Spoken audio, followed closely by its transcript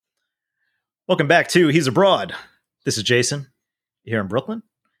Welcome back to He's Abroad. This is Jason here in Brooklyn.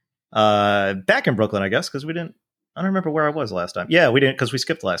 Back in Brooklyn, I guess, because I don't remember where I was last time. Yeah, we didn't, because we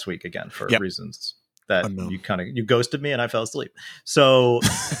skipped last week again for reasons that Unknown. you ghosted me and I fell asleep. So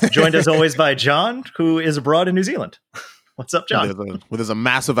joined as always by John, who is abroad in New Zealand. What's up, John? There's a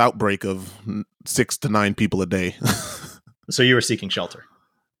massive outbreak of 6 to 9 people a day. So you were seeking shelter.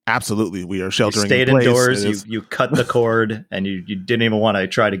 Absolutely. We are sheltering you stayed in place. Indoors, you cut the cord, and you didn't even want to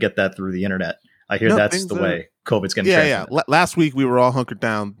try to get that through the internet. I hear that's the way COVID's getting transmitted. Yeah. Last week we were all hunkered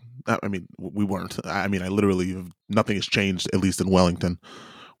down. I mean, we weren't. I literally, nothing has changed, at least in Wellington,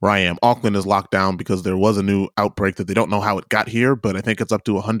 where I am. Auckland is locked down because there was a new outbreak that they don't know how it got here, but I think it's up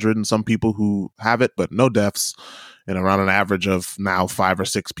to 100 and some people who have it, but no deaths, and around an average of now 5 or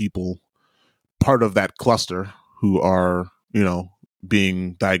 6 people, part of that cluster, who are,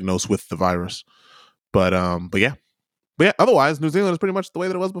 being diagnosed with the virus. But yeah, otherwise New Zealand is pretty much the way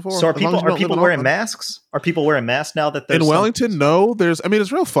that it was before. So are people wearing masks? Are people wearing masks now that there's in Wellington? No,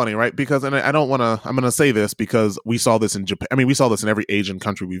 it's real funny, right? Because, and I'm going to say this because we saw this in Japan. We saw this in every Asian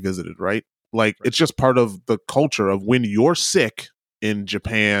country we visited, right? Like, it's just part of the culture of when you're sick in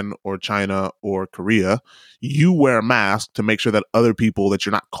Japan or China or Korea, you wear a mask to make sure that that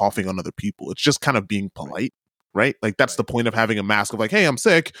you're not coughing on other people. It's just kind of being polite. Right? Like, that's the point of having a mask of like, hey, I'm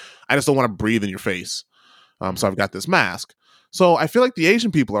sick. I just don't want to breathe in your face. So I've got this mask. So I feel like the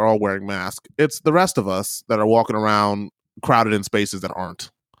Asian people are all wearing masks. It's the rest of us that are walking around crowded in spaces that aren't.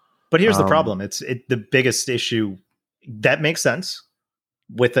 But here's the problem. The biggest issue that makes sense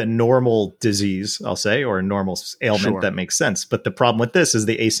with a normal disease, I'll say, or a normal ailment that makes sense. But the problem with this is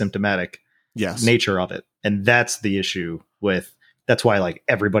the asymptomatic nature of it. And that's the issue that's why like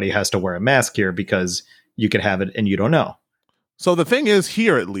everybody has to wear a mask here, because you could have it and you don't know. So the thing is,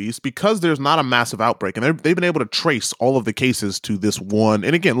 here at least, because there's not a massive outbreak, and they've been able to trace all of the cases to this one.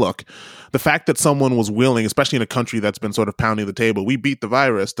 And again, look, the fact that someone was willing, especially in a country that's been sort of pounding the table, we beat the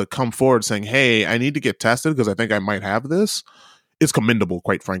virus, to come forward saying, hey, I need to get tested because I think I might have this, is commendable,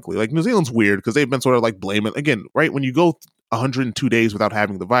 quite frankly. Like, New Zealand's weird because they've been sort of like blaming, again, right? When you go 102 days without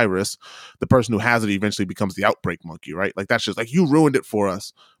having the virus, the person who has it eventually becomes the outbreak monkey, right? Like, that's just like, you ruined it for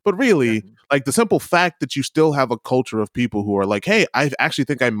us. But really, like, the simple fact that you still have a culture of people who are like, hey, I actually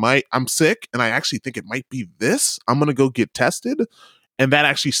think I'm sick, and I actually think it might be this, I'm going to go get tested. And that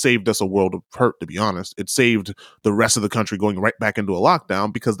actually saved us a world of hurt, to be honest. It saved the rest of the country going right back into a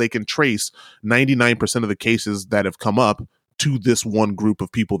lockdown, because they can trace 99% of the cases that have come up to this one group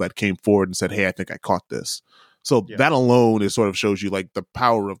of people that came forward and said, hey, I think I caught this. So that alone is sort of shows you like the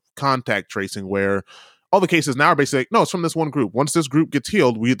power of contact tracing, where all the cases now are basically like, no, it's from this one group. Once this group gets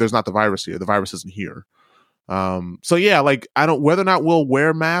healed, there's not the virus here. The virus isn't here. So yeah, like, whether or not we'll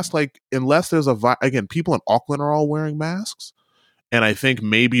wear masks, like, unless there's again, people in Auckland are all wearing masks. And I think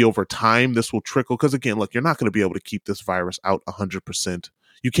maybe over time this will trickle. Because again, look, you're not going to be able to keep this virus out 100%.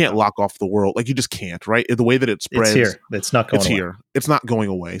 You can't lock off the world. Like, you just can't, right? The way that it spreads. It's here. It's not going away. Here. It's not going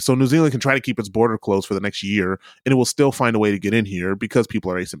away. So New Zealand can try to keep its border closed for the next year, and it will still find a way to get in here because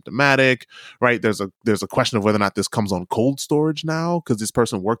people are asymptomatic, right? There's a question of whether or not this comes on cold storage now, because this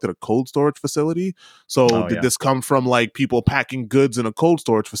person worked at a cold storage facility. So did this come from like people packing goods in a cold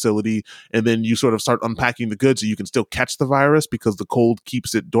storage facility, and then you sort of start unpacking the goods so you can still catch the virus because the cold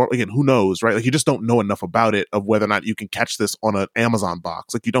keeps it dormant? Again, who knows, right? Like, you just don't know enough about it of whether or not you can catch this on an Amazon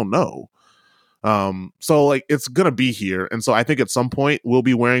box. Like, you don't know. So like, it's gonna be here, and so I think at some point we'll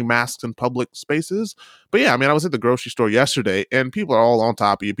be wearing masks in public spaces. But yeah, I was at the grocery store yesterday, and people are all on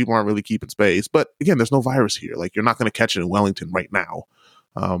top of you. People aren't really keeping space, but again, there's no virus here. Like, you're not going to catch it in Wellington right now,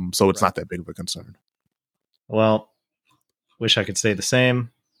 so it's not that big of a concern. Well, wish I could say the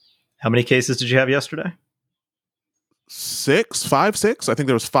same. How many cases did you have yesterday? 5, 6. I think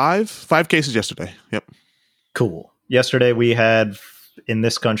there was five cases yesterday. Yep. Cool. Yesterday we had, in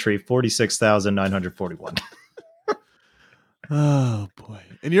this country, 46,941. Oh boy.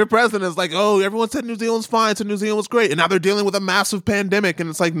 And your president is like, oh, everyone said New Zealand's fine, so New Zealand was great, and now they're dealing with a massive pandemic. And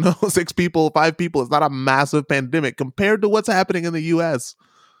it's like, no, 6 people, 5 people, it's not a massive pandemic compared to what's happening in the US.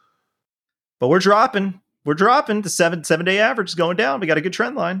 But we're dropping. The 7-day average is going down. We got a good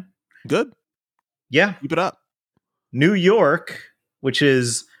trend line. Good. Yeah. Keep it up. New York, which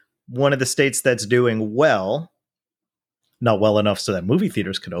is one of the states that's doing well, not well enough so that movie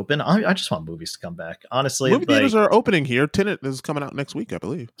theaters can open. I just want movies to come back. Honestly, movie theaters are opening here. Tenet is coming out next week, I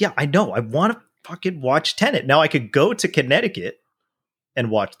believe. Yeah, I know. I want to fucking watch Tenet. Now I could go to Connecticut and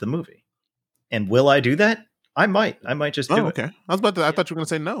watch the movie. And will I do that? I might just do it. Okay. I thought you were going to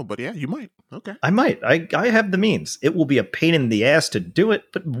say no, but yeah, you might. Okay. I might. I have the means. It will be a pain in the ass to do it,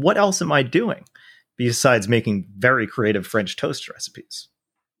 but what else am I doing besides making very creative French toast recipes?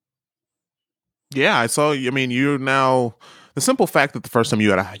 Yeah, I saw. I mean, you're now the simple fact that the first time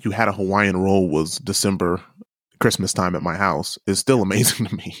you had a Hawaiian roll was December, Christmas time at my house is still amazing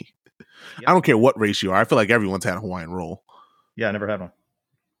to me. Yep. I don't care what race you are. I feel like everyone's had a Hawaiian roll. Yeah, I never had one,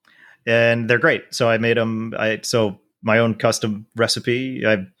 and they're great. So I made them. So my own custom recipe.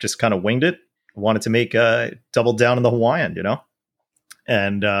 I just kind of winged it. Wanted to make double down in the Hawaiian,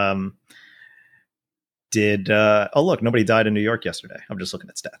 and oh look, nobody died in New York yesterday. I'm just looking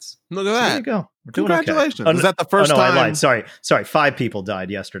at stats. Look at that. There you go. We're doing Congratulations. Okay. Is that the first time? I lied. Sorry. 5 people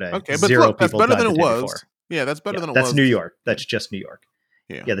died yesterday. Okay, but 0 look, that's people better died than it the day was. before. Yeah, that's better than it was. That's New York. That's yeah. just New York.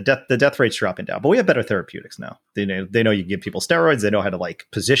 Yeah. Yeah, the death rate's dropping down. But we have better therapeutics now. They know you can give people steroids. They know how to like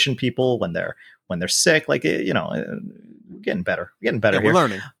position people when they're sick. Like, we're getting better. We're getting better here. We're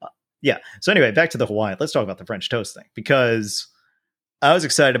learning. Yeah. So anyway, back to the Hawaiian. Let's talk about the French toast thing, because I was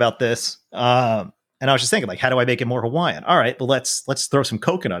excited about this. And I was just thinking, like, how do I make it more Hawaiian? All right, well, let's throw some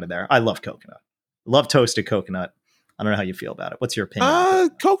coconut in there. I love coconut. Love toasted coconut. I don't know how you feel about it. What's your opinion?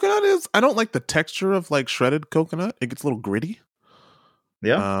 Coconut is. I don't like the texture of like shredded coconut. It gets a little gritty.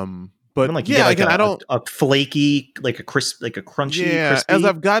 Yeah. But like, yeah, like I don't a flaky, like a crisp, like a crunchy. Yeah, crispy. as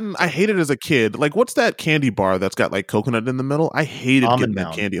I've gotten, I hated it as a kid. Like, what's that candy bar that's got like coconut in the middle? I hated getting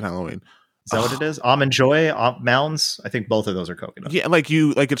that candy at Halloween. Is that what it is? Almond Joy, Mounds. I think both of those are coconut. Yeah, like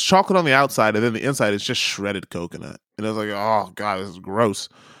it's chocolate on the outside, and then the inside is just shredded coconut. And I was like, oh god, this is gross.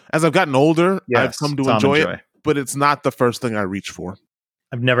 As I've gotten older, I've come to enjoy it, but it's not the first thing I reach for.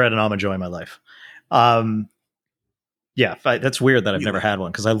 I've never had an Almond Joy in my life. Yeah, that's weird that I've never had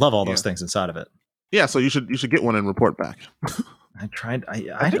one, because I love all those things inside of it. Yeah, so you should get one and report back. I tried.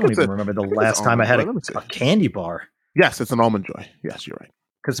 I don't even remember the last time I had a candy bar. Yes, it's an Almond Joy. Yes, you're right.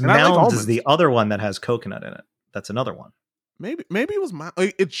 Because Mounds is the other one that has coconut in it. That's another one. Maybe it was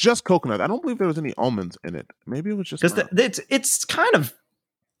it's just coconut. I don't believe there was any almonds in it. Maybe it was just because it's kind of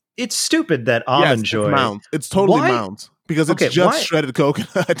stupid that Almond Joy. It's Mounds. It's totally Mounds because it's just shredded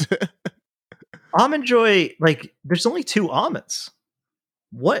coconut. Almond Joy, like, there's only 2 almonds.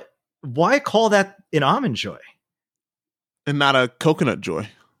 What? Why call that an Almond Joy and not a Coconut Joy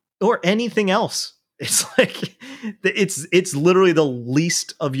or anything else? It's like it's literally the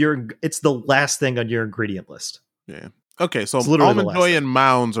least of it's the last thing on your ingredient list. Yeah. Okay, so Almond Joy and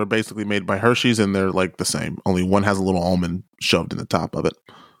Mounds are basically made by Hershey's, and they're like the same. Only one has a little almond shoved in the top of it.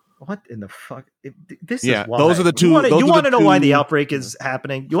 What in the fuck? This is why. Those are the two. You want to know why the outbreak is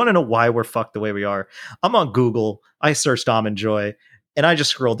happening? You want to know why we're fucked the way we are? I'm on Google. I searched Almond Joy, and I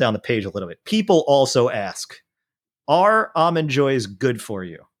just scrolled down the page a little bit. People also ask, are Almond Joys good for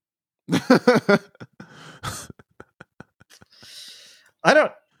you? I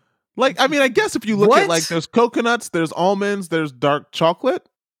don't like. I mean, I guess if you look at like, there's coconuts, there's almonds, there's dark chocolate.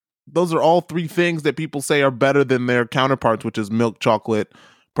 Those are all 3 things that people say are better than their counterparts, which is milk chocolate,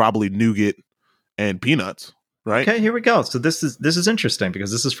 probably nougat, and peanuts. Right? Okay, here we go. So this is interesting,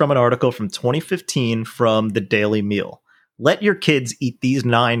 because this is from an article from 2015 from the Daily Meal. Let your kids eat these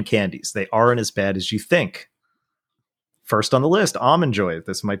 9 candies. They aren't as bad as you think. First on the list, Almond Joy.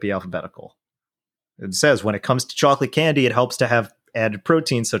 This might be alphabetical. It says, when it comes to chocolate candy, it helps to have added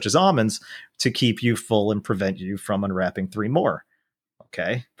proteins such as almonds to keep you full and prevent you from unwrapping 3 more.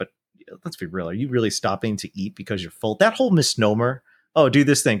 Okay, but let's be real. Are you really stopping to eat because you're full? That whole misnomer, oh, do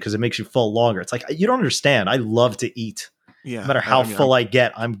this thing because it makes you full longer. It's like, you don't understand. I love to eat. Yeah, no matter how full I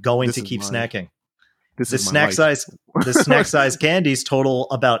get, I'm going to keep snacking. The snack size candies total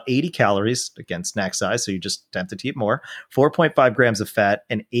about 80 calories, again, snack size, so you just tempted to eat more, 4.5 grams of fat,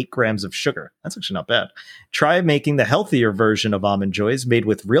 and 8 grams of sugar. That's actually not bad. Try making the healthier version of Almond Joys made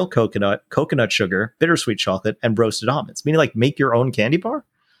with real coconut sugar, bittersweet chocolate, and roasted almonds. Meaning, like, make your own candy bar?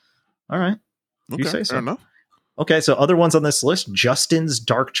 All right. Okay, you say so. Fair enough. Okay, so other ones on this list, Justin's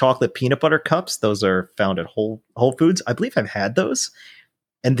dark chocolate peanut butter cups. Those are found at Whole Foods. I believe I've had those,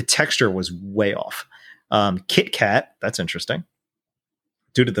 and the texture was way off. Kit Kat, that's interesting.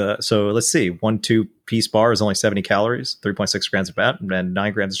 So let's see, 1 2-piece bar is only 70 calories, 3.6 grams of fat, and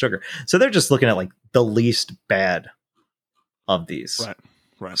 9 grams of sugar. So they're just looking at like the least bad of these.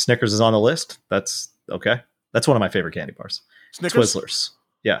 Right. Snickers is on the list. That's okay. That's one of my favorite candy bars. Snickers? Twizzlers.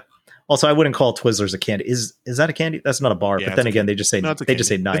 Yeah. Also, I wouldn't call Twizzlers a candy. Is that a candy? That's not a bar. Yeah, but then again, they just say 9. They just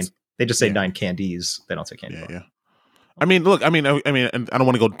say 9 candies. They don't say candy bar. Yeah. I mean, look, and I don't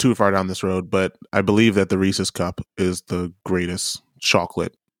want to go too far down this road, but I believe that the Reese's Cup is the greatest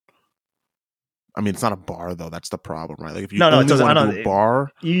chocolate. I mean, it's not a bar though. That's the problem, right? Like if you it doesn't. I don't know.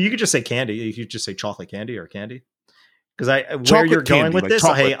 Bar, you could just say candy. You could just say chocolate candy or candy. Because where you're going with this,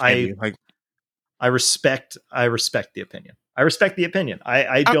 I respect the opinion. I respect the opinion.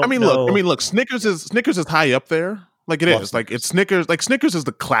 I don't. I mean, know. Look. I mean, look. Snickers is high up there. Like it Love is. Like it's Snickers. Like Snickers is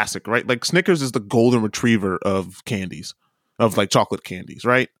the classic, right? Like Snickers is the golden retriever of candies, of like chocolate candies,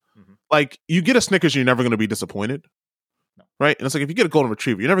 right? Mhm. Like you get a Snickers, you're never going to be disappointed, right? And it's like if you get a golden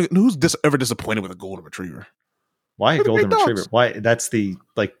retriever, you're never ever disappointed with a golden retriever. Why a They're golden great dogs. retriever? Why that's the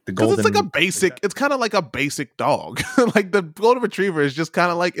golden? It's like a basic. It's kind of like a basic dog. Like the golden retriever is just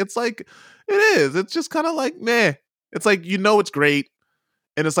kind of like it's like it is. It's just kind of like meh. It's like it's great,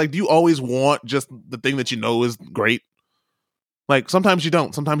 and it's like do you always want just the thing that you know is great? Like sometimes you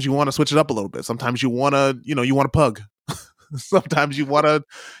don't. Sometimes you want to switch it up a little bit. Sometimes you want to you want a pug. Sometimes you want to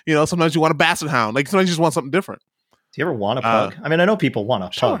sometimes you want a basset hound. Like sometimes you just want something different. Do you ever want a pug? I mean, I know people want a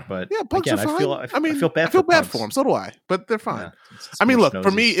pug, but yeah, pugs again, are fine. I feel bad. I feel bad for them. So do I. But they're fine. Yeah, I mean, look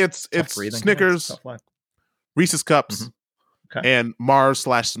for me, it's Snickers, Reese's Cups, and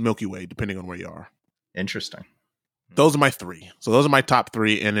Mars/Milky Way, depending on where you are. Interesting. Those are my three. So those are my top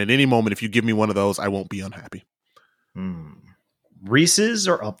three. And at any moment, if you give me one of those, I won't be unhappy. Reese's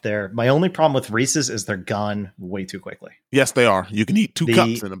are up there. My only problem with Reese's is they're gone way too quickly. Yes, they are. You can eat 2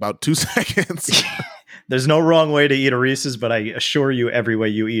 cups in about 2 seconds. There's no wrong way to eat a Reese's, but I assure you, every way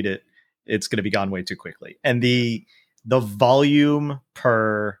you eat it, it's going to be gone way too quickly. And the volume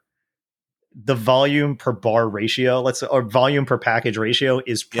per bar ratio, or volume per package ratio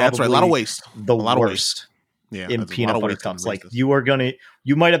is probably that's right. A lot of waste. The worst. Yeah, in peanut butter cups. Like you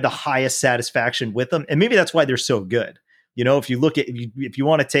might have the highest satisfaction with them, and maybe that's why they're so good. If you look at if you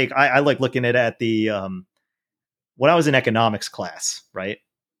want to take, I like looking at the when I was in economics class, right?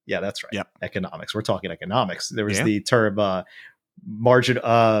 Yeah, that's right. Yep. Economics. We're talking economics. There was the term margin.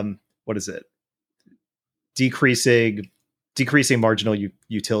 What is it? Decreasing marginal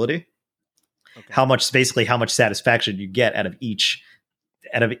utility. Okay. How much satisfaction you get out of each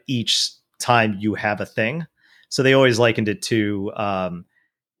time you have a thing. So they always likened it to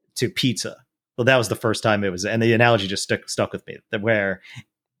pizza. Well, that was the first time it was, and the analogy just stuck with me. Where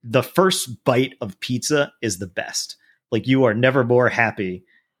the first bite of pizza is the best. Like you are never more happy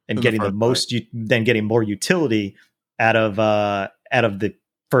and getting the most than getting more utility out of the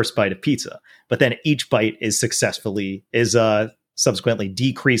first bite of pizza. But then each bite is subsequently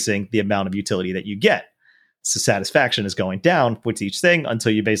decreasing the amount of utility that you get. So satisfaction is going down with each thing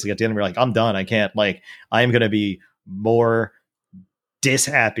until you basically at the end you're like, I'm done. I can't, I am going to be more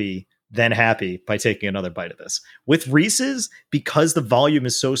dishappy than happy by taking another bite of this. With Reese's, because the volume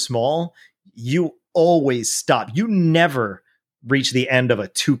is so small, you always stop. You never reach the end of a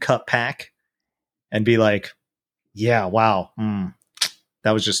 2-cup pack and be like, yeah, wow,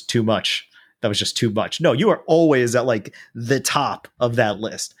 that was just too much. No, you are always at the top of that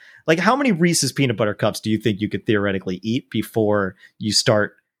list. Like, how many Reese's peanut butter cups do you think you could theoretically eat before you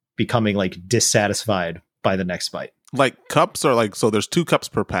start becoming dissatisfied by the next bite? Like cups or so there's 2 cups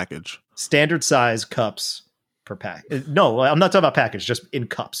per package. Standard size cups per pack. No, I'm not talking about package, just in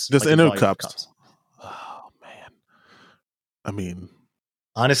cups. Just in cups. Oh man. I mean,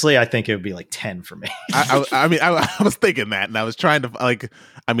 honestly, I think it would be 10 for me. I was thinking that, and I was trying to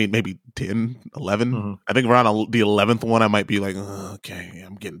maybe 10, 11. Mm-hmm. I think around the 11th one, I might be like, okay,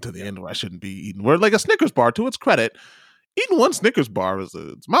 I'm getting to the end where I shouldn't be eating. Where a Snickers bar, to its credit, eating one Snickers bar it's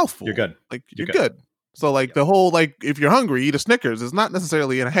a mouthful. You're good. You're good. So the whole if you're hungry, eat a Snickers is not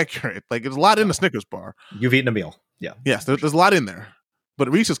necessarily inaccurate. There's a lot in the Snickers bar. You've eaten a meal. Yeah. Yes, there's a lot in there. But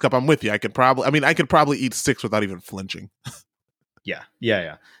a Reese's cup, I'm with you. I could probably eat 6 without even flinching. Yeah.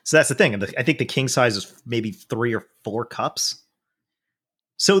 So that's the thing. I think the king size is maybe 3 or 4 cups.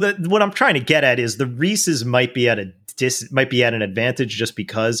 So what I'm trying to get at is the Reese's might be at an advantage just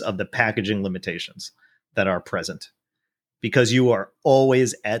because of the packaging limitations that are present. Because you are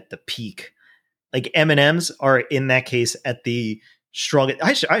always at the peak. M&Ms are in that case at the strongest.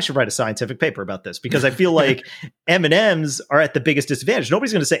 I should write a scientific paper about this because I feel like M&Ms are at the biggest disadvantage.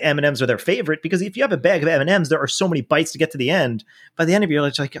 Nobody's going to say M&Ms are their favorite because if you have a bag of M&Ms, there are so many bites to get to the end. By the end of it, you're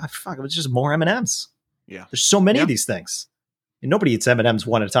like, oh, fuck, it was just more M&Ms. Yeah, there's so many of these things, and nobody eats M&Ms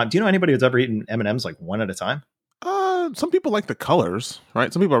one at a time. Do you know anybody who's ever eaten M&Ms one at a time? Some people like the colors,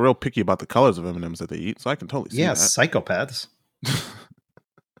 right? Some people are real picky about the colors of M&Ms that they eat, so I can totally see that. Psychopaths.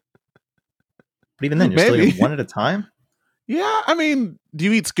 But even then, you're still eating one at a time? Yeah, I mean, do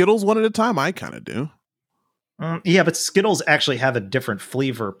you eat Skittles one at a time? I kind of do. Yeah, but Skittles actually have a different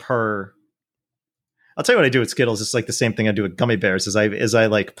flavor per... I'll tell you what I do with Skittles. It's the same thing I do with gummy bears is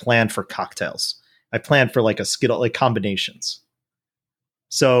I plan for cocktails. I plan for a Skittle, combinations.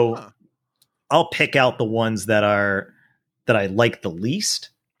 So I'll pick out the ones that I like the least,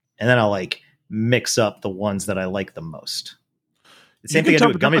 and then I'll mix up the ones that I like the most. The same thing I do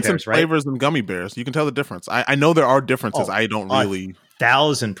with gummy bears, right? Flavors and gummy bears. You can tell the difference. I know there are differences. I don't really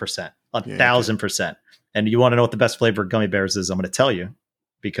 1,000%. 1,000%. And you want to know what the best flavor of gummy bears is? I'm going to tell you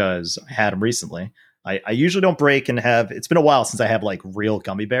because I had them recently. I usually don't break and have. It's been a while since I have like real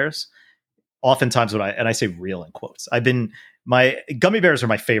gummy bears. Oftentimes, I say real in quotes. My gummy bears are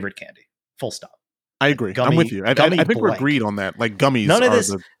my favorite candy. Full stop. I agree. I'm with you. I think we're agreed on that. Like gummies. None of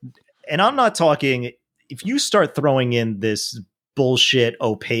this. And I'm not talking. If you start throwing in this bullshit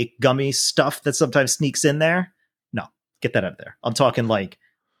opaque gummy stuff that sometimes sneaks in there, no, get that out of there. I'm talking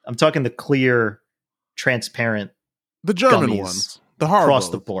the clear, transparent, the German ones, the Haribo. Across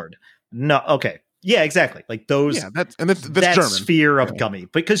the board. No, okay. Yeah, exactly. Like those. Yeah, that's German. Sphere of gummy,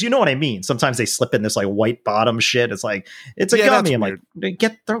 because you know what I mean. Sometimes they slip in this like white bottom shit. It's like it's a gummy. I'm weird. Like,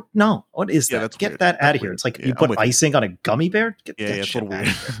 no, what is that? Get that out of here. It's like you put icing on a gummy bear. Get that shit out of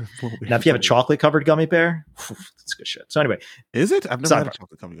here. Now, if you have a chocolate covered gummy bear, that's good shit. So anyway, is it? I've never had a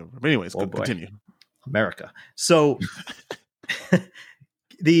chocolate gummy bear. But anyways, continue. America. So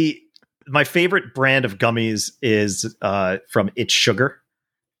my favorite brand of gummies is from It's Sugar.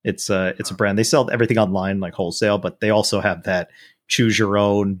 It's a brand. They sell everything online, like wholesale, but they also have that choose your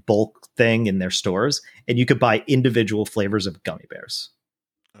own bulk thing in their stores, and you could buy individual flavors of gummy bears.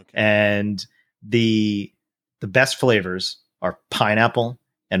 Okay. And the best flavors are pineapple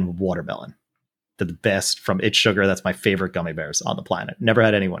and watermelon. They're the best from It's Sugar. That's my favorite gummy bears on the planet. Never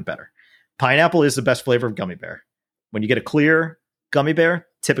had anyone better. Pineapple is the best flavor of gummy bear. When you get a clear gummy bear,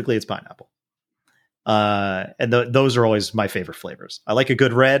 typically it's pineapple. And those are always my favorite flavors. I like a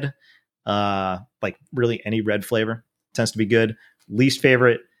good red, like really any red flavor tends to be good. Least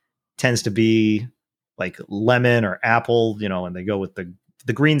favorite tends to be like lemon or apple, and they go with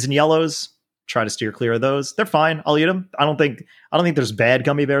the greens and yellows. Try to steer clear of those. They're fine. I'll eat them. I don't think there's bad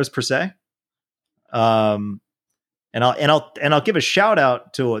gummy bears per se. And I'll give a shout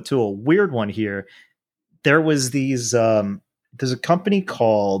out to a weird one here. There was there's a company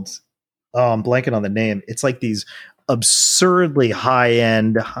called, I'm blanking on the name. It's like these absurdly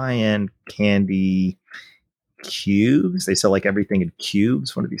high-end candy cubes. They sell like everything in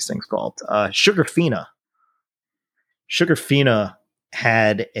cubes. What are these things called? Sugarfina. Sugarfina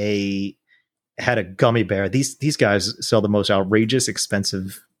had a gummy bear. These guys sell the most outrageous,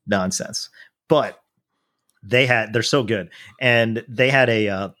 expensive nonsense, but they're so good. And they had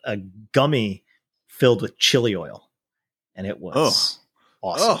a gummy filled with chili oil, and it was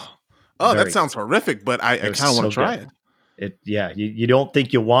awesome. Oh, that sounds horrific, but I kind of want to try it. You don't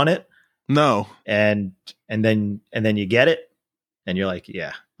think you want it? No. And then you get it, and you're like,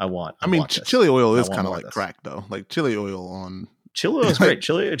 yeah, I want chili oil is kind of like crack, though. Like chili oil is great.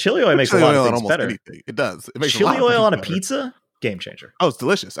 Chili oil makes a lot of things better. Anything. It does. It makes chili oil on a pizza, game changer. Oh, it's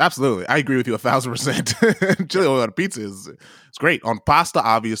delicious. Absolutely, I agree with you 1,000%. Chili oil on a pizza is great. On pasta,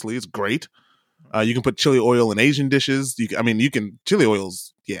 obviously, it's great. You can put chili oil in Asian dishes. Chili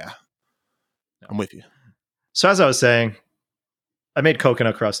oils. Yeah. I'm with you. So as I was saying, I made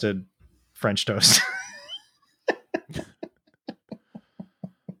coconut crusted French toast.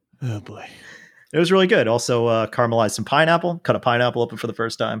 Oh boy. It was really good. Also caramelized some pineapple, cut a pineapple open for the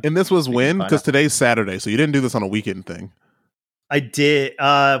first time. And this was when? Because today's Saturday, so you didn't do this on a weekend thing. I did.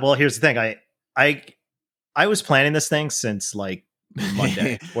 Well, here's the thing. I was planning this thing since like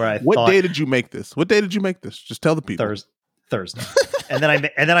Monday, where What day did you make this? Just tell the people. Thursday. and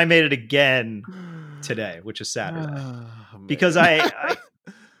then I made it again today, which is Saturday. Because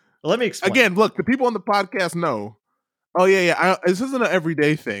let me explain. Again, look, the people on the podcast know. Oh yeah. This isn't an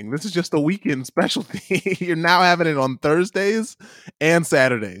everyday thing. This is just a weekend specialty. You're now having it on Thursdays and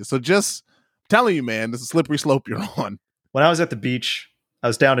Saturdays. So just telling you, man, this is a slippery slope you're on. When I was at the beach, I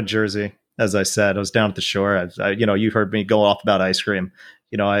was down in Jersey. As I said, I was down at the shore. You heard me go off about ice cream.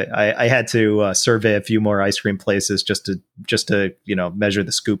 I had to survey a few more ice cream places just to measure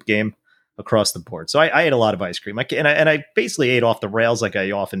the scoop game across the board. So I ate a lot of ice cream. I basically ate off the rails like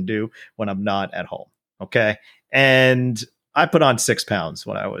I often do when I'm not at home. Okay, and I put on 6 pounds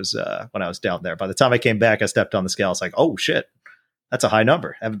when I was down there. By the time I came back, I stepped on the scale. It's like, oh shit, that's a high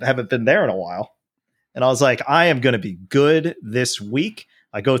number. Haven't been there in a while. And I was like, I am going to be good this week.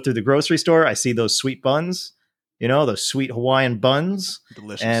 I go through the grocery store. I see those sweet buns. Those sweet Hawaiian buns.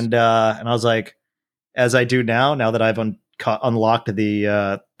 Delicious. And I was like, as I do now that I've unlocked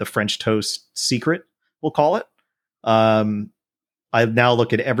the French toast secret, we'll call it. I now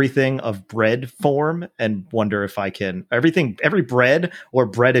look at everything of bread form and wonder if I can every bread or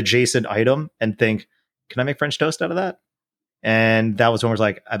bread adjacent item and think, can I make French toast out of that? And that was when I was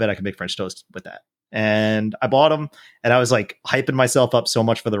like, I bet I can make French toast with that. And I bought them, and I was like hyping myself up so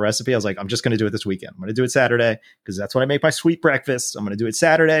much for the recipe. I was like, I'm just going to do it this weekend. I'm going to do it Saturday because that's when I make my sweet breakfast. I'm going to do it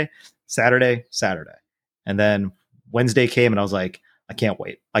Saturday. And then Wednesday came, and I was like, I can't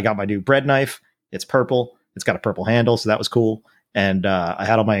wait. I got my new bread knife, It's purple. It's got a purple handle, so that was cool. And I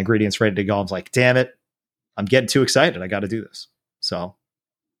had all my ingredients ready to go. I was like, damn it, I'm getting too excited. I got to do this. So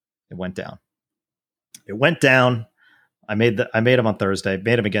it went down. I made them on Thursday.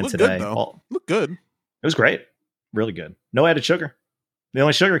 Made them again today. Look good. It was great. Really good. No added sugar. The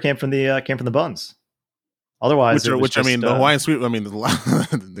only sugar came from the buns. Otherwise, the Hawaiian sweet. I mean,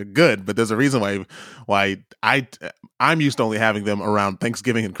 they're good, but there's a reason why I'm used to only having them around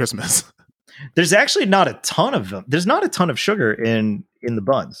Thanksgiving and Christmas. There's actually not a ton of them. There's not a ton of sugar in the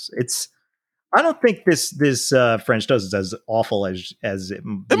buns. I don't think this French toast is as awful as it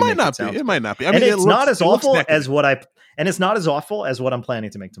might not be. It might not be. I mean, it's not as awful as what I'm planning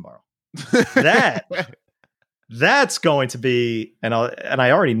to make tomorrow. That's going to be, and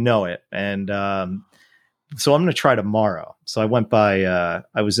I already know it, and so I'm going to try tomorrow. So I went by.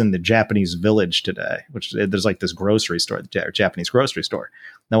 I was in the Japanese Village today, which there's like this grocery store, the Japanese grocery store.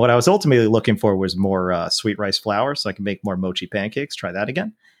 Now, what I was ultimately looking for was more sweet rice flour, so I can make more mochi pancakes. Try that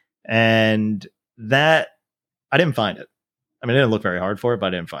again, and that I didn't find it. I mean, I didn't look very hard for it, but I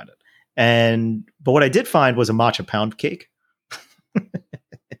didn't find it. But what I did find was a matcha pound cake.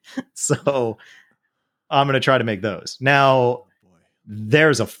 So I'm going to try to make those. Now,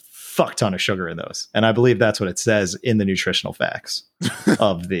 there's a fuck ton of sugar in those, and I believe that's what it says in the nutritional facts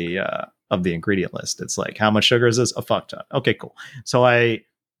of the ingredient list. It's like, how much sugar is this? A fuck ton. Okay, cool. So it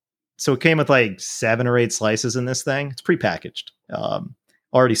came with like 7 or 8 slices in this thing. It's prepackaged,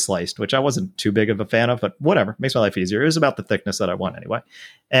 already sliced, which I wasn't too big of a fan of, but whatever, makes my life easier. It was about the thickness that I want anyway,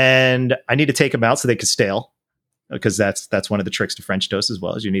 and I need to take them out so they could stale, because that's one of the tricks to French toast as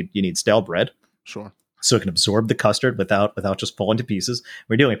well, is you need stale bread. Sure. So it can absorb the custard without just falling to pieces.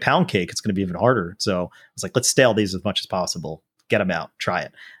 When you're doing a pound cake, it's going to be even harder. So I was like, let's stale these as much as possible. Get them out, try it.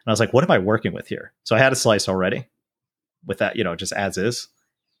 And I was like, what am I working with here? So I had a slice already with that, just as is.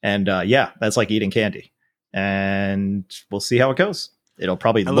 And that's like eating candy. And we'll see how it goes. It'll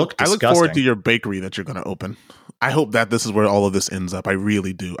probably look disgusting. I look forward to your bakery that you're going to open. I hope that this is where all of this ends up. I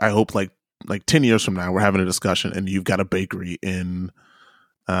really do. I hope like 10 years from now, we're having a discussion and you've got a bakery in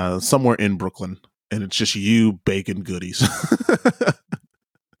somewhere in Brooklyn. And it's just you baking goodies.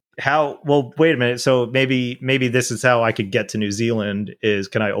 Well, wait a minute. So maybe this is how I could get to New Zealand is,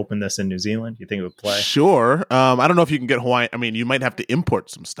 can I open this in New Zealand? You think it would play? Sure. I don't know if you can get Hawaiian. I mean, you might have to import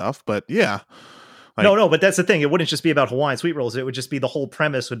some stuff, but yeah. No, but that's the thing. It wouldn't just be about Hawaiian sweet rolls. It would just be, the whole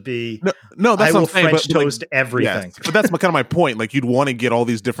premise would be, no, that's I will French toast everything. But that's kind of my point. Like, you'd want to get all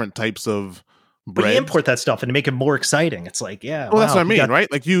these different types of bread. But you import that stuff and make it more exciting. It's like, that's what I mean,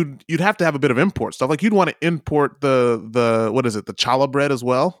 right? Like you'd have to have a bit of import stuff. Like you'd want to import the what is it, the challah bread as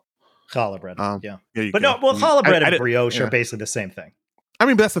well? Challah bread, yeah. But challah bread and brioche are basically the same thing. I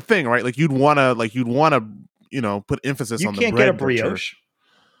mean, but that's the thing, right? Like you'd want to put emphasis on the bread. You can't get a brioche.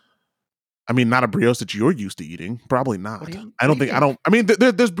 I mean, not a brioche that you're used to eating. Probably not. I mean,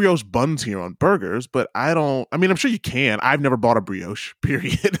 there's brioche buns here on burgers, but I mean, I'm sure you can. I've never bought a brioche,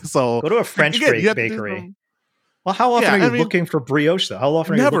 period. So go to a French bakery. Well, how often are you looking for brioche, though? How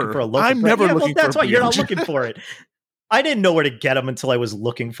often are you looking for a loaf of bread? Never looking for a brioche. That's why you're not looking for it. I didn't know where to get them until I was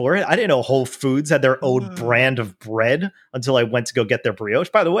looking for it. I didn't know Whole Foods had their own brand of bread until I went to go get their brioche.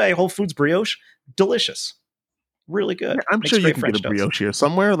 By the way, Whole Foods brioche, delicious. Really good. Yeah, I'm sure you can get a brioche here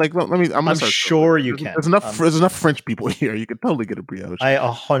somewhere. Like, I'm sure you can. There's enough French people here. You could totally get a brioche. I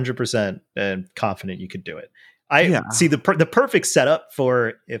 100% am confident you could do it. I see the perfect setup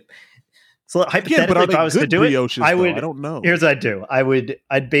for if. So hypothetically, if I was to do it, I don't know. Here's what I'd do.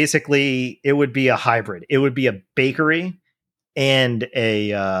 I'd basically, it would be a hybrid. It would be a bakery and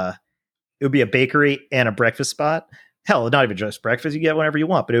a breakfast spot. Hell, not even just breakfast. You get whatever you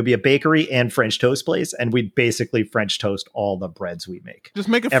want, but it would be a bakery and French toast place, and we'd basically French toast all the breads we make. Just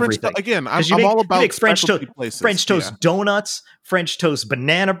make a French toast. Again, I'm all about French toast donuts, French toast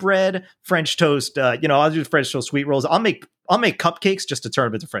banana bread, French toast. I'll do French toast sweet rolls. I'll make cupcakes just to turn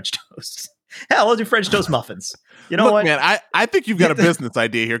them into French toast. Hell, I'll do French toast muffins. You know what, man? I think you've got a business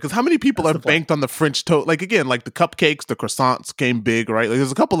idea here, because how many people are banked on the French toast? Like, again, like the cupcakes, the croissants came big, right? Like,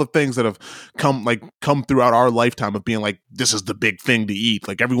 there's a couple of things that have come throughout our lifetime of being like, this is the big thing to eat.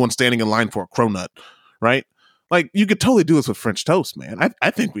 Like, everyone's standing in line for a cronut, right? Like, you could totally do this with French toast, man.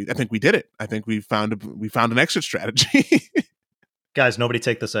 I think we did it. I think we found an exit strategy. Guys, nobody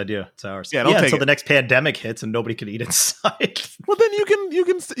take this idea. It's ours. Yeah, until the next pandemic hits and nobody can eat inside. Well, then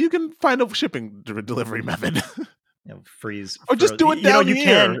you can find a shipping delivery method. Freeze or just do it down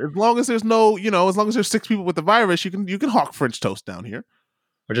here. As long as there's as long as there's 6 people with the virus, you can hawk French toast down here.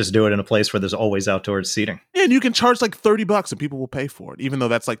 Or just do it in a place where there's always outdoor seating. Yeah, and you can charge like $30 and people will pay for it, even though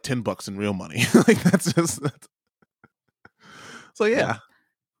that's like $10 in real money. Like, that's just. So yeah.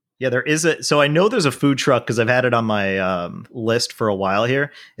 Yeah, there is so I know there's a food truck because I've had it on my list for a while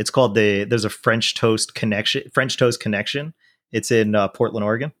here. It's called there's a French Toast Connection. It's in Portland,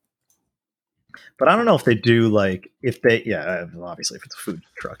 Oregon. But I don't know if they do obviously if it's a food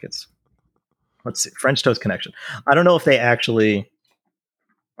truck, let's see, French Toast Connection. I don't know if they actually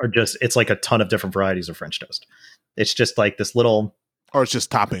are it's like a ton of different varieties of French toast. It's just like this little. Or it's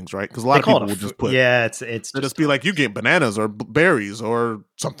just toppings, right? Because a lot of people will just put. Yeah, it's just be like, you get bananas or berries or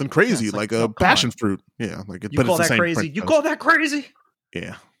something crazy like a passion fruit. Yeah, like you call that crazy? You call that crazy?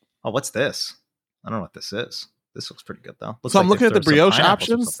 Yeah. Oh, what's this? I don't know what this is. This looks pretty good though. So I'm looking at the brioche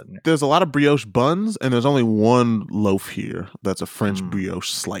options. There's a lot of brioche buns, and there's only one loaf here that's a French brioche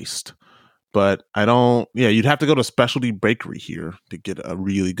sliced. But I don't. Yeah, you'd have to go to a specialty bakery here to get a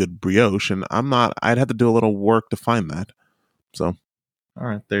really good brioche, and I'd have to do a little work to find that. So. All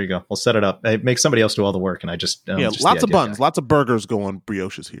right, there you go. We'll set it up. Hey, make somebody else do all the work, and I just lots of buns, lots of burgers go on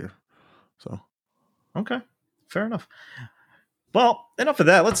brioches here. So, okay, fair enough. Well, enough of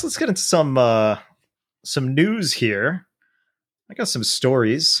that. Let's get into some news here. I got some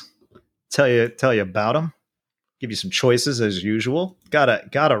stories. Tell you about them. Give you some choices as usual. Got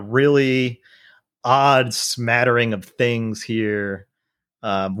a really odd smattering of things here.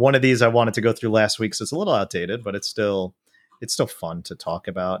 One of these I wanted to go through last week, so it's a little outdated, but it's still fun to talk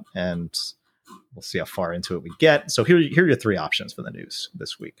about, and we'll see how far into it we get. So here are your three options for the news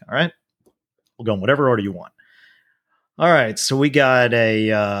this week. All right, we'll go in whatever order you want. All right, so we got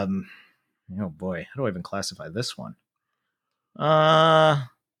a oh boy, how do I even classify this one? All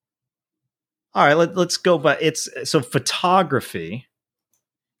right, let's go by it's so photography.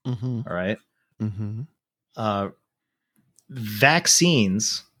 Mm-hmm. All right. Mm-hmm.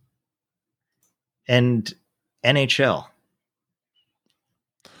 Vaccines and NHL.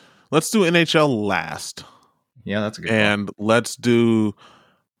 Let's do NHL last. Yeah, that's a good And let's do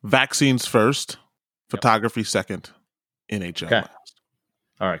vaccines first, photography second, NHL last.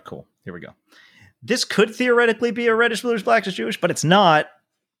 All right, cool. Here we go. This could theoretically be a reddish, bluish, blackish, Jewish, but it's not,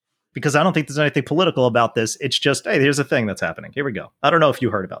 because I don't think there's anything political about this. It's just, hey, here's a thing that's happening. Here we go. I don't know if you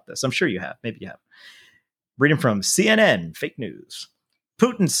heard about this. I'm sure you have. Maybe you have. Reading from CNN, fake news.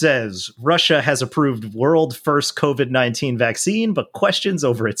 Putin says Russia has approved world first COVID-19 vaccine, but questions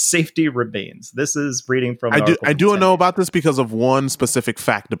over its safety remains. This is reading from. I do know about this because of one specific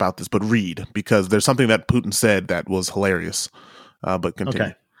fact about this, but read, because there's something that Putin said that was hilarious. But continue.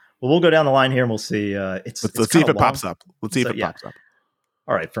 Okay. Well, we'll go down the line here and we'll see. Let's see if it pops up. Let's see if it pops up.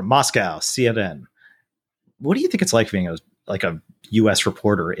 All right, from Moscow, CNN. What do you think it's like being a U.S.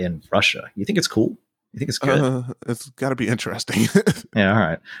 reporter in Russia? You think it's cool? You think it's good? It's got to be interesting. Yeah, all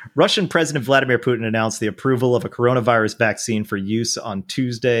right. Russian President Vladimir Putin announced the approval of a coronavirus vaccine for use on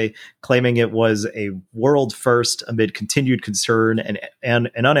Tuesday, claiming it was a world first amid continued concern and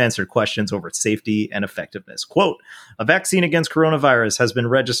unanswered questions over its safety and effectiveness. Quote, a vaccine against coronavirus has been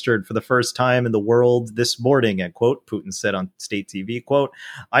registered for the first time in the world this morning, end quote, Putin said on state TV. Quote,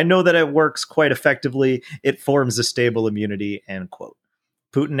 I know that it works quite effectively. It forms a stable immunity, end quote.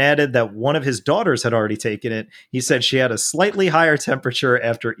 Putin added that one of his daughters had already taken it. He said she had a slightly higher temperature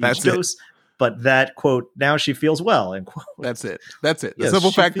after each dose, but that, quote, now she feels well, end quote. That's it. The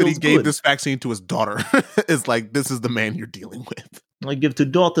simple fact that he gave this vaccine to his daughter is like, this is the man you're dealing with. I give to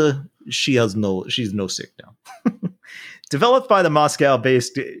daughter, she's no sick now. Developed by the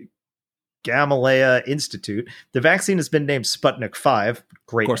Moscow-based Gamaleya Institute, the vaccine has been named Sputnik 5,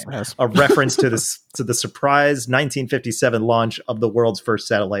 great name, a reference to the surprise 1957 launch of the world's first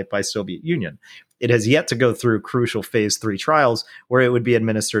satellite by Soviet Union. It has yet to go through crucial phase 3 trials where it would be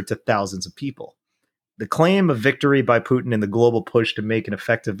administered to thousands of people. The claim of victory by Putin in the global push to make an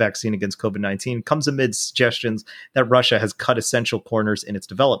effective vaccine against COVID-19 comes amid suggestions that Russia has cut essential corners in its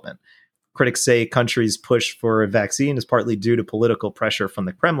development. Critics say countries' push for a vaccine is partly due to political pressure from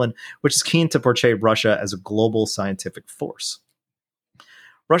the Kremlin, which is keen to portray Russia as a global scientific force.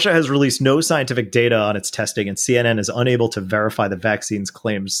 Russia has released no scientific data on its testing, and CNN is unable to verify the vaccine's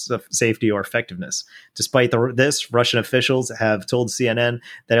claims of safety or effectiveness. Despite this, Russian officials have told CNN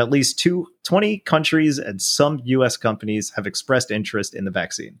that at least 20 countries and some U.S. companies have expressed interest in the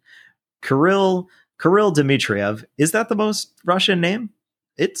vaccine. Kirill Dmitriev, is that the most Russian name?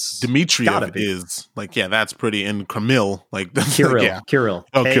 It's Dmitriev is like, yeah, that's pretty. And Kirill, like Kirill, yeah. Kirill,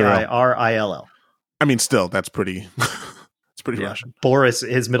 Kirill. I mean, still, that's pretty. It's pretty Russian. Boris,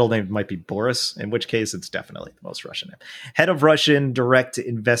 his middle name might be Boris, in which case it's definitely the most Russian name. Head of Russian Direct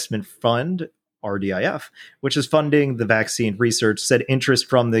Investment Fund, RDIF, which is funding the vaccine research, said interest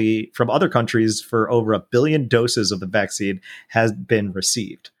from other countries for over 1 billion doses of the vaccine has been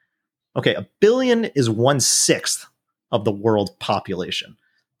received. Okay, 1 billion is 1/6 of the world population.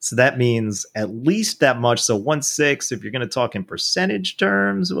 So that means at least that much. So 1/6, if you're going to talk in percentage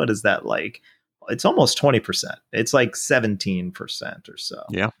terms, what is that like? It's almost 20%. It's like 17% or so.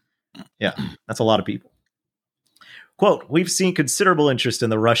 Yeah. Yeah, that's a lot of people. Quote, we've seen considerable interest in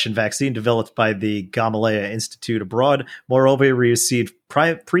the Russian vaccine developed by the Gamaleya Institute abroad. Moreover, we received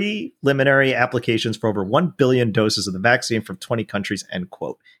preliminary applications for over 1 billion doses of the vaccine from 20 countries, end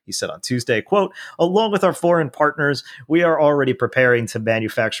quote. He said on Tuesday, quote, along with our foreign partners, we are already preparing to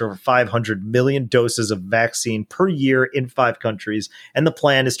manufacture over 500 million doses of vaccine per year in 5 countries, and the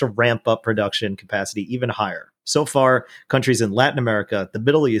plan is to ramp up production capacity even higher. So far, countries in Latin America, the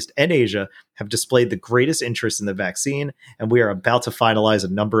Middle East, and Asia have displayed the greatest interest in the vaccine, and we are about to finalize a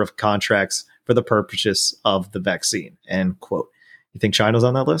number of contracts for the purchase of the vaccine, end quote. You think China's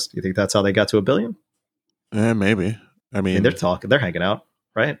on that list? You think that's how they got to 1 billion? Maybe. I mean, they're hanging out,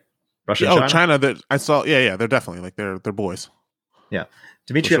 right? Russia, China. I saw. Yeah, they're definitely like they're boys. Yeah.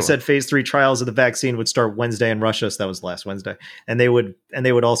 Dmitriev said phase 3 trials of the vaccine would start Wednesday in Russia. So that was last Wednesday. And they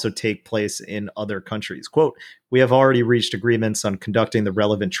would also take place in other countries. Quote, we have already reached agreements on conducting the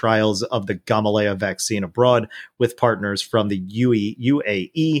relevant trials of the Gamaleya vaccine abroad with partners from the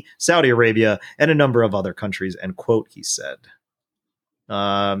UAE, Saudi Arabia, and a number of other countries, end quote, he said.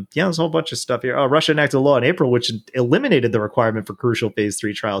 There's a whole bunch of stuff here. Russia enacted a law in April which eliminated the requirement for crucial phase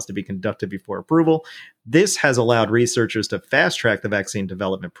 3 trials to be conducted before approval. This has allowed researchers to fast track the vaccine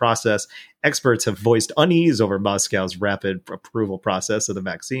development process. Experts have voiced unease over Moscow's rapid approval process of the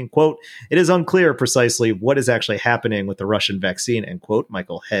vaccine. Quote, it is unclear precisely what is actually happening with the Russian vaccine, end quote.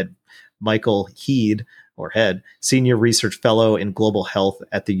 Michael Head, senior research fellow in global health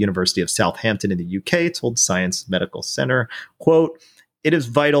at the University of Southampton in the UK, told Science Medical Center, quote, it is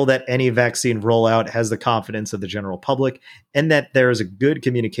vital that any vaccine rollout has the confidence of the general public and that there is a good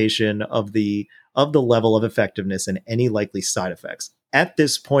communication of the level of effectiveness and any likely side effects. At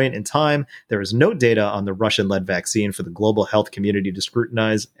this point in time, there is no data on the Russian-led vaccine for the global health community to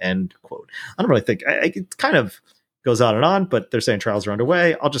scrutinize, end quote. I don't really think it kind of goes on, but they're saying trials are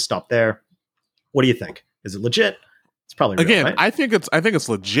underway. I'll just stop there. What do you think? Is it legit? It's probably real, again, right? I think it's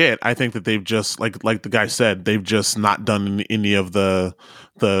legit. I think that they've just like the guy said, they've just not done any of the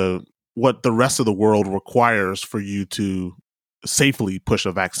what the rest of the world requires for you to safely push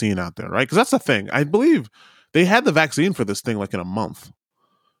a vaccine out there, right? Because that's the thing. I believe they had the vaccine for this thing like in a month,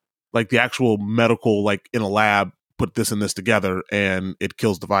 like the actual medical, like in a lab, put this and this together, and it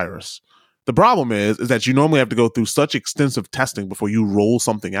kills the virus. The problem is that you normally have to go through such extensive testing before you roll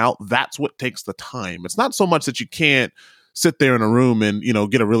something out. That's what takes the time. It's not so much that you can't sit there in a room and,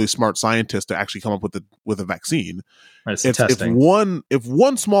 get a really smart scientist to actually come up with a vaccine. Right, it's testing. If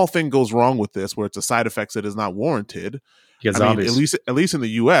one small thing goes wrong with this, where it's a side effects that is not warranted, zombies. At least in the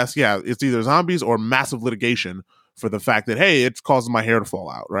US, it's either zombies or massive litigation for the fact that, hey, it's causing my hair to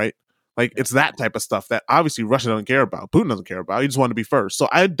fall out, right? Like, it's that type of stuff that obviously Russia doesn't care about. Putin doesn't care about. He just wanted to be first. So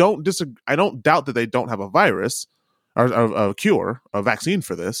I don't doubt that they don't have a virus or a cure, a vaccine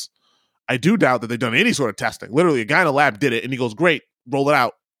for this. I do doubt that they've done any sort of testing. Literally, a guy in a lab did it, and he goes, great, roll it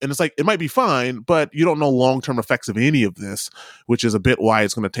out. And it's like, it might be fine, but you don't know long-term effects of any of this, which is a bit why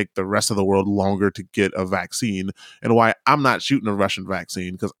it's going to take the rest of the world longer to get a vaccine, and why I'm not shooting a Russian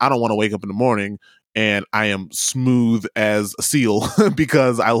vaccine, because I don't want to wake up in the morning and I am smooth as a seal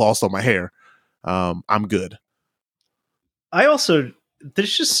because I lost all my hair. I'm good.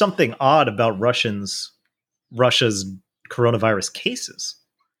 There's just something odd about Russia's coronavirus cases.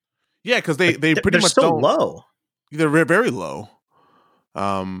 Yeah, because they pretty much still low. They're very low.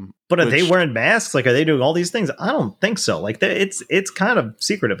 But are they wearing masks? Like, are they doing all these things? I don't think so. Like, it's kind of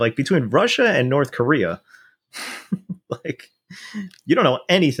secretive. Like, between Russia and North Korea, like, you don't know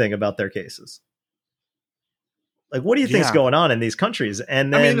anything about their cases. Like, what do you think's going on in these countries?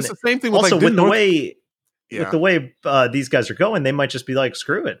 And then it's the same thing with, also like, with the way these guys are going, they might just be like,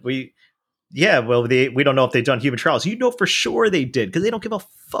 screw it. We don't know if they've done human trials. You know for sure they did, because they don't give a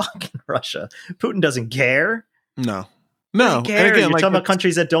fuck in Russia. Putin doesn't care. No. And again, you're talking about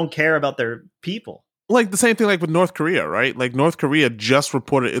countries that don't care about their people. Like the same thing like with North Korea, right? Like North Korea just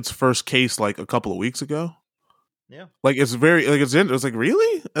reported its first case like a couple of weeks ago. Yeah. Like it's like,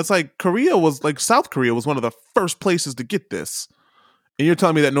 really? It's like South Korea was one of the first places to get this. And you're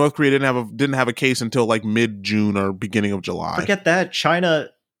telling me that North Korea didn't have a case until like mid-June or beginning of July. Forget that. China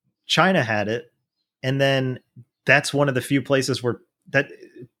had it. And then that's one of the few places where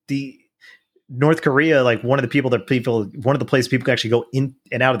the North Korea, like one of the places people can actually go in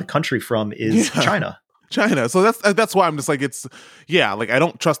and out of the country from is China. So that's why I'm just like, I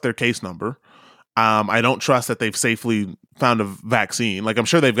don't trust their case number. I don't trust that they've safely found a vaccine. Like, I'm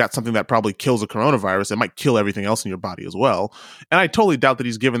sure they've got something that probably kills a coronavirus. It might kill everything else in your body as well. And I totally doubt that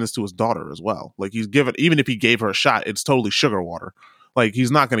he's given this to his daughter as well. Like, even if he gave her a shot, it's totally sugar water. Like,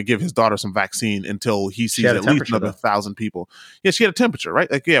 he's not going to give his daughter some vaccine until he sees at least another 1,000 people. Yeah, she had a temperature,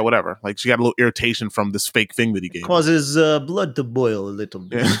 right? Like, yeah, whatever. Like, she got a little irritation from this fake thing that he gave. Causes blood to boil a little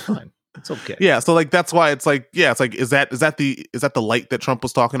bit. Yeah. Fine. It's okay. Yeah, so like that's why it's like, yeah, it's like is that the light that Trump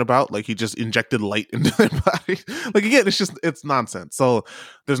was talking about? Like he just injected light into their body. Like again, it's nonsense. So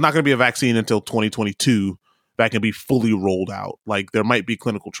there's not going to be a vaccine until 2022 that can be fully rolled out. Like there might be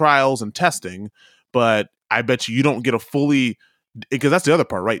clinical trials and testing, but I bet you don't get a fully, because that's the other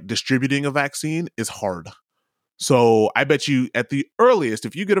part, right? Distributing a vaccine is hard. So I bet you at the earliest,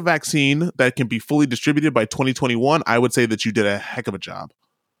 if you get a vaccine that can be fully distributed by 2021, I would say that you did a heck of a job.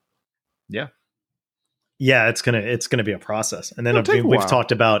 Yeah, it's gonna be a process, and then we've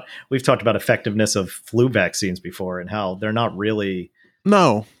talked about effectiveness of flu vaccines before and how they're not really.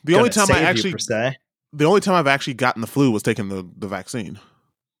 No, the only time I've actually gotten the flu was taking the vaccine.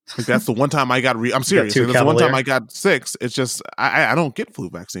 Like that's the one time I got. I'm serious. That's the one time I got sick. It's just I don't get flu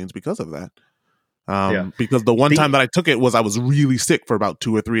vaccines because of that. Because the one time that I took it was I was really sick for about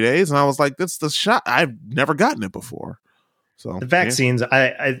 2 or 3 days, and I was like, "That's the shot. I've never gotten it before." So the vaccines,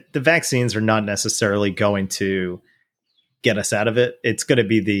 the vaccines are not necessarily going to get us out of it. It's going to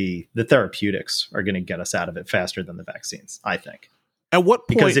be the therapeutics are going to get us out of it faster than the vaccines, I think. At what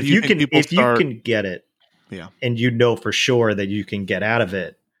point? Because if you can get it, and you know for sure that you can get out of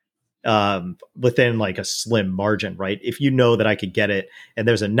it within like a slim margin, right? If you know that I could get it, and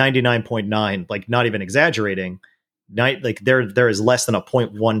there's a 99.9, like not even exaggerating, like there is less than a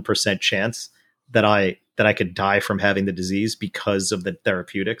 0.1% chance that I could die from having the disease because of the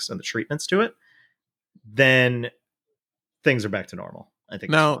therapeutics and the treatments to it, then things are back to normal. I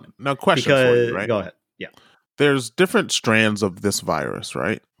think. Now question for you, right? Go ahead. Yeah. There's different strands of this virus,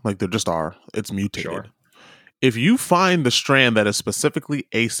 right? Like there just are. It's mutated. Sure. If you find the strand that is specifically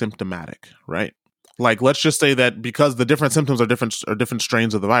asymptomatic, right? Like let's just say that because the different symptoms are different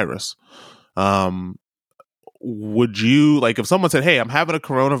strains of the virus, would you, like if someone said, "Hey, I'm having a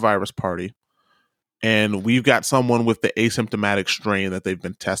coronavirus party, and we've got someone with the asymptomatic strain that they've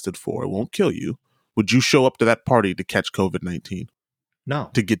been tested for, it won't kill you," would you show up to that party to catch COVID-19? No.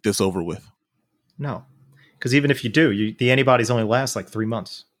 To get this over with? No. Because even if you do, the antibodies only last like 3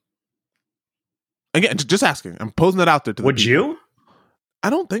 months. Again, just asking. I'm posing it out there to the Would people. You? I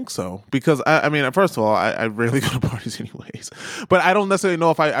don't think so. Because, I mean, first of all, I rarely go to parties anyways. But I don't necessarily know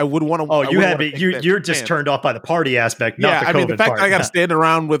if I would want to. Oh, you're just turned off by the party aspect, not the COVID I mean, the fact part. that I got to stand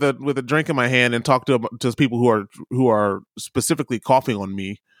around with a drink in my hand and talk to people who are specifically coughing on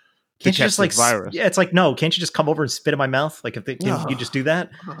me. Can't you just like virus. Yeah, it's like, no, can't you just come over and spit in my mouth? Like, can you just do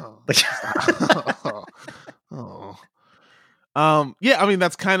that? Yeah, I mean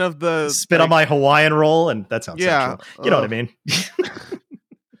that's kind of the spit on my Hawaiian roll, and that sounds sexual. You know what I mean?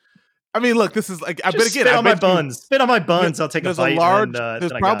 I mean, look, this is like I bet again. Spit on my buns. Spit on my buns. I'll take a bite.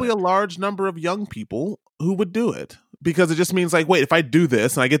 There's probably a large number of young people who would do it because it just means like, wait, if I do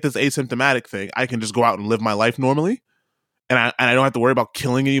this and I get this asymptomatic thing, I can just go out and live my life normally, and I don't have to worry about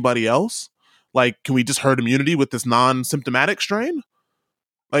killing anybody else. Like, can we just herd immunity with this non-symptomatic strain?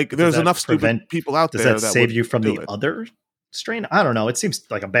 Like, there's enough stupid people out there. Does that save you from the other strain? I don't know. It seems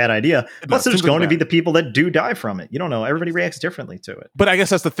like a bad idea. Plus, there's going to be the people that do die from it. You don't know. Everybody reacts differently to it. But I guess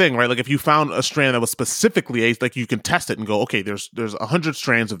that's the thing, right? Like, if you found a strand that was specifically like you can test it and go, okay, there's 100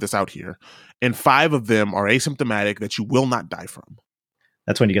 strands of this out here, and 5 of them are asymptomatic that you will not die from.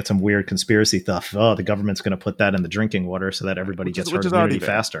 That's when you get some weird conspiracy stuff. Oh, the government's going to put that in the drinking water so that everybody gets herd immunity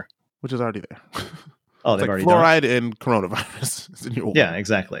faster. Which is already there. Oh, they've like already fluoride done and coronavirus is in your water. Yeah,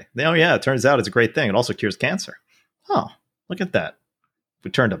 exactly. Oh, yeah. It turns out it's a great thing. It also cures cancer. Oh, look at that.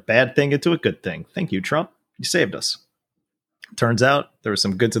 We turned a bad thing into a good thing. Thank you, Trump. You saved us. Turns out there was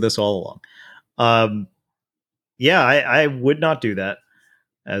some good to this all along. Yeah, I would not do that.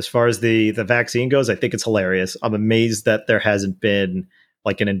 As far as the vaccine goes, I think it's hilarious. I'm amazed that there hasn't been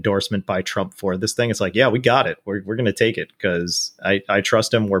like an endorsement by Trump for this thing. It's like, yeah, we got it. We're going to take it because I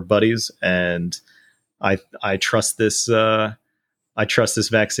trust him. We're buddies, and I trust this. I trust this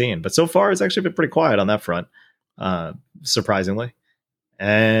vaccine. But so far, it's actually been pretty quiet on that front, surprisingly.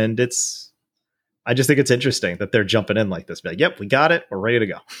 And I just think it's interesting that they're jumping in like this. Like, yep, we got it. We're ready to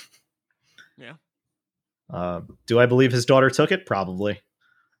go. Yeah. Do I believe his daughter took it? Probably.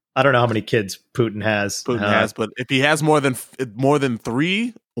 I don't know how many kids Putin has. But if he has more than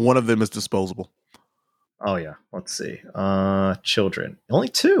 3, one of them is disposable. Oh yeah. Let's see. Children. Only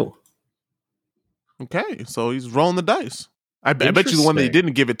 2. Okay, so he's rolling the dice. I bet you the one that he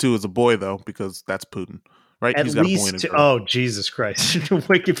didn't give it to is a boy, though, because that's Putin, right? He's got a boy and a girl. Oh, Jesus Christ.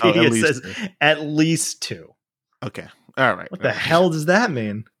 Wikipedia says at least 2. Okay. All right. What the hell does that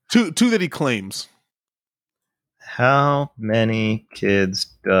mean? 2 that he claims. How many kids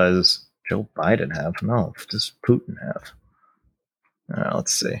does Joe Biden have? No, does Putin have?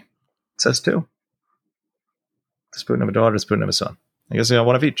 Let's see. It says 2. Does Putin have a daughter? Does Putin have a son? I guess he got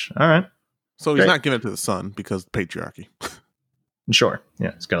one of each. All right. So he's not giving it to the son because patriarchy. Sure.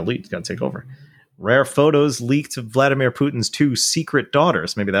 Yeah, he's got to lead. He's got to take over. Rare photos leaked of Vladimir Putin's 2 secret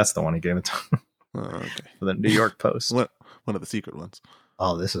daughters. Maybe that's the one he gave it to. Okay. For the New York Post. One of the secret ones.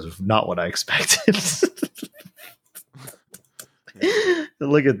 Oh, this is not what I expected.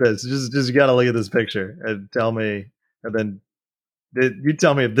 Look at this. Just you got to look at this picture and tell me. And then you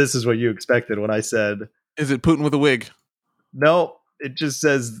tell me if this is what you expected when I said. Is it Putin with a wig? No, it just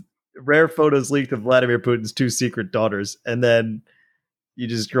says rare photos leaked of Vladimir Putin's 2 secret daughters. And then you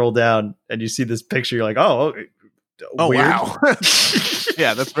just scroll down and you see this picture. You're like, oh weird. Wow.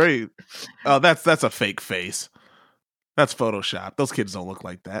 Yeah, that's very. Oh, that's a fake face. That's Photoshop. Those kids don't look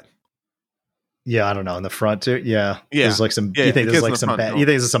like that. Yeah, I don't know. In the front too. Yeah. There's like some. Yeah, you think there's like some? You think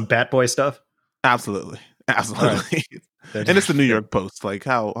there's some Bat Boy stuff? Absolutely. Right. And it's the New York Post. Like,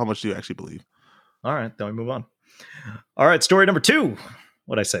 how much do you actually believe? All right, then we move on. All right, story number 2.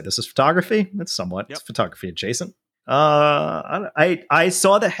 What'd I say? This is photography. It's somewhat. Yep. It's photography adjacent. I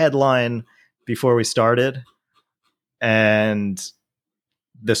saw the headline before we started, and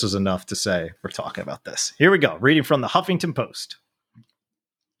this was enough to say we're talking about this. Here we go. Reading from the Huffington Post.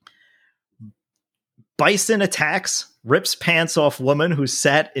 Bison attacks, rips pants off woman who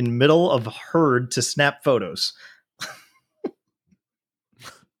sat in middle of herd to snap photos.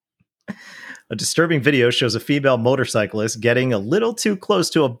 A disturbing video shows a female motorcyclist getting a little too close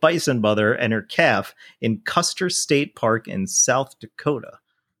to a bison mother and her calf in Custer State Park in South Dakota.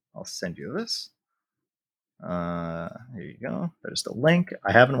 I'll send you this. Here you go. There's the link.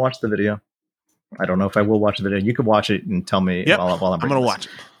 I haven't watched the video. I don't know if I will watch the video. You can watch it and tell me while I'm going to watch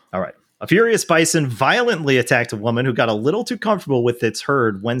it. All right. A furious bison violently attacked a woman who got a little too comfortable with its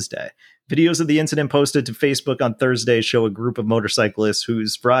herd Wednesday. Videos of the incident posted to Facebook on Thursday show a group of motorcyclists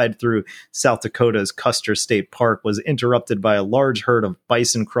whose ride through South Dakota's Custer State Park was interrupted by a large herd of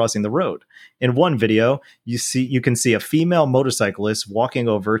bison crossing the road. In one video, you can see a female motorcyclist walking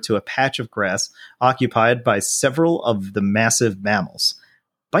over to a patch of grass occupied by several of the massive mammals.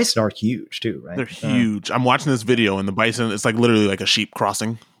 Bison are huge too, right? They're huge. I'm watching this video and the bison, it's like literally like a sheep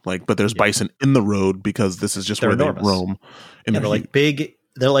crossing. But there's bison in the road because this is just where enormous. They roam. And they're like big.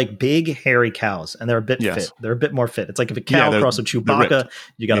 They're like big, hairy cows, and they're a bit fit. They're a bit more fit. It's like if a cow crossed with Chewbacca,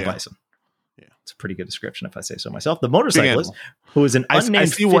 you got a bison. Yeah, it's a pretty good description, if I say so myself. The motorcyclist, who is an unnamed, I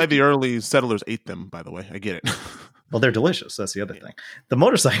see why the early settlers ate them. By the way, I get it. Well, they're delicious. That's the other thing. The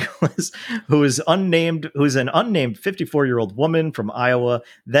motorcyclist, who is an unnamed 54-year-old woman from Iowa,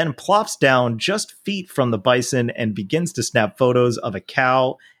 then plops down just feet from the bison and begins to snap photos of a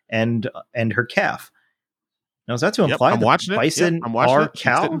cow and her calf. Now, is that to imply that bison are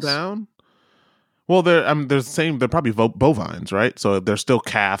cows? Down. Well, they're the same. They're probably bovines, right? So they're still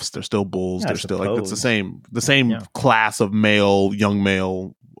calves. They're still bulls. They're still like it's the same class of male, young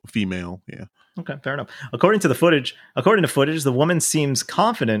male, female. Yeah. Okay, fair enough. According to footage, the woman seems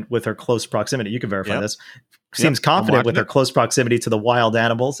confident with her close proximity. You can verify this. Seems confident with her close proximity to the wild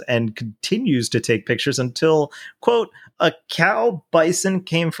animals and continues to take pictures until, quote, a cow bison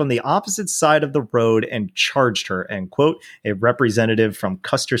came from the opposite side of the road and charged her, end quote, a representative from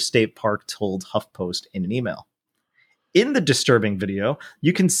Custer State Park told HuffPost in an email. In the disturbing video,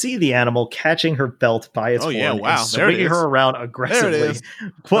 you can see the animal catching her belt by its horn and swinging her around aggressively. There it is.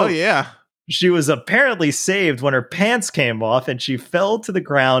 Quote, she was apparently saved when her pants came off and she fell to the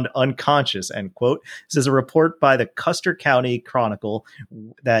ground unconscious, end quote. This is a report by the Custer County Chronicle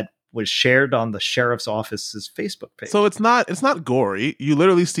that was shared on the sheriff's office's Facebook page. So it's not gory. You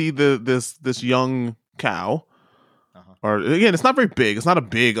literally see this young cow. Or again, it's not very big. It's not a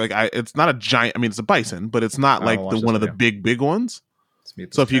big it's not a giant. I mean, it's a bison, but it's not like one of the big ones.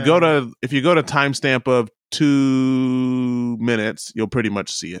 So if you go to timestamp of 2 minutes, you'll pretty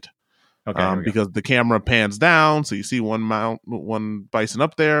much see it. Okay, because the camera pans down, so you see one bison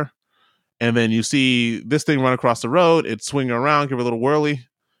up there, and then you see this thing run across the road. It's swinging around, give her a little whirly,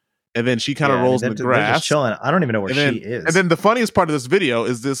 and then she kind of rolls in the grass. Just chilling. I don't even know where she is. And then the funniest part of this video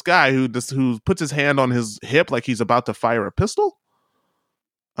is this guy who puts his hand on his hip like he's about to fire a pistol.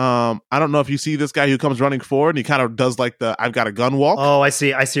 I don't know if you see this guy who comes running forward and he kind of does like the "I've got a gun" walk. Oh, I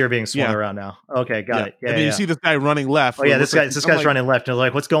see her being swung around now. Okay, got it. Yeah, and then you see this guy running left. Oh yeah, this guy's running left, and they're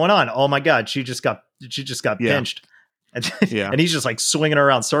like, "What's going on?" Oh my god, she just got pinched. And he's just like swinging her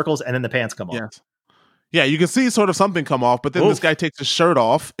around circles, and then the pants come off. Yes. Yeah, you can see sort of something come off, but then this guy takes his shirt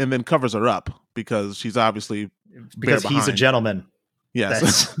off and then covers her up because she's obviously because he's a gentleman.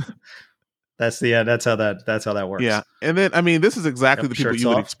 Yes. That's how that works. Yeah. And then, I mean, this is exactly the people you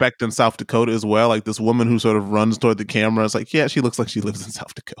would expect in South Dakota as well. Like this woman who sort of runs toward the camera. It's like, yeah, she looks like she lives in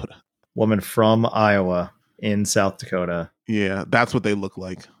South Dakota. Woman from Iowa in South Dakota. Yeah, that's what they look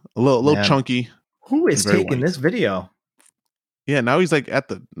like. A little chunky. Who is taking this video? Yeah, now he's like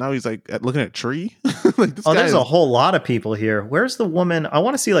looking at a tree. Like this there's a whole lot of people here. Where's the woman? I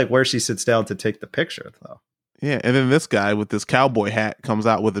want to see like where she sits down to take the picture though. Yeah, and then this guy with this cowboy hat comes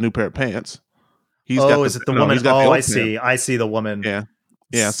out with a new pair of pants. Is it the woman? I see. I see the woman. Yeah,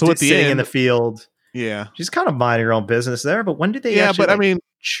 yeah. So at the sitting end in the field. Yeah, she's kind of minding her own business there. But when did they? Yeah, but like, I mean,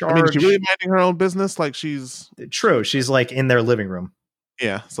 charge? She's really minding her own business. Like she's true. She's like in their living room.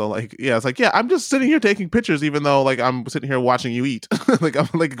 Yeah. So like, yeah, it's like, yeah, I'm just sitting here taking pictures, even though like I'm sitting here watching you eat. Like I'm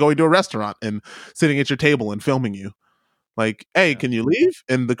like going to a restaurant and sitting at your table and filming you. Like, hey, can you leave?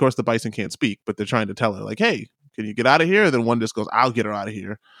 And of course, the bison can't speak, but they're trying to tell her, like, hey, can you get out of here? And then one just goes, I'll get her out of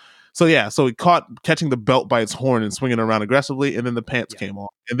here. So yeah, so he caught catching the belt by its horn and swinging around aggressively, and then the pants came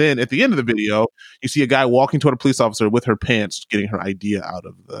off. And then at the end of the video, you see a guy walking toward a police officer with her pants, getting her ID out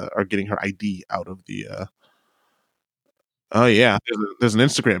of the. Oh yeah, there's an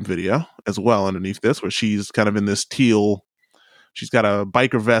Instagram video as well underneath this where she's kind of in this teal. She's got a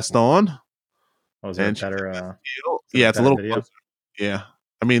biker vest on. Oh, is that better? Yeah, it's a little closer. Yeah.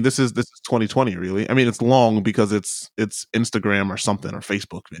 I mean, this is 2020, really. I mean, it's long because it's Instagram or something or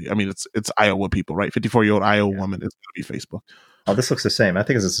Facebook video. I mean, it's Iowa people, right? 54-year-old Iowa woman. It's going to be Facebook. Oh, this looks the same. I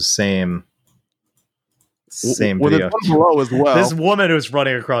think it's the same video. There's one below as well. This woman who's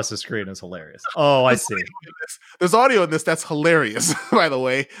running across the screen is hilarious. Oh, I see. There's audio in this that's hilarious. By the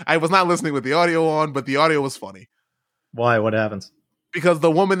way, I was not listening with the audio on, but the audio was funny. Why? What happens? Because the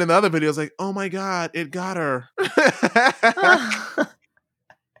woman in the other video is like, "Oh my god, it got her."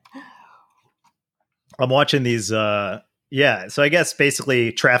 I'm watching these. So I guess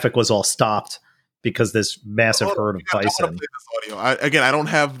basically traffic was all stopped because this massive herd of bison. I don't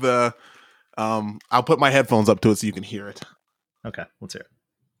have the. I'll put my headphones up to it so you can hear it. Okay, let's hear it.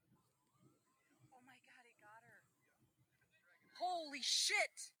 Oh my god, it got her! Holy shit!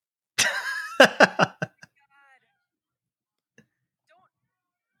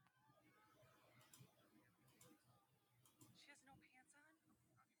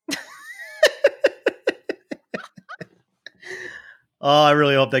 Oh, I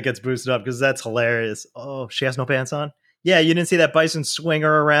really hope that gets boosted up because that's hilarious. Oh, she has no pants on? Yeah, you didn't see that bison swing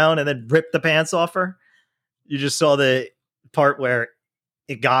her around and then rip the pants off her? You just saw the part where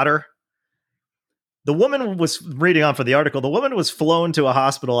it got her? The woman was reading on for the article. The woman was flown to a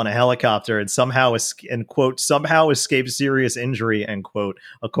hospital on a helicopter and somehow escaped serious injury, end quote,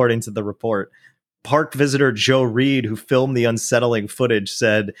 according to the report. Park visitor Joe Reed, who filmed the unsettling footage,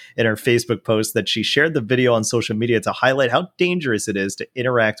 said in her Facebook post that she shared the video on social media to highlight how dangerous it is to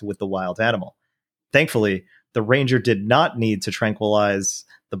interact with the wild animal. Thankfully, the ranger did not need to tranquilize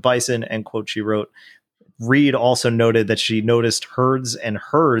the bison, end quote, she wrote. Reed also noted that she noticed herds and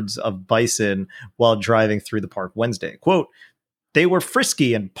herds of bison while driving through the park Wednesday. Quote, they were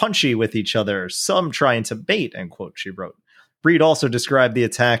frisky and punchy with each other, some trying to bait, end quote, she wrote. Reed also described the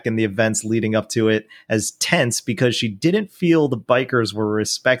attack and the events leading up to it as tense because she didn't feel the bikers were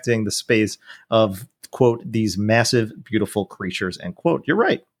respecting the space of, quote, these massive, beautiful creatures, end quote. You're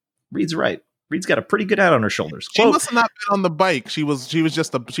right. Reed's right. Reed's got a pretty good head on her shoulders. Quote, she must have not been on the bike. She was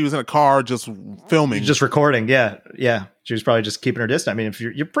in a car just filming. Just recording. Yeah. Yeah. She was probably just keeping her distance. I mean, if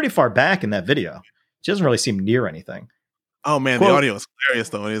you're pretty far back in that video, she doesn't really seem near anything. Oh man, quote, the audio is hilarious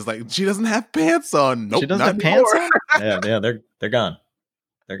though. And it's like, she doesn't have pants on. Nope, she doesn't have pants on. Yeah, they're gone.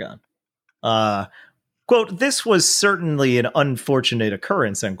 They're gone. Quote, this was certainly an unfortunate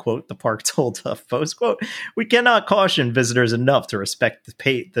occurrence, end quote, the park told HuffPost. Quote, we cannot caution visitors enough to respect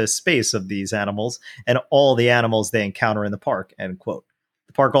the space of these animals and all the animals they encounter in the park, end quote.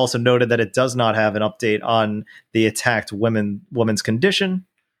 The park also noted that it does not have an update on the attacked woman's condition.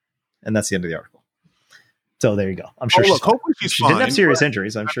 And that's the end of the article. So there you go. I'm sure hopefully she's she fine. didn't have serious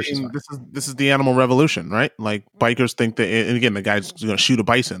injuries. I'm sure she's fine. This is the animal revolution, right? Like bikers think that, and again, the guy's going to shoot a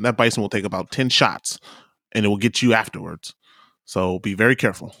bison. That bison will take about 10 shots and it will get you afterwards. So be very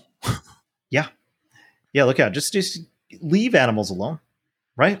careful. Yeah. Look out. Just leave animals alone.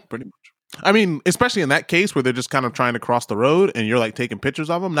 Right? Pretty much. I mean, especially in that case where they're just kind of trying to cross the road and you're like taking pictures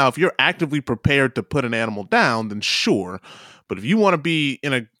of them. Now, if you're actively prepared to put an animal down, then sure. But if you want to be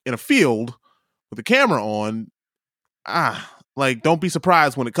in a field with the camera on, don't be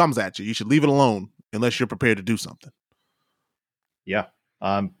surprised when it comes at you. You should leave it alone unless you're prepared to do something. Yeah.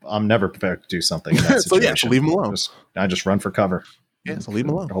 I'm never prepared to do something in that So situation. yeah, so leave them alone. I just run for cover. Yeah, so leave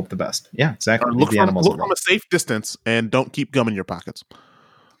them alone. Hope the best. Yeah, exactly. Or Leave the animals look alone. from a safe distance and don't keep gum in your pockets.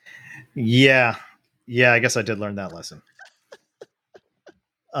 Yeah. I guess I did learn that lesson.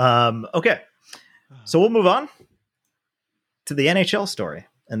 Okay. So we'll move on to the NHL story.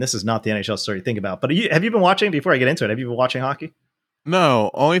 And this is not the NHL story you think about, but have you been watching, before I get into it, have you been watching hockey? No,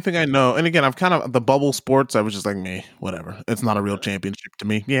 only thing I know, and again, I've kind of, the bubble sports, I was just like, meh, whatever. It's not a real championship to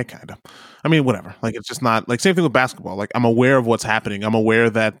me. Yeah, kind of. I mean, whatever. Like, it's just not, like, same thing with basketball. Like, I'm aware of what's happening. I'm aware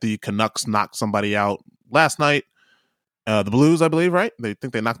that the Canucks knocked somebody out last night. The Blues, I believe, right? They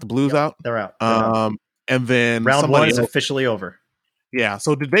think they knocked the Blues out. They're out. Out. And then round one is officially over. Yeah.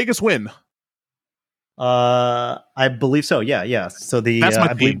 So did Vegas win? I believe so. Yeah. So that's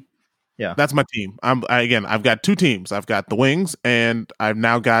my team. Yeah, that's my team. I've got two teams. I've got the Wings, and I've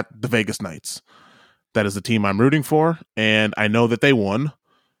now got the Vegas Knights. That is the team I'm rooting for, and I know that they won.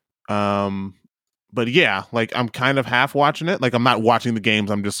 But yeah, like, I'm kind of half watching it. Like, I'm not watching the games.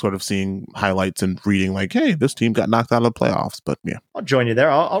 I'm just sort of seeing highlights and reading, like, hey, this team got knocked out of the playoffs. But yeah, I'll join you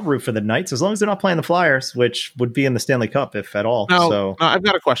there. I'll root for the Knights as long as they're not playing the Flyers, which would be in the Stanley Cup, if at all. Now, I've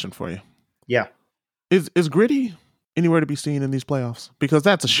got a question for you. Yeah, is Gritty anywhere to be seen in these playoffs? Because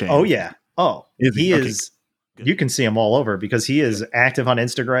that's a shame. Oh yeah. Oh, he okay. is. Good. You can see him all over because he is active on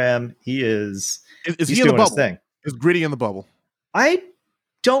Instagram. He's he in doing the bubble? His thing. Is Gritty in the bubble? I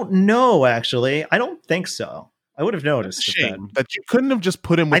don't know. Actually, I don't think so. I would have noticed. That's a shame that you couldn't have just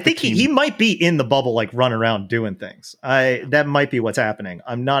put him with I think he might be in the bubble, like running around doing things. That might be what's happening.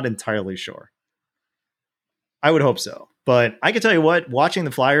 I'm not entirely sure. I would hope so. But I can tell you what, watching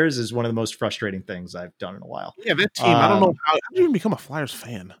the Flyers is one of the most frustrating things I've done in a while. Yeah, that team. I don't know how did you even become a Flyers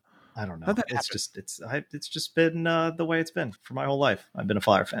fan? I don't know. It's just been the way it's been for my whole life. I've been a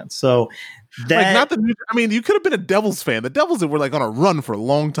Flyer fan. So that you could have been a Devils fan. The Devils were like on a run for a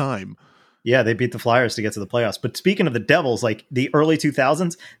long time. Yeah, they beat the Flyers to get to the playoffs. But speaking of the Devils, like the early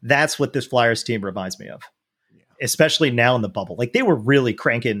 2000s, that's what this Flyers team reminds me of. Yeah. Especially now in the bubble. Like, they were really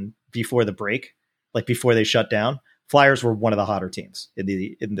cranking before the break, like before they shut down. Flyers were one of the hotter teams in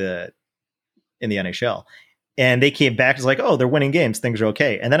the NHL. And they came back as like, oh, they're winning games. Things are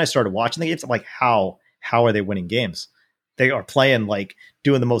okay. And then I started watching the games. I'm like, how are they winning games? They are playing, like,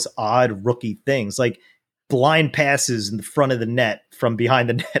 doing the most odd rookie things, like blind passes in the front of the net from behind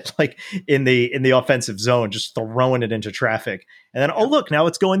the net, like in the offensive zone, just throwing it into traffic. And then, oh, look, now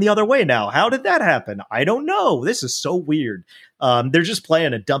it's going the other way now. How did that happen? I don't know. This is so weird. They're just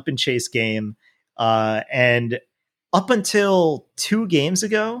playing a dump and chase game. And up until 2 games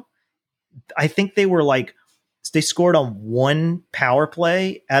ago, I think they scored on 1 power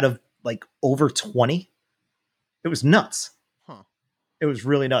play out of like over 20. It was nuts. Huh. It was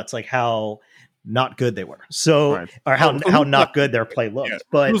really nuts, like how not good they were. So, right. Or how not good their play looked. Yeah.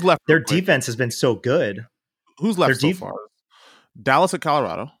 But their defense has been so good. Who's left so far? Dallas at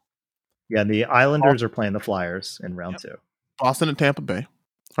Colorado. Yeah, the Islanders are playing the Flyers in round 2. Boston and Tampa Bay.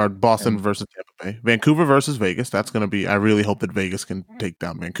 Or Boston versus Tampa Bay. Vancouver versus Vegas. That's going to be, I really hope that Vegas can take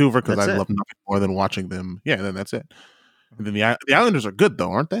down Vancouver because I love nothing more than watching them. Yeah, then that's it. And then the Islanders are good,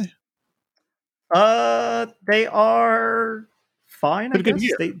 though, aren't they? They are fine, I guess.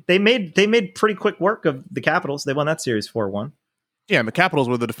 They made pretty quick work of the Capitals. They won that series 4-1. Yeah, and the Capitals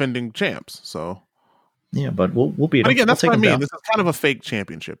were the defending champs, so. Yeah, but we'll beat them. But again, that's what I mean. This is kind of a fake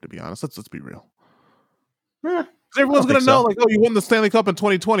championship, to be honest. Let's be real. Everyone's going to know, like, oh, you won the Stanley Cup in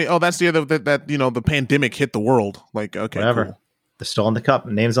 2020. Oh, that's the year that the pandemic hit the world. Like, okay, whatever. Cool. They're still on the cup.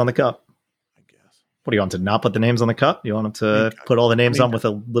 Names on the cup. I guess. What do you want to not put the names on the cup? You want them to put all the names on with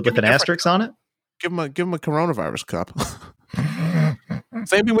an asterisk on it? Give them a coronavirus cup.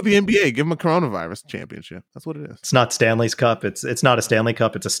 Same thing with the NBA. Give them a coronavirus championship. That's what it is. It's not Stanley's Cup. It's not a Stanley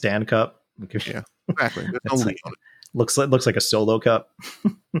Cup. It's a Stan Cup. Yeah, exactly. There's no league on it. Looks like a solo cup.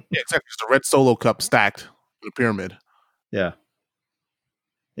 Yeah, exactly. Just a red solo cup stacked in a pyramid. Yeah,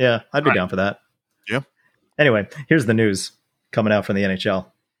 I'd be down for that. Yeah. Anyway, here's the news coming out from the NHL.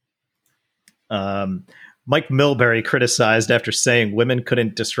 Mike Milbury criticized after saying women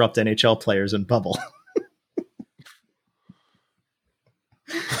couldn't disrupt NHL players in bubble.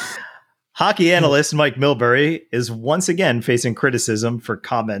 Hockey analyst Mike Milbury is once again facing criticism for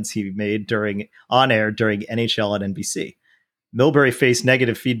comments he made on air during NHL on NBC. Milbury faced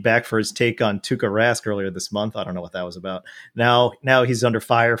negative feedback for his take on Tuukka Rask earlier this month. I don't know what that was about. Now he's under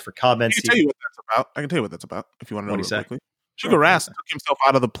fire for comments. I can tell you what that's about if you want to know real quickly. Tuukka Rask took himself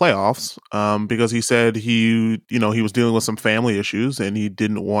out of the playoffs because he said he was dealing with some family issues and he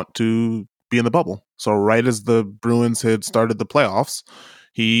didn't want to be in the bubble. So right as the Bruins had started the playoffs,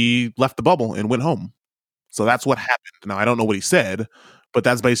 he left the bubble and went home. So that's what happened. Now, I don't know what he said, but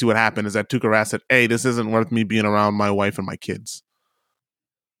that's basically what happened is that Tuukka Rask said, hey, this isn't worth me being around my wife and my kids.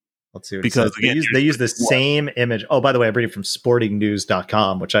 Let's see what because he says. They use the same image. Oh, by the way, I'm reading from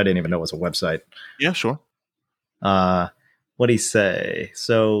sportingnews.com, which I didn't even know was a website. Yeah, sure. What did he say?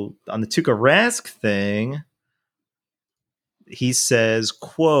 So on the Tuukka Rask thing, he says,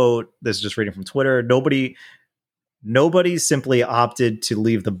 quote, this is just reading from Twitter, nobody simply opted to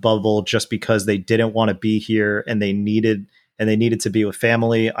leave the bubble just because they didn't want to be here and they needed to be with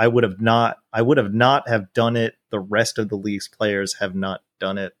family. I would have not have done it. The rest of the league's players have not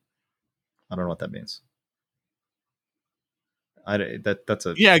done it. I don't know what that means. That's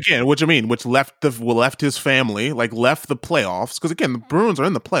a again, what you mean? Which left his family, like left the playoffs, because again the Bruins are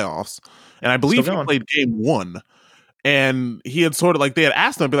in the playoffs, and I believe he played game 1, and he had sort of like they had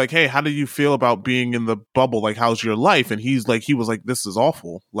asked him, be like, hey, how do you feel about being in the bubble? Like, how's your life? And he was like, this is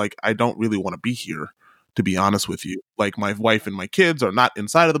awful. Like, I don't really want to be here, to be honest with you. Like, my wife and my kids are not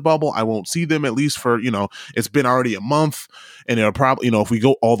inside of the bubble. I won't see them at least for, it's been already a month, and it'll probably, if we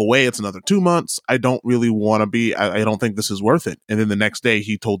go all the way, it's another 2 months. I don't really want to be, I don't think this is worth it. And then the next day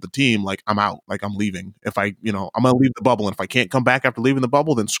he told the team, like, I'm out, like, I'm leaving. If I'm going to leave the bubble, and if I can't come back after leaving the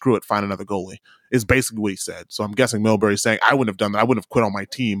bubble, then screw it, find another goalie, is basically what he said. So I'm guessing Milbury's saying, I wouldn't have done that. I wouldn't have quit on my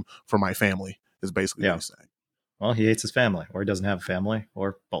team for my family, is basically what he's saying. Well, he hates his family, or he doesn't have a family,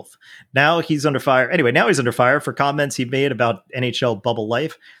 or both. Now he's under fire. Anyway, now he's under fire for comments he made about NHL bubble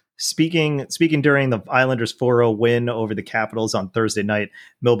life. Speaking during the Islanders 4-0 win over the Capitals on Thursday night,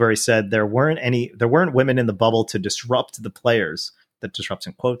 Milbury said there weren't women in the bubble to disrupt the players. That disrupts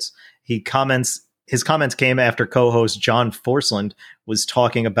in quotes. His comments came after co-host John Forsland was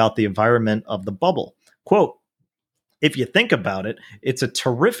talking about the environment of the bubble. Quote, if you think about it, it's a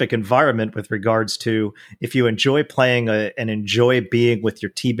terrific environment with regards to if you enjoy playing and enjoy being with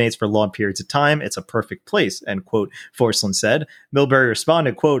your teammates for long periods of time, it's a perfect place, end quote, Forsland said. Milbury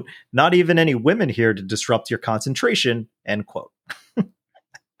responded, quote, not even any women here to disrupt your concentration, end quote.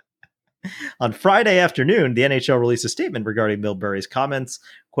 On Friday afternoon, the NHL released a statement regarding Milbury's comments,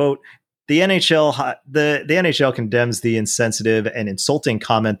 quote, The NHL condemns the insensitive and insulting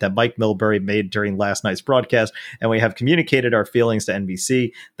comment that Mike Milbury made during last night's broadcast, and we have communicated our feelings to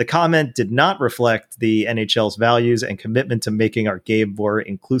NBC. The comment did not reflect the NHL's values and commitment to making our game more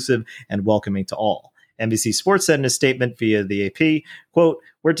inclusive and welcoming to all. NBC Sports said in a statement via the AP, quote,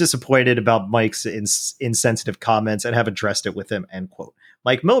 we're disappointed about Mike's insensitive comments and have addressed it with him, end quote.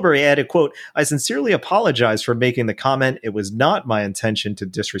 Mike Milbury added, quote, I sincerely apologize for making the comment. It was not my intention to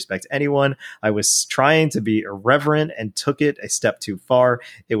disrespect anyone. I was trying to be irreverent and took it a step too far.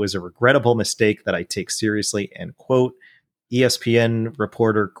 It was a regrettable mistake that I take seriously, end quote. ESPN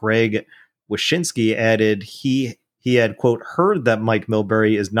reporter Greg Wyshynski added he had, quote, heard that Mike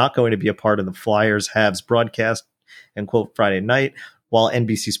Milbury is not going to be a part of the Flyers-Habs broadcast, end quote, Friday night. While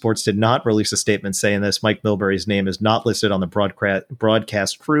NBC Sports did not release a statement saying this, Mike Milbury's name is not listed on the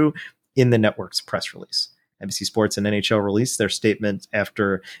broadcast crew in the network's press release. NBC Sports and NHL released their statement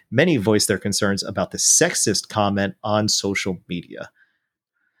after many voiced their concerns about the sexist comment on social media.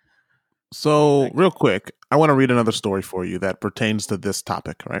 So, real quick, I want to read another story for you that pertains to this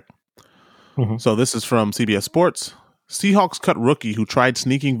topic, right? Mm-hmm. So this is from CBS Sports. Seahawks cut rookie who tried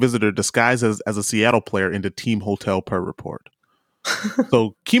sneaking visitor disguised as a Seattle player into team hotel per report.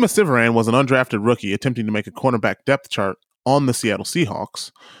 So Kima Sivaran was an undrafted rookie attempting to make a cornerback depth chart on the Seattle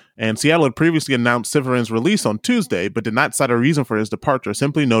Seahawks. And Seattle had previously announced Sivaran's release on Tuesday, but did not cite a reason for his departure,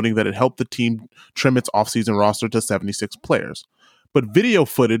 simply noting that it helped the team trim its offseason roster to 76 players. But video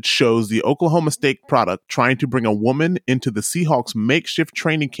footage shows the Oklahoma State product trying to bring a woman into the Seahawks' makeshift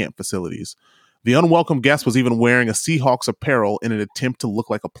training camp facilities. The unwelcome guest was even wearing a Seahawks apparel in an attempt to look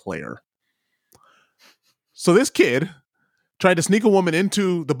like a player. So this kid tried to sneak a woman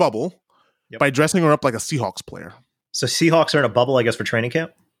into the bubble by dressing her up like a Seahawks player. So Seahawks are in a bubble, I guess, for training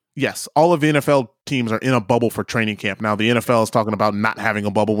camp? Yes. All of the NFL teams are in a bubble for training camp. Now, the NFL is talking about not having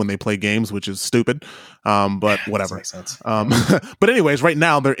a bubble when they play games, which is stupid, but whatever. Makes sense. But anyways, right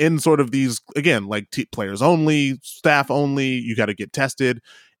now they're in sort of these, again, like players only, staff only, you got to get tested.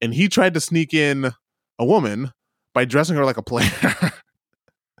 And he tried to sneak in a woman by dressing her like a player.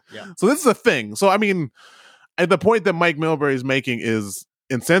 Yeah. So this is a thing. So, I mean, the point that Mike Milbury is making is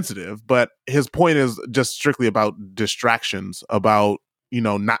insensitive, but his point is just strictly about distractions, about,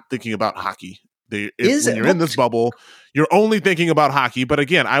 not thinking about hockey. When you're in this bubble, you're only thinking about hockey. But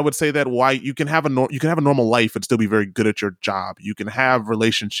again, I would say that you can have a normal life and still be very good at your job. You can have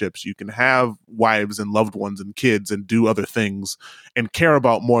relationships, you can have wives and loved ones and kids and do other things and care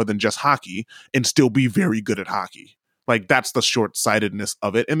about more than just hockey and still be very good at hockey. Like, that's the short-sightedness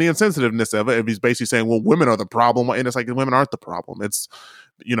of it and the insensitiveness of it. If he's basically saying, well, women are the problem, and it's like, women aren't the problem. It's,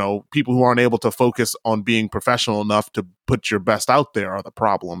 people who aren't able to focus on being professional enough to put your best out there are the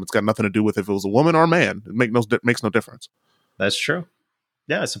problem. It's got nothing to do with if it was a woman or a man. It makes no difference. That's true.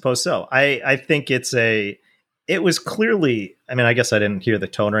 Yeah, I suppose so. I think it was clearly, I mean, I guess I didn't hear the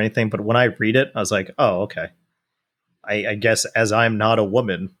tone or anything, but when I read it, I was like, oh, okay. I guess as I'm not a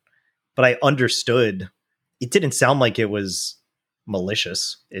woman, but I understood it didn't sound like it was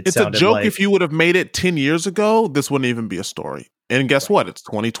malicious. It's a joke. Like, if you would have made it 10 years ago, this wouldn't even be a story. And guess what? It's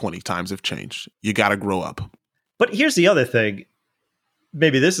 2020. Times have changed. You got to grow up. But here's the other thing.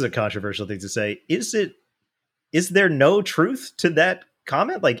 Maybe this is a controversial thing to say. Is there no truth to that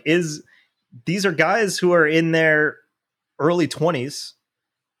comment? Like, these are guys who are in their early 20s,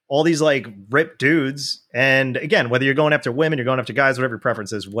 all these like ripped dudes. And again, whether you're going after women, you're going after guys, whatever your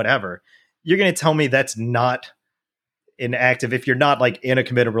preference is, whatever, you're going to tell me that's not inactive. If you're not like in a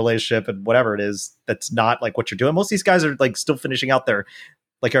committed relationship and whatever it is, that's not like what you're doing. Most of these guys are like still finishing out their,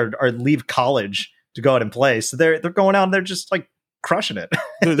 like are leave college to go out and play. So they're going out and they're just like crushing it.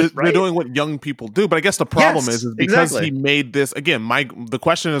 They're right? doing what young people do. But I guess the problem is because exactly. he made this, again, the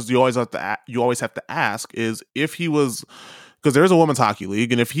question is you always have to ask is if he was, because there is a women's hockey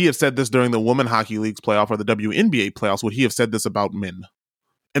league, and if he had said this during the women hockey league's playoff or the WNBA playoffs, would he have said this about men?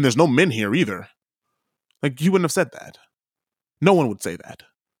 And there's no men here either. Like, you wouldn't have said that. No one would say that.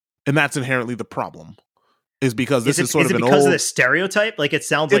 And that's inherently the problem. Is because this is sort of an old... Is it because of the stereotype? Like, it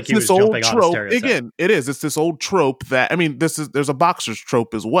sounds like he was jumping on a stereotype. Again, it is. It's this old trope that... I mean, there's a boxer's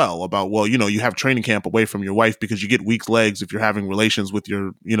trope as well about, well, you have training camp away from your wife because you get weak legs if you're having relations with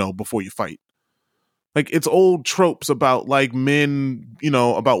your, before you fight. Like, it's old tropes about, like, men,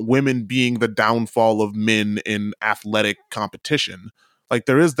 about women being the downfall of men in athletic competition. Like,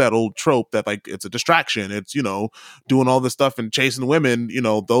 there is that old trope that, like, it's a distraction. It's, doing all this stuff and chasing women,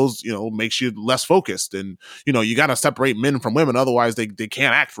 those, makes you less focused. And, you got to separate men from women. Otherwise, they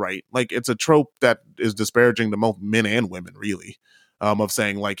can't act right. Like, it's a trope that is disparaging to both men and women, really, of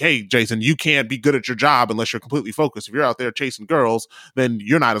saying, like, hey, Jason, you can't be good at your job unless you're completely focused. If you're out there chasing girls, then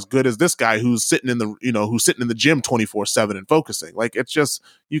you're not as good as this guy who's sitting in the gym 24/7 and focusing. Like, it's just,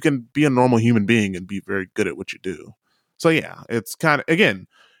 you can be a normal human being and be very good at what you do. So, yeah, it's kind of, again,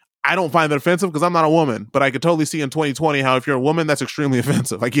 I don't find that offensive because I'm not a woman, but I could totally see in 2020 how if you're a woman, that's extremely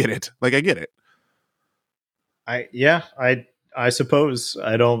offensive. I get it. Like, I get it. I suppose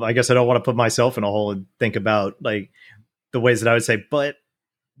I guess I don't want to put myself in a hole and think about like the ways that I would say, but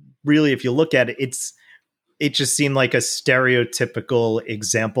really, if you look at it, it just seemed like a stereotypical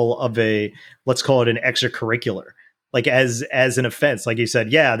example of let's call it an extracurricular. Like as an offense, like you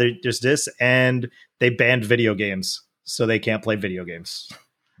said, yeah, there's this, and they banned video games, so they can't play video games,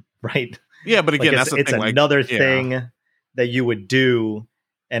 right? Yeah, but again, like that's the it's thing. Another thing that you would do,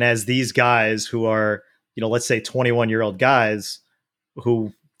 and as these guys who are, let's say 21-year-old guys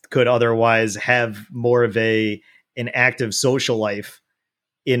who could otherwise have more of an active social life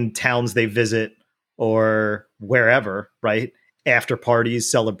in towns they visit or wherever, right? After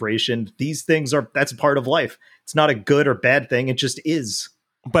parties, celebration, these things that's part of life. It's not a good or bad thing. It just is.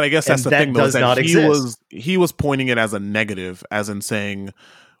 But I guess that's the thing, though, is that he was pointing it as a negative, as in saying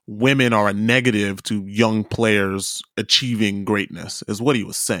women are a negative to young players achieving greatness, is what he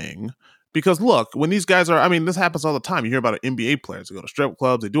was saying. Because look, when these guys are, I mean, this happens all the time. You hear about NBA players, they go to strip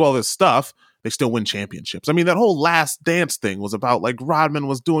clubs, they do all this stuff, they still win championships. I mean, that whole Last Dance thing was about like Rodman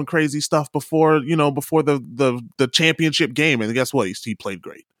was doing crazy stuff before the championship game, and guess what? He played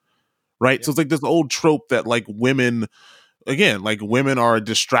great, right? Yeah. So it's like this old trope that like women, again, like women are a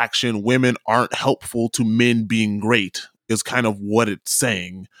distraction, women aren't helpful to men being great, is kind of what it's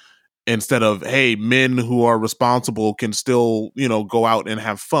saying. Instead of, hey, men who are responsible can still, go out and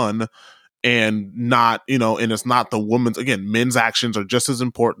have fun. And not, and it's not the woman's, again, men's actions are just as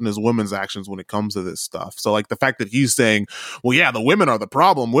important as women's actions when it comes to this stuff. So like the fact that he's saying, well, yeah, the women are the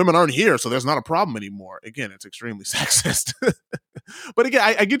problem. Women aren't here, so there's not a problem anymore. Again, it's extremely sexist. But again,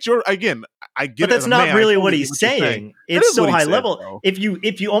 I get I get but that's not really what he's saying. It's so high level. Though. If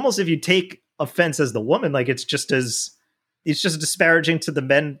you take offense as the woman, like it's just disparaging to the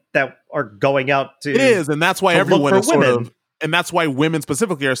men that are going out to. It is, and that's why everyone is women. sort of. And that's why women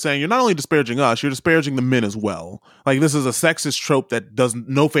specifically are saying you're not only disparaging us, you're disparaging the men as well. Like this is a sexist trope that does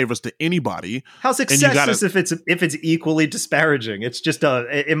no favors to anybody. How's it sexist if it's equally disparaging? It's just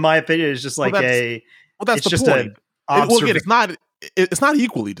in my opinion, it's just like that's the point. It's not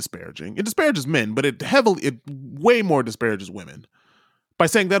equally disparaging. It disparages men, but it way more disparages women by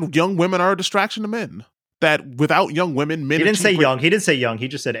saying that young women are a distraction to men. that without young women, men He didn't say achieve young. He didn't say young. He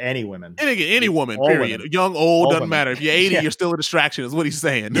just said any women. And again, any woman, All period. women. Young, old, All doesn't women. matter. If you're 80, Yeah. you're still a distraction, is what he's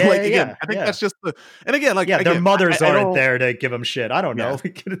saying. Yeah, like, yeah, again, yeah, I think yeah. that's just the, and again, like, Yeah, again, their mothers I aren't don't- there to give them shit. I don't know.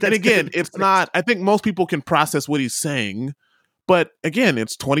 And again, it's not, I think most people can process what he's saying, but again,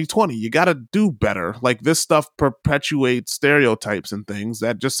 it's 2020. You got to do better. Like, this stuff perpetuates stereotypes and things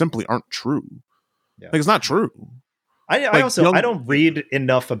that just simply aren't true. Yeah. Like, it's not true. I Like, also I don't read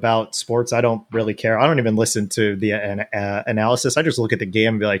enough about sports. I don't really care. I don't even listen to the analysis. I just look at the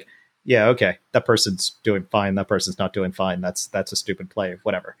game and be like, yeah, okay, that person's doing fine. That person's not doing fine. That's a stupid play.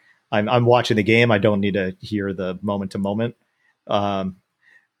 Whatever. I'm watching the game. I don't need to hear the moment to moment.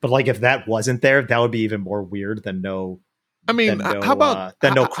 But like, if that wasn't there, that would be even more weird than no. I mean, how about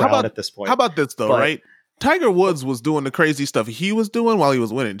no crowd at this point? How about this though, But- right? Tiger Woods was doing the crazy stuff he was doing while he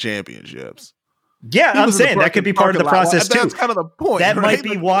was winning championships. Yeah, He I'm was in the saying that could be part of the parking lot. process too. That's kind of the point. That right? might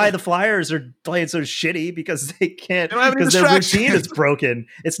be Like, why the Flyers are playing so shitty, because they can't, They don't have any because their routine is distractions. broken.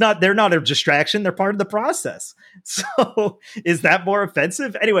 They're not a distraction. They're part of the process. So is that more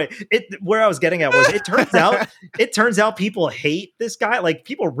offensive? Anyway, where I was getting at was it turns out people hate this guy. Like,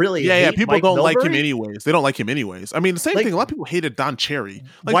 people really hate people Mike don't like him Milbury. anyways. They don't like him anyways. I mean, the same Like- thing. A lot of people hated Don Cherry.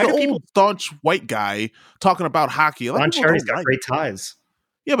 Like, Why the do old people- staunch white guy talking about hockey. A lot Ron of people Cherry's don't got like great him. ties.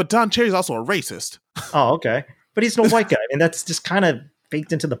 Yeah, but Don Cherry's also a racist. Oh, okay. But he's no white guy. I mean, that's just kind of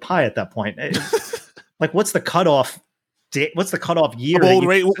baked into the pie at that point. Like, what's the cutoff? What's the cutoff year? Of old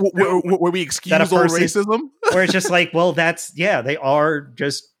that you- where we excuse that a old person- racism? where it's just like, well, they are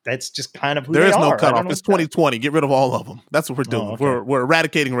just, that's just kind of who There they is no are. I don't cutoff. know It's what that- 2020. Get rid of all of them. That's what we're doing. okay. We're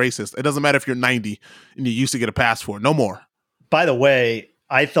eradicating racist. It doesn't matter if you're 90 and you used to get a pass for it. No more. By the way,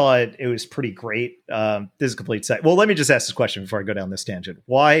 I thought it was pretty great. This is a complete set. Well, let me just ask this question before I go down this tangent.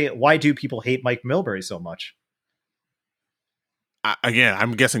 Why do people hate Mike Milbury so much? Again,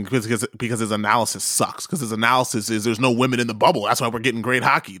 I'm guessing because his analysis sucks. Because his analysis is there's no women in the bubble. That's why we're getting great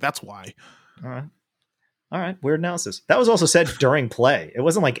hockey. That's why. All right. Weird analysis. That was also said during play. It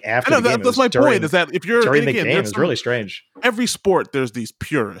wasn't like after I know the game. that's my point. Is that if you're during and the again, game, there's it's some- really strange. every sport there's these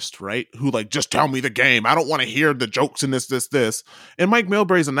purists, right? Who like just tell me the game. I don't want to hear the jokes in this. And Mike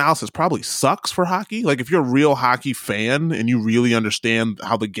Milbury's analysis probably sucks for hockey. Like, if you're a real hockey fan and you really understand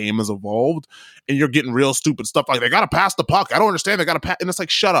how the game has evolved, and you're getting real stupid stuff like they got to pass the puck. I don't understand. They got to pass, and it's like,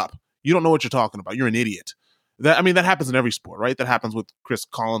 shut up. You don't know what you're talking about. You're an idiot. That happens in every sport, right? That happens with Chris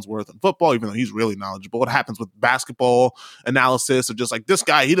Collinsworth in football, even though he's really knowledgeable. It happens with basketball analysis of just like, this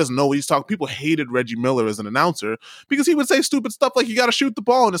guy, he doesn't know what he's talking. People hated Reggie Miller as an announcer because he would say stupid stuff like, you got to shoot the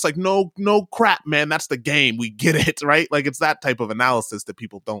ball. And it's like, no crap, man. That's the game. We get it, right? Like, it's that type of analysis that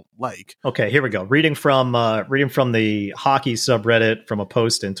people don't like. Okay, here we go. Reading from the hockey subreddit from a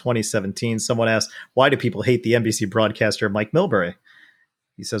post in 2017, someone asked, "Why do people hate the NBC broadcaster Mike Milbury?"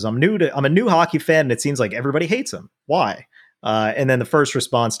 He says, I'm a new hockey fan, and it seems like everybody hates him. Why?" And then the first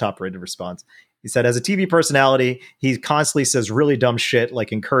response, top-rated response. He said, as a TV personality, he constantly says really dumb shit,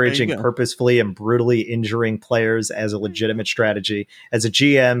 like encouraging There you go. purposefully and brutally injuring players as a legitimate strategy. As a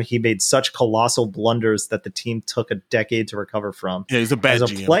GM, he made such colossal blunders that the team took a decade to recover from. Yeah, he's a bad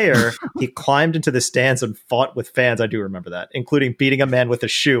As a GM. player, he climbed into the stands and fought with fans. I do remember that, including beating a man with a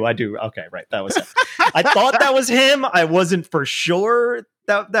shoe. I do. Okay, right. That was him. I thought that was him. I wasn't for sure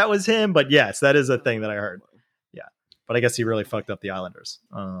that was him, but yes, that is a thing that I heard. Yeah. But I guess he really fucked up the Islanders.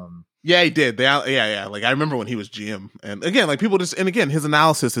 Yeah, he did. Yeah. Like, I remember when he was GM. And again, like, people just, and again, his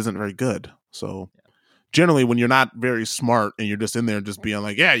analysis isn't very good. So generally, when you're not very smart and you're just in there just being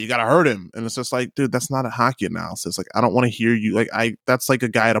like, yeah, you got to hurt him. And it's just like, dude, that's not a hockey analysis. Like, I don't want to hear you. Like, that's like a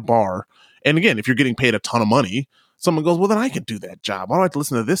guy at a bar. And again, if you're getting paid a ton of money, someone goes, well, then I can do that job. Why do I have to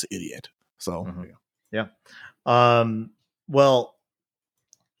listen to this idiot? So, Yeah. Well,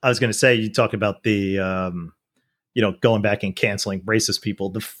 I was going to say, you talk about the, going back and canceling racist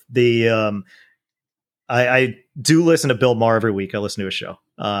people. I do listen to Bill Maher every week. I listen to his show.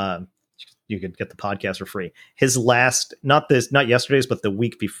 You could get the podcast for free. His last, not yesterday's, but the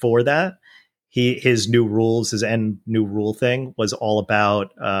week before that, his new rule thing was all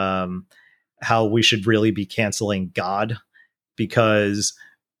about how we should really be canceling God, because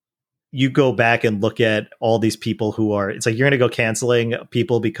you go back and look at all these people who are, it's like, you're going to go canceling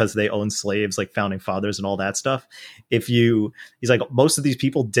people because they own slaves, like founding fathers and all that stuff. He's like, most of these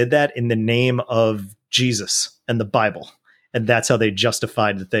people did that in the name of Jesus and the Bible. And that's how they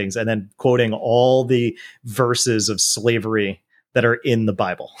justified the things. And then quoting all the verses of slavery that are in the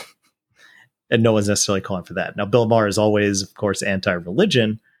Bible. And no one's necessarily calling for that. Now, Bill Maher is always, of course,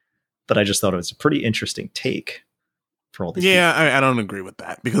 anti-religion, but I just thought it was a pretty interesting take for all these Yeah, I don't agree with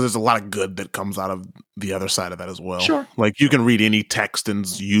that because there's a lot of good that comes out of the other side of that as well. Sure. Like you can read any text and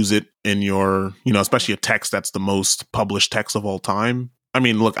use it in your, especially a text that's the most published text of all time. I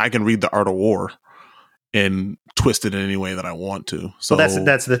mean, look, I can read The Art of War and twist it in any way that I want to. So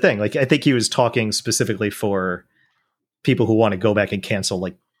that's the thing. Like, I think he was talking specifically for people who want to go back and cancel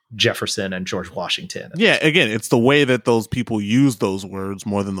like Jefferson and George Washington. Yeah, again, it's the way that those people use those words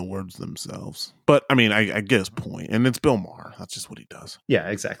more than the words themselves. But I mean, I get his point, and it's Bill Maher. That's just what he does. Yeah,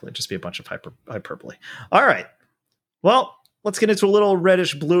 exactly. Just be a bunch of hyperbole. All right. Well, let's get into a little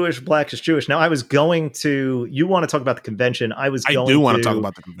reddish, bluish, blackish, Jewish. Now, I was going to. You want to talk about the convention? I do want to talk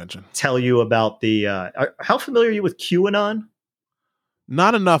about the convention. Tell you about the. How familiar are you with QAnon?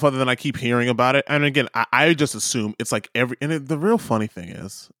 Not enough, other than I keep hearing about it. And again, I just assume it's like the real funny thing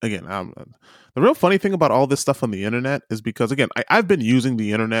is, again, the real funny thing about all this stuff on the internet is because, again, I've been using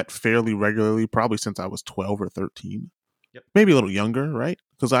the internet fairly regularly, probably since I was 12 or 13. Yep. Maybe a little younger, right?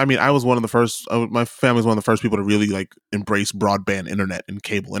 Because I mean, I was one of the first, my family was one of the first people to really like embrace broadband internet and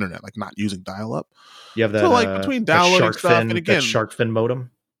cable internet, like not using dial up. You have that, so like between downloading stuff and again, shark fin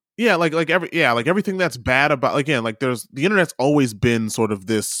modem. Yeah, like everything that's bad about, again, like there's the internet's always been sort of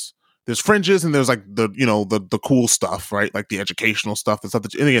there's fringes and there's like the cool stuff, right? Like the educational stuff, the stuff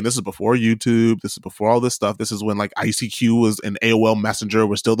that, and again, this is before YouTube, this is before all this stuff. This is when like ICQ was and AOL Messenger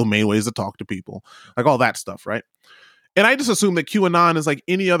were still the main ways to talk to people, like all that stuff, right? And I just assume that QAnon is like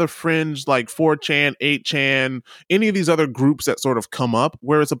any other fringe, like 4chan, 8chan, any of these other groups that sort of come up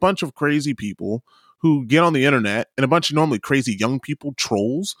where it's a bunch of crazy people who get on the internet and a bunch of normally crazy young people,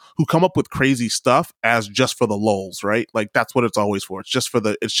 trolls, who come up with crazy stuff as just for the lulz, right? Like that's what it's always for. It's just for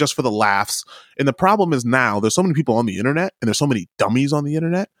the laughs. And the problem is now there's so many people on the internet and there's so many dummies on the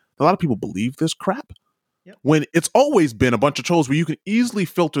internet. A lot of people believe this crap. Yep. When it's always been a bunch of trolls where you can easily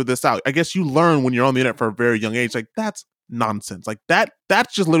filter this out. I guess you learn when you're on the internet for a very young age, like that's nonsense. Like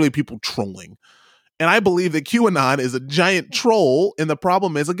that's just literally people trolling. And I believe that QAnon is a giant troll. And the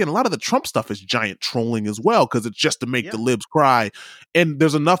problem is, again, a lot of the Trump stuff is giant trolling as well, because it's just to make the libs cry. And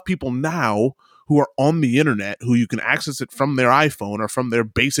there's enough people now who are on the internet who you can access it from their iPhone or from their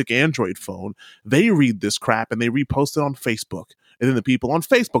basic Android phone. They read this crap and they repost it on Facebook. And then the people on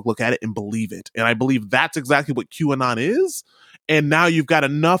Facebook look at it and believe it. And I believe that's exactly what QAnon is. And now you've got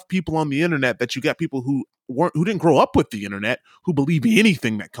enough people on the internet that you got people who didn't grow up with the internet who believe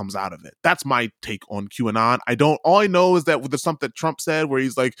anything that comes out of it. That's my take on QAnon. All I know is that with the something that Trump said where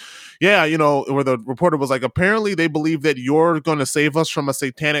he's like, yeah, where the reporter was like, apparently they believe that you're going to save us from a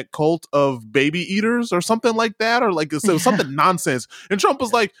satanic cult of baby eaters or something like that. Or like something nonsense. And Trump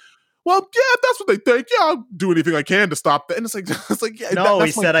was like, well, yeah, if that's what they think, yeah, I'll do anything I can to stop that. And it's like, yeah. No,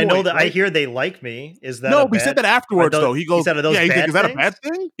 he said, I know that, right? I hear they like me. Is that no? He said that afterwards, though. He goes, he said, are those yeah, he's like, bad is that things? a bad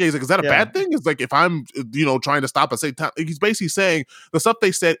thing? Yeah, he's like, is that a bad thing? It's like if I'm, trying to stop a Satan. He's basically saying the stuff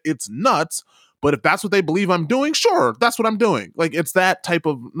they said, it's nuts. But if that's what they believe I'm doing, sure, that's what I'm doing. Like it's that type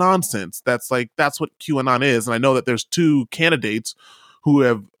of nonsense. That's what QAnon is. And I know that there's two candidates who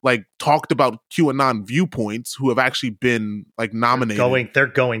have like talked about QAnon viewpoints who have actually been like nominated. They're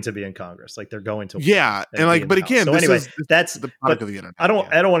going to be in Congress. Like they're going to. Yeah. And like, but again, so anyway, that's the product of the internet. I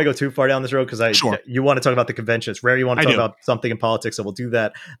don't want to go too far down this road because you want to talk about the convention. It's rare you want to talk about something in politics. So we'll do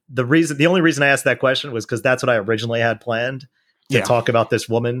that. The only reason I asked that question was because that's what I originally had planned to talk about this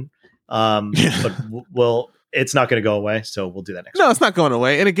woman. But it's not going to go away. So we'll do that next. No, it's not going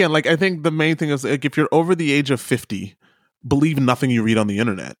away. And again, like I think the main thing is like if you're over the age of 50, believe nothing you read on the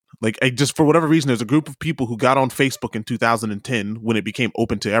internet. Like just for whatever reason, there's a group of people who got on Facebook in 2010 when it became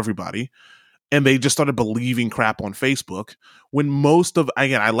open to everybody. And they just started believing crap on Facebook when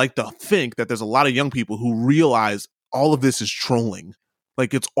I like to think that there's a lot of young people who realize all of this is trolling.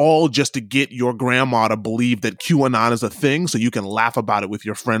 Like it's all just to get your grandma to believe that QAnon is a thing so you can laugh about it with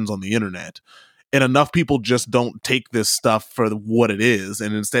your friends on the internet. And enough people just don't take this stuff for what it is.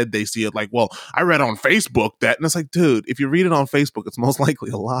 And instead they see it like, well, I read on Facebook that. And it's like, dude, if you read it on Facebook, it's most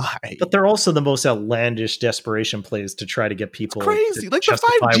likely a lie. But they're also the most outlandish desperation plays to try to get people. It's crazy. Like the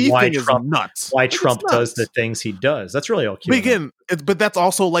 5G thing is nuts. Why Trump does the things he does. That's really all cute. But again, but that's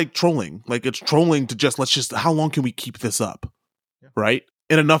also like trolling. Like it's trolling to how long can we keep this up? Yeah. Right?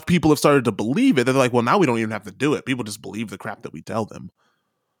 And enough people have started to believe it. They're like, well, now we don't even have to do it. People just believe the crap that we tell them.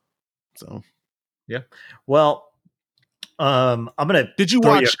 So. Yeah. Well, I'm gonna. Did you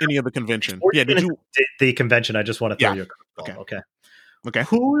watch any of the convention? Yeah. Did you the convention? I just want to throw you a curveball. Okay.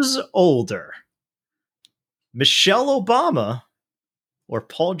 Who's older, Michelle Obama or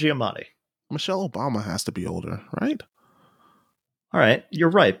Paul Giamatti? Michelle Obama has to be older, right? All right,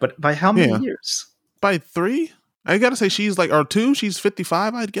 you're right, but by how many years? By 3. I gotta say she's like or 2. She's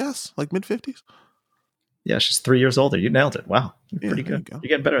 55, I'd guess, like mid 50s. Yeah, she's 3 years older. You nailed it. Wow. You're Yeah, pretty there good. you go. You're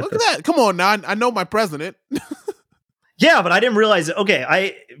getting better Look at at this. that. Come on now. I know my president. Yeah, but I didn't realize.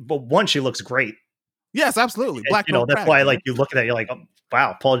 Okay, but one, she looks great. Yes, absolutely. Black You know, don't that's crack. why man. like you look at that, you're like, oh,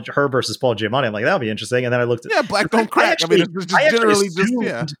 wow, her versus Paul Giamatti. I'm like, that'll be interesting. And then I looked at Yeah, black don't crack. I mean, it's just generally just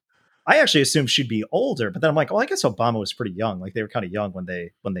yeah. I actually assumed she'd be older, but then I'm like, oh, I guess Obama was pretty young. Like they were kind of young when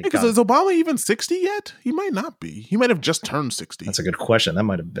they Because got. is Obama even 60 yet? He might not be. He might have just turned 60. That's a good question. That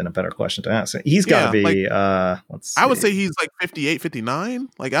might have been a better question to ask. He's got to be. Let's see. I would say he's like 58, 59.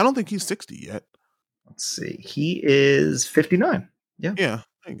 Like I don't think he's 60 yet. Let's see. He is 59. Yeah. Yeah.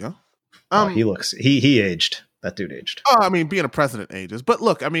 There you go. He looks. He aged. That dude aged. Oh, I mean, being a president ages, but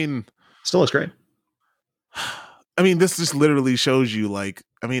look, I mean, still looks great. I mean, this just literally shows you, like,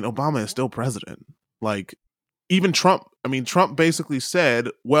 I mean, Obama is still president. Like, even Trump. I mean, Trump basically said,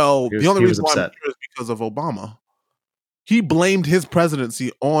 "Well, the only reason why I'm here is because of Obama." He blamed his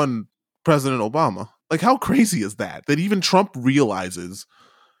presidency on President Obama. Like, how crazy is that? That even Trump realizes,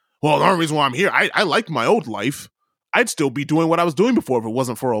 well, the only reason why I'm here, I like my old life. I'd still be doing what I was doing before if it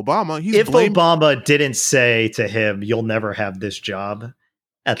wasn't for Obama. If Obama didn't say to him, "You'll never have this job,"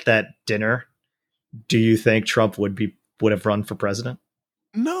 at that dinner, do you think Trump would have run for president?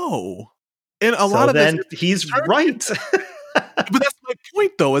 No. And a lot of this, he's right. But that's my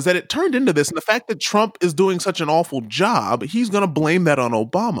point, though, is that it turned into this. And the fact that Trump is doing such an awful job, he's going to blame that on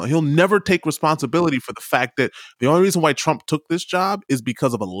Obama. He'll never take responsibility for the fact that the only reason why Trump took this job is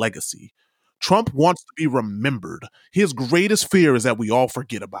because of a legacy. Trump wants to be remembered. His greatest fear is that we all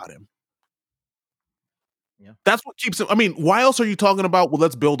forget about him. Yeah. That's what keeps him. I mean, why else are you talking about, well,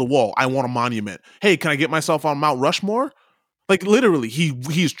 let's build a wall. I want a monument. Hey, can I get myself on Mount Rushmore? Like, literally,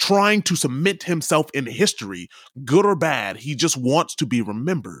 he's trying to cement himself in history, good or bad. He just wants to be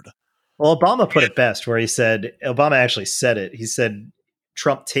remembered. Well, Obama put it best where Obama actually said it. He said,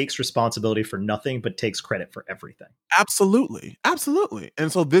 Trump takes responsibility for nothing, but takes credit for everything. Absolutely. Absolutely.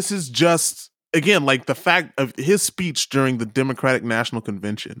 And so this is just, again, like the fact of his speech during the Democratic National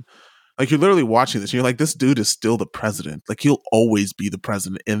Convention. Like, you're literally watching this and you're like, this dude is still the president. Like, he'll always be the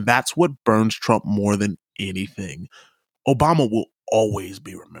president. And that's what burns Trump more than anything. Obama will always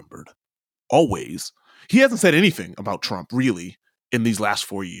be remembered. Always. He hasn't said anything about Trump, really, in these last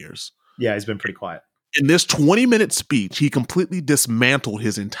 4 years. Yeah, he's been pretty quiet. In this 20-minute speech, he completely dismantled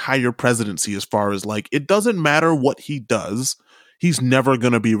his entire presidency as far as, like, it doesn't matter what he does. He's never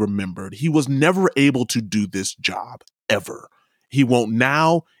going to be remembered. He was never able to do this job, ever. He won't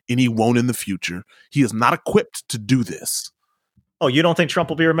now, and he won't in the future. He is not equipped to do this. Oh, you don't think Trump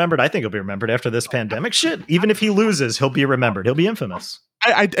will be remembered? I think he'll be remembered after this pandemic shit. Even if he loses, he'll be remembered. He'll be infamous.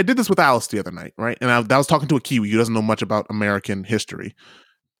 I did this with Alice the other night, right? And I was talking to a Kiwi who doesn't know much about American history.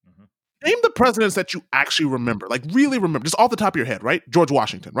 Mm-hmm. Name the presidents that you actually remember, like really remember, just off the top of your head, right? George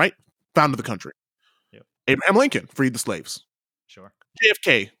Washington, right? Founded the country. Yep. Abraham Lincoln freed the slaves. Sure.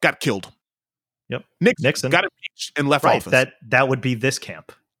 JFK got killed. Yep. Nixon got impeached and left office. That would be this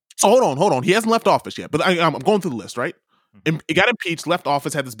camp. So hold on. He hasn't left office yet, but I'm going through the list, right? He got impeached, left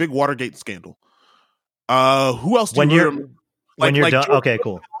office, had this big Watergate scandal. Who else do you remember? When you're done? Okay,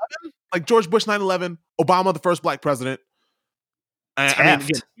 cool. Like George Bush 9/11, Obama, the first black president.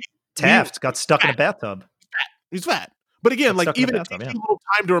 Taft got stuck in a bathtub. He's fat. But again, like even it takes a little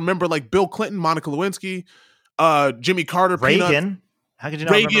time to remember, like Bill Clinton, Monica Lewinsky, Jimmy Carter, Reagan. Peanuts. How could you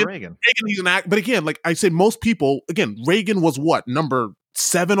not remember Reagan? Reagan, he's an act. But again, like I say, most people, again, Reagan was what, number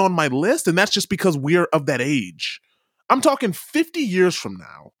 7 on my list? And that's just because we're of that age. I'm talking 50 years from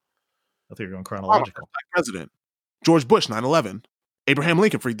now. I think you're going chronological. Black president. George Bush, 9/11. Abraham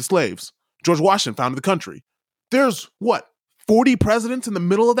Lincoln freed the slaves. George Washington founded the country. There's, 40 presidents in the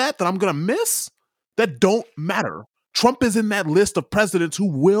middle of that I'm going to miss? That don't matter. Trump is in that list of presidents who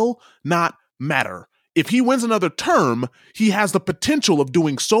will not matter. If he wins another term, he has the potential of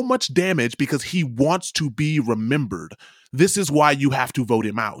doing so much damage because he wants to be remembered. This is why you have to vote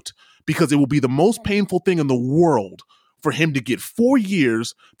him out, because it will be the most painful thing in the world for him to get 4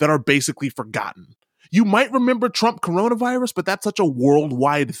 years that are basically forgotten. You might remember Trump coronavirus, but that's such a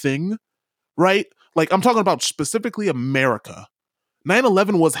worldwide thing, right? Like, I'm talking about specifically America.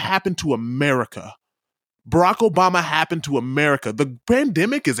 9/11 happened to America. Barack Obama happened to America. The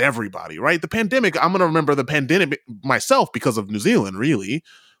pandemic is everybody, right? The pandemic, I'm going to remember the pandemic myself because of New Zealand, really.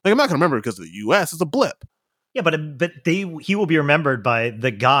 Like, I'm not going to remember it because of the U.S. It's a blip. Yeah, but he will be remembered by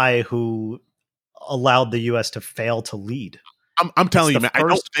the guy who allowed the U.S. to fail to lead. I'm telling you, man,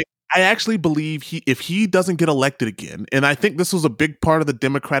 I actually believe if he doesn't get elected again, and I think this was a big part of the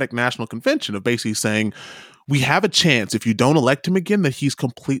Democratic National Convention of basically saying, we have a chance, if you don't elect him again, that he's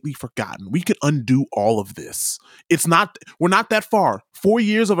completely forgotten. We can undo all of this. We're not that far. 4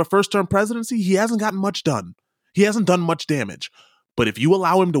 years of a first-term presidency, he hasn't gotten much done. He hasn't done much damage. But if you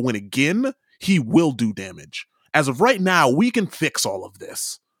allow him to win again, he will do damage. As of right now, we can fix all of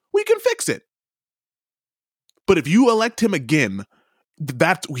this. We can fix it. But if you elect him again,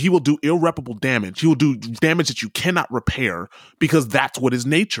 he will do irreparable damage. He will do damage that you cannot repair, because that's what his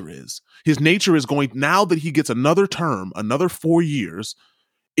nature is. His nature is going, now that he gets another term, another 4 years,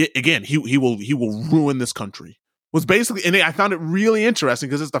 he will ruin this country. Was basically, and I found it really interesting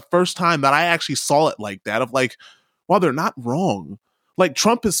because it's the first time that I actually saw it like that, of like, wow, they're not wrong. Like,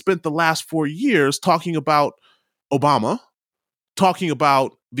 Trump has spent the last 4 years talking about Obama, talking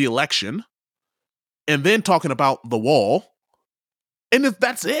about the election, and then talking about the wall. And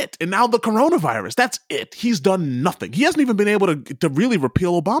that's it. And now the coronavirus, that's it. He's done nothing. He hasn't even been able to really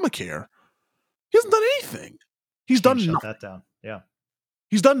repeal Obamacare. He hasn't done anything. He's done nothing. Shut that down. Yeah.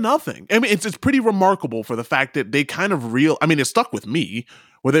 He's done nothing. I mean, it's pretty remarkable for the fact that they kind of it stuck with me,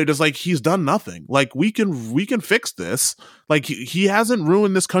 where they're just like, he's done nothing. Like, we can fix this. Like, he hasn't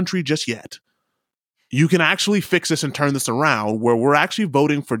ruined this country just yet. You can actually fix this and turn this around, where we're actually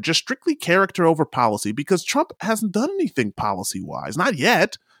voting for just strictly character over policy, because Trump hasn't done anything policy-wise. Not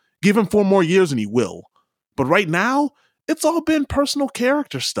yet. Give him 4 more years and he will. But right now, it's all been personal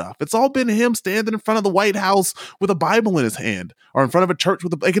character stuff. It's all been him standing in front of the White House with a Bible in his hand, or in front of a church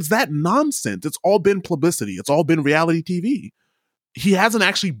with it's that nonsense. It's all been publicity. It's all been reality TV. He hasn't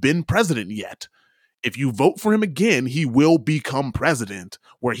actually been president yet. If you vote for him again, he will become president,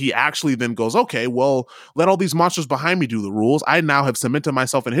 where he actually then goes, okay, well, let all these monsters behind me do the rules. I now have cemented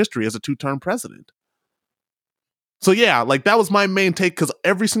myself in history as a 2-term president. So yeah, like, that was my main take, because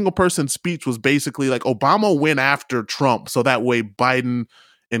every single person's speech was basically like, Obama went after Trump so that way Biden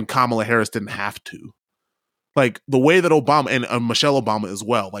and Kamala Harris didn't have to. Like, the way that Obama and Michelle Obama as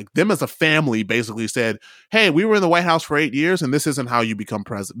well, like, them as a family basically said, hey, we were in the White House for 8 years and this isn't how you become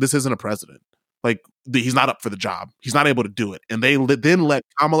president. This isn't a president. Like, he's not up for the job. He's not able to do it. And they then let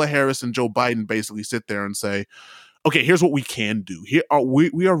Kamala Harris and Joe Biden basically sit there and say, okay, here's what we can do.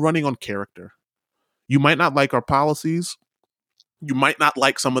 We are running on character. You might not like our policies. You might not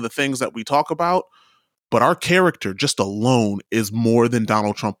like some of the things that we talk about, but our character just alone is more than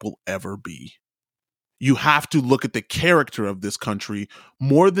Donald Trump will ever be. You have to look at the character of this country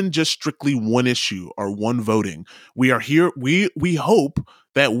more than just strictly one issue or one voting. We are here. We hope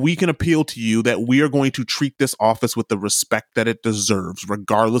that we can appeal to you, that we are going to treat this office with the respect that it deserves,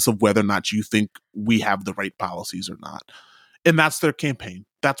 regardless of whether or not you think we have the right policies or not. And that's their campaign.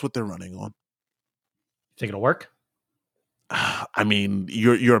 That's what they're running on. Think it'll work? I mean,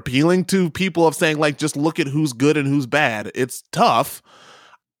 you're appealing to people of saying, like, just look at who's good and who's bad. It's tough.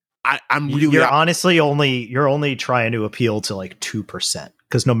 You're only trying to appeal to like 2%,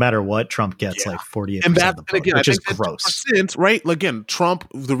 because no matter what, Trump gets like 48% of the vote, which is gross, right? Again, Trump.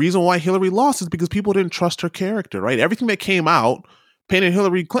 The reason why Hillary lost is because people didn't trust her character, right? Everything that came out painted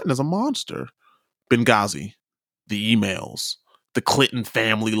Hillary Clinton as a monster. Benghazi, the emails, the Clinton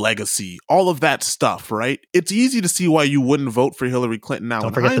family legacy, all of that stuff, right? It's easy to see why you wouldn't vote for Hillary Clinton now.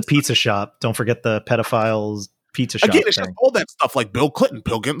 Don't forget the pizza shop. Don't forget the pedophiles. Pizza shop. Again, it's just all that stuff, like Bill Clinton.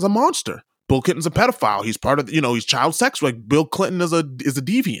 Bill Clinton's a monster. Bill Clinton's a pedophile. He's part of, he's child sex. Like, Bill Clinton is a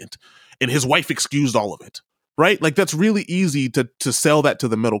deviant, and his wife excused all of it, right? Like, that's really easy to sell that to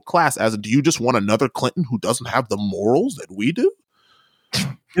the middle class as, do you just want another Clinton who doesn't have the morals that we do?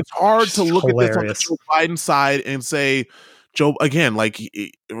 It's hard to look at this on the Joe Biden side and say, Joe, again,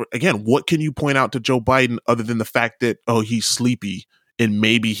 what can you point out to Joe Biden other than the fact that, oh, he's sleepy and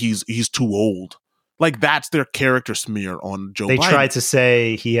maybe he's too old? Like, that's their character smear on Joe Biden. They tried to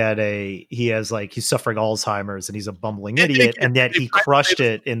say he's suffering Alzheimer's and he's a bumbling idiot, and yet he crushed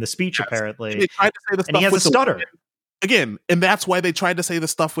it in the speech, apparently. They tried to say the stuff, and he has a stutter. Again, and that's why they tried to say the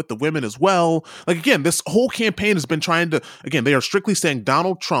stuff with the women as well. Like, again, this whole campaign has been trying to, again, they are strictly saying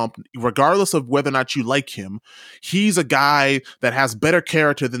Donald Trump, regardless of whether or not you like him, he's a guy that has better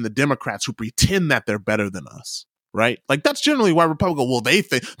character than the Democrats who pretend that they're better than us. Right? Like, that's generally why Republicans, they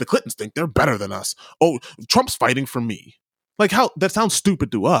think the Clintons think they're better than us. Oh, Trump's fighting for me. Like, how that sounds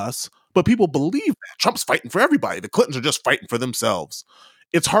stupid to us, but people believe that Trump's fighting for everybody. The Clintons are just fighting for themselves.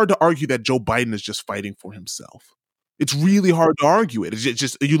 It's hard to argue that Joe Biden is just fighting for himself. It's really hard to argue it. It's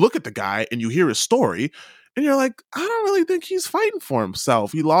just, you look at the guy and you hear his story and you're like, I don't really think he's fighting for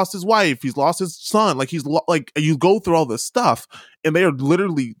himself. He lost his wife. He's lost his son. Like, you go through all this stuff and they are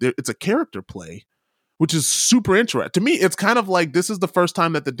literally, it's a character play. which is super interesting. To me, it's kind of like this is the first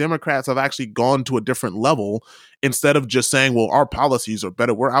time that the Democrats have actually gone to a different level instead of just saying, well, our policies are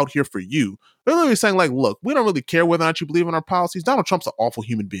better. We're out here for you. They're literally saying, like, look, we don't really care whether or not you believe in our policies. Donald Trump's an awful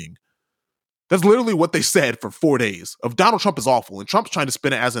human being. That's literally what they said for 4 days of Donald Trump is awful. And Trump's trying to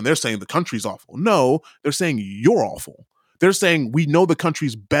spin it as in they're saying the country's awful. No, they're saying you're awful. They're saying we know the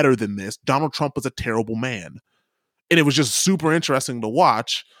country's better than this. Donald Trump was a terrible man. And it was just super interesting to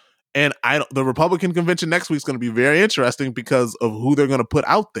watch. And the Republican convention next week is going to be very interesting because of who they're going to put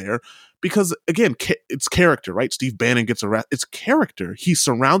out there. Because, again, it's character, right? Steve Bannon gets arrested. It's character. He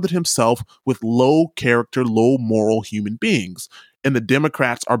surrounded himself with low character, low moral human beings. And the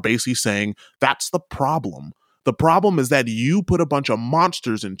Democrats are basically saying that's the problem. The problem is that you put a bunch of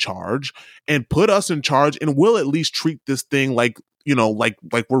monsters in charge and put us in charge, and we'll at least treat this thing like, you know, like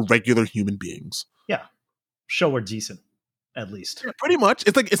we're regular human beings. Yeah. Show we're decent. At least. Yeah, pretty much.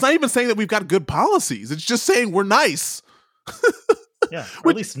 It's like, it's not even saying that we've got good policies. It's just saying we're nice. Yeah.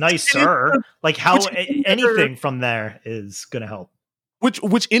 Or at least nicer. Like how anything from there is going to help.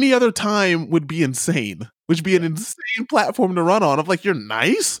 Which any other time would be insane. Which would be an insane platform to run on of like, you're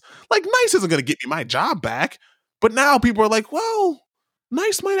nice? Like nice isn't going to get me my job back. But now people are like, well,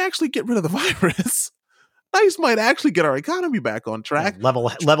 nice might actually get rid of the virus. Nice might actually get our economy back on track. Yeah,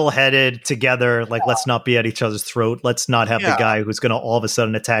 level-headed together. Like, let's not be at each other's throat. Let's not have the guy who's going to all of a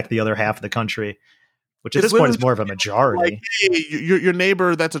sudden attack the other half of the country, which at this point is more of a majority. Like, hey, your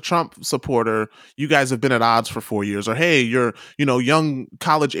neighbor that's a Trump supporter, you guys have been at odds for 4 years. Or, hey, you're, young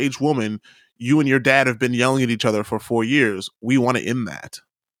college-age woman, you and your dad have been yelling at each other for 4 years. We want to end that.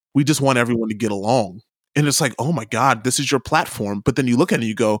 We just want everyone to get along. And it's like, oh my God, this is your platform. But then you look at it and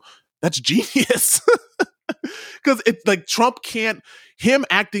you go, that's genius. Because it's like Trump him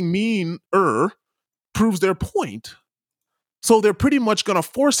acting mean-er proves their point. So they're pretty much going to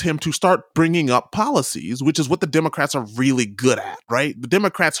force him to start bringing up policies, which is what the Democrats are really good at, right? The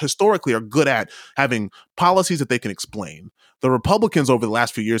Democrats historically are good at having policies that they can explain. The Republicans over the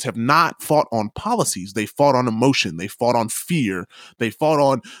last few years have not fought on policies. They fought on emotion. They fought on fear. They fought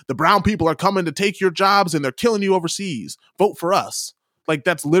on the brown people are coming to take your jobs and they're killing you overseas. Vote for us. Like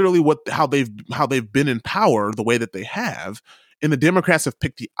that's literally how they've been in power the way that they have. And the Democrats have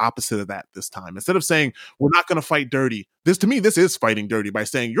picked the opposite of that this time. Instead of saying, we're not going to fight dirty. To me, this is fighting dirty by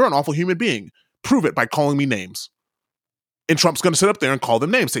saying, you're an awful human being. Prove it by calling me names. And Trump's going to sit up there and call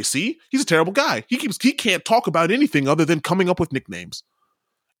them names. Say, see, he's a terrible guy. He can't talk about anything other than coming up with nicknames.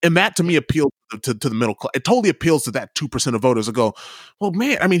 And that to me appeals to the middle class. It totally appeals to that 2% of voters that go, well,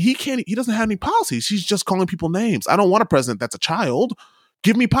 man, I mean, he doesn't have any policies. He's just calling people names. I don't want a president that's a child.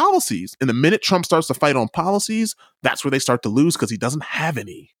 Give me policies. And the minute Trump starts to fight on policies, that's where they start to lose because he doesn't have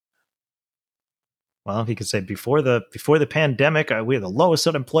any. Well, he could say before the pandemic, we had the lowest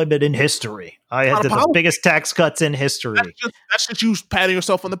unemployment in history. I had the biggest tax cuts in history. That's just you patting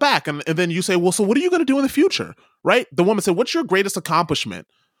yourself on the back. And then you say, well, so what are you going to do in the future? Right? The woman said, what's your greatest accomplishment?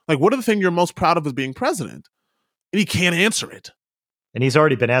 Like, what are the things you're most proud of as being president? And he can't answer it. And he's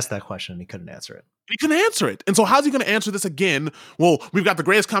already been asked that question and he couldn't answer it. He couldn't answer it. And so how's he going to answer this again? Well, we've got the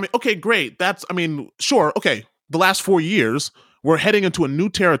greatest economy. Okay, great. Sure. Okay. The last 4 years, we're heading into a new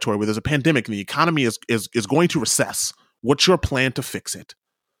territory where there's a pandemic and the economy is going to recess. What's your plan to fix it?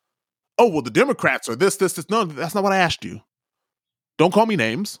 Oh, well, the Democrats are this. No, that's not what I asked you. Don't call me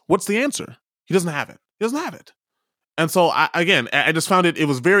names. What's the answer? He doesn't have it. And so, I just found it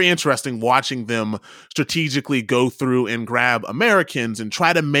was very interesting watching them strategically go through and grab Americans and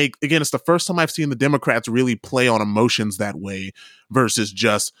try to make, again, it's the first time I've seen the Democrats really play on emotions that way versus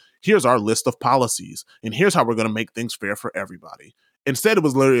just, here's our list of policies and here's how we're going to make things fair for everybody. Instead, it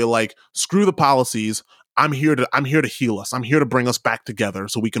was literally like, screw the policies. I'm here to heal us. I'm here to bring us back together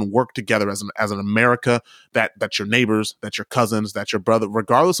so we can work together as an America that's your neighbors, that's your cousins, that's your brother,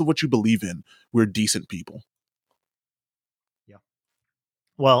 regardless of what you believe in. We're decent people.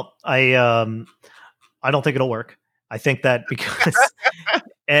 Well, I don't think it'll work. I think that because,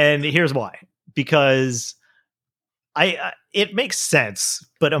 and here's why. Because it makes sense,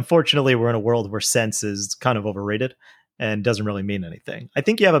 but unfortunately, we're in a world where sense is kind of overrated and doesn't really mean anything. I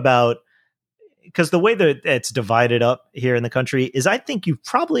think you have because the way that it's divided up here in the country is, I think you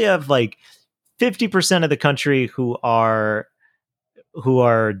probably have like 50% of the country who are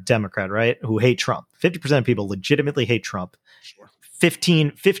Democrat, right? Who hate Trump. 50% of people legitimately hate Trump. Sure.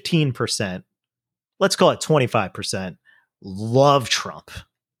 15%, let's call it 25%, love Trump,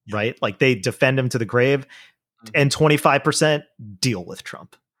 right? Like they defend him to the grave, and 25% deal with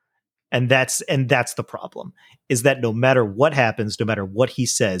Trump. And that's the problem, is that no matter what happens, no matter what he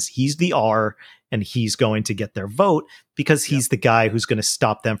says, he's the R, and he's going to get their vote because he's the guy who's going to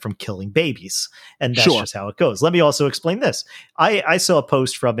stop them from killing babies. And that's just how it goes. Let me also explain this. I saw a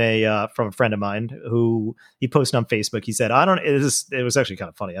post from a friend of mine who he posted on Facebook. He said, it was actually kind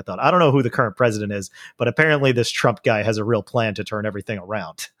of funny. I don't know who the current president is, but apparently this Trump guy has a real plan to turn everything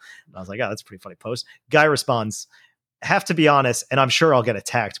around. And I was like, oh, that's a pretty funny post. Guy responds, have to be honest, and I'm sure I'll get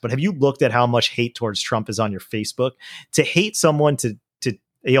attacked, but have you looked at how much hate towards Trump is on your Facebook? To hate someone to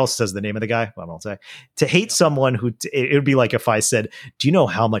he also says the name of the guy, but I won't say. To hate someone who, it would be like if I said, do you know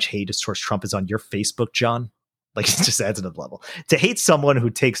how much hate is towards Trump is on your Facebook, John? Like, it just adds another level. To hate someone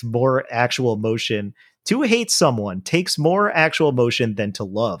who takes more actual emotion, to hate someone takes more actual emotion than to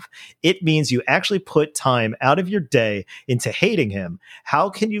love. It means you actually put time out of your day into hating him.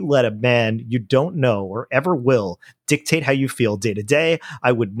 How can you let a man you don't know or ever will dictate how you feel day to day?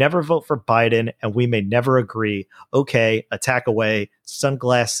 I would never vote for Biden, and we may never agree. Okay, attack away,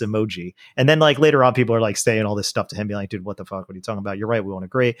 sunglass emoji. And then like later on, people are like saying all this stuff to him, being like, dude, what the fuck? What are you talking about? You're right, we won't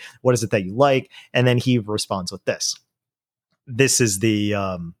agree. What is it that you like? And then he responds with this. This is the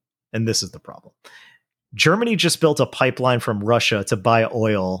problem. Germany just built a pipeline from Russia to buy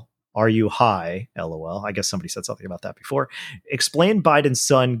oil. Are you high? LOL. I guess somebody said something about that before. Explain Biden's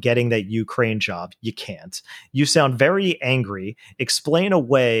son getting that Ukraine job. You can't. You sound very angry. Explain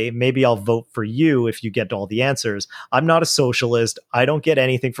away. Maybe I'll vote for you if you get all the answers. I'm not a socialist. I don't get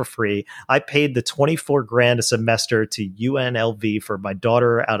anything for free. I paid the 24 grand a semester to UNLV for my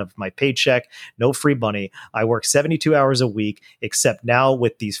daughter out of my paycheck. No free money. I work 72 hours a week, except now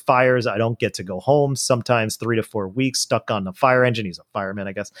with these fires, I don't get to go home. Sometimes 3 to 4 weeks stuck on the fire engine. He's a fireman,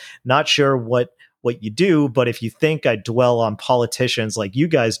 I guess. Not sure what you do, but if you think I dwell on politicians like you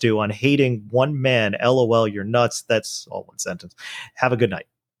guys do on hating one man, LOL, you're nuts. That's all one sentence. Have a good night.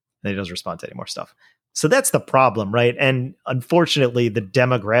 And he doesn't respond to any more stuff. So that's the problem, right? And unfortunately, the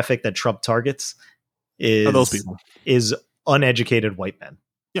demographic that Trump targets is those people, is uneducated white men.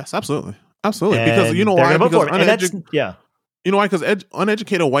 Yes, absolutely. Absolutely. And because you know why? Because you know why? Because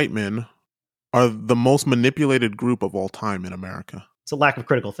uneducated white men are the most manipulated group of all time in America. It's a lack of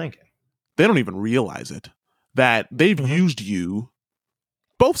critical thinking. They don't even realize it. That they've used you,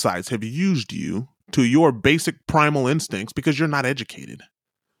 both sides have used you to your basic primal instincts because you're not educated.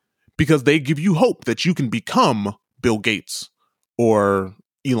 Because they give you hope that you can become Bill Gates or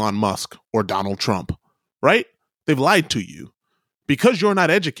Elon Musk or Donald Trump, right? They've lied to you. Because you're not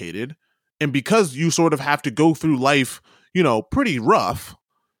educated and because you sort of have to go through life, you know, pretty rough,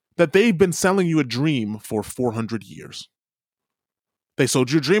 that they've been selling you a dream for 400 years. They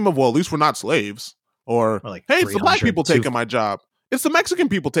sold you a dream of, well, at least we're not slaves. Or like, hey, it's the black people taking my job. It's the Mexican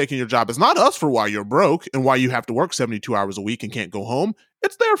people taking your job. It's not us for why you're broke and why you have to work 72 hours a week and can't go home.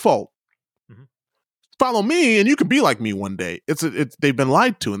 It's their fault. Mm-hmm. Follow me and you can be like me one day. They've been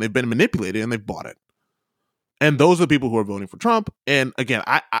lied to and they've been manipulated and they've bought it. And those are the people who are voting for Trump. And again,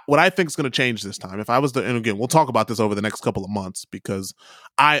 what I think is going to change this time, if I was and again, we'll talk about this over the next couple of months because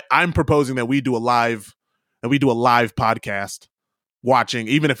I'm proposing that we do a live podcast watching,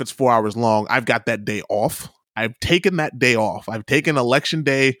 even if it's 4 hours long. I've got that day off. I've taken that day off. I've taken election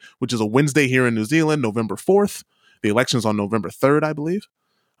day, which is a Wednesday here in New Zealand, November 4th. The election's on November 3rd, I believe.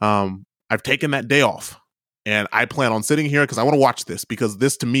 I've taken that day off. And I plan on sitting here because I want to watch this because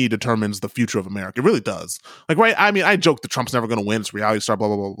this to me determines the future of America. It really does. Like, right? I mean, I joked that Trump's never going to win. It's a reality star, blah,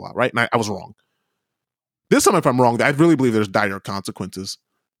 blah, blah, blah, right? And I was wrong. This time, if I'm wrong, I really believe there's dire consequences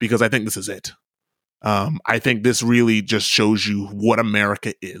because I think this is it. I think this really just shows you what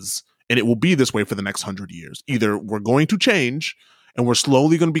America is. And it will be this way for the next 100 years. Either we're going to change and we're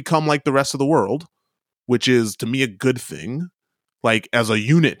slowly going to become like the rest of the world, which is, to me, a good thing. Like, as a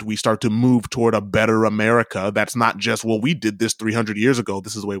unit, we start to move toward a better America. That's not just, well, we did this 300 years ago.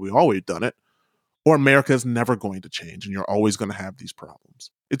 This is the way we've always done it. Or America is never going to change, and you're always going to have these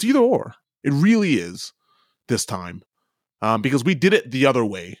problems. It's either or. It really is this time. Because we did it the other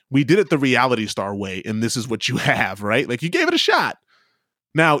way. We did it the reality star way, and this is what you have, right? Like, you gave it a shot.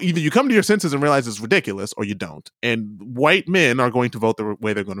 Now, either you come to your senses and realize it's ridiculous, or you don't. And white men are going to vote the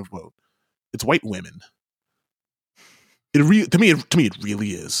way they're going to vote. It's white women. To me, it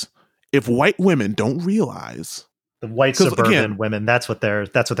really is. If white women don't realize the white suburban women, that's what they're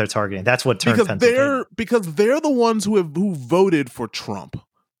targeting. That's what turned Pennsylvania. Because they're the ones who voted for Trump.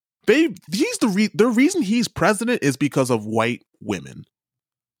 The reason he's president is because of white women.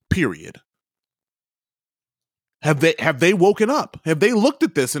 Period. Have they woken up? Have they looked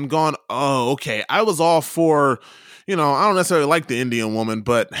at this and gone, oh, okay, I was all for, I don't necessarily like the Indian woman,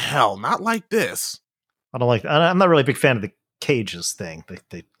 but hell, not like this. I'm not really a big fan of the cages thing,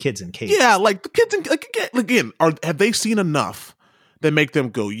 the kids in cages. Yeah, like the kids in, again, have they seen enough that make them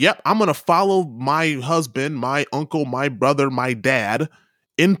go, yep, I'm going to follow my husband, my uncle, my brother, my dad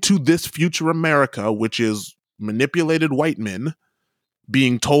into this future America, which is manipulated white men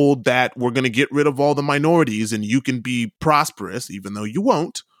being told that we're going to get rid of all the minorities and you can be prosperous, even though you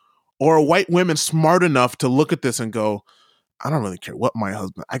won't, or white women smart enough to look at this and go, I don't really care what my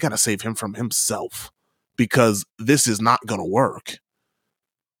husband, I got to save him from himself because this is not going to work.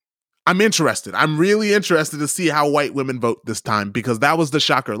 I'm interested. I'm really interested to see how white women vote this time because that was the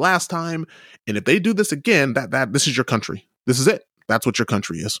shocker last time. And if they do this again, that this is your country. This is it. That's what your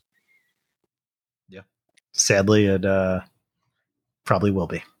country is. Yeah. Sadly, it probably will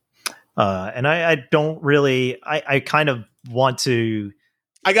be. And I don't really, I kind of want to.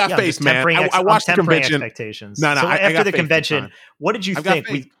 I got faith, man. I watched the convention. Expectations. No, so after the convention, what did you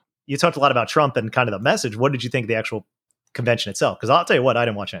think? You talked a lot about Trump and kind of the message. What did you think of the actual convention itself? Because I'll tell you what, I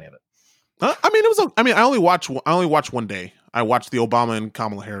didn't watch any of it. I only watched one day. I watched the Obama and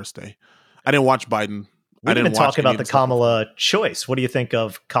Kamala Harris day. I didn't watch Biden. We didn't even talk about the Kamala choice. What do you think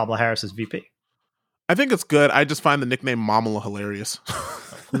of Kamala Harris as VP? I think it's good. I just find the nickname Mamala hilarious.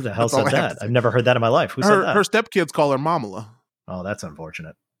 Who the hell said that? I've never heard that in my life. Who said that? Her stepkids call her Mamala. Oh, that's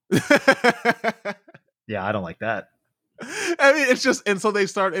unfortunate. Yeah, I don't like that. I mean, it's just, and so they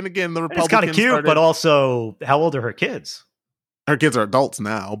start, and again, the Republicans. It's kind of cute, but also, how old are her kids? Her kids are adults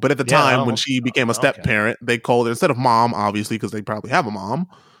now, but at the time when she became a step parent, they called her, instead of mom, obviously, because they probably have a mom,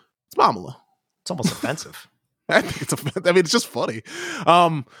 it's Mamala. It's almost offensive. I think it's offensive. I mean, it's just funny.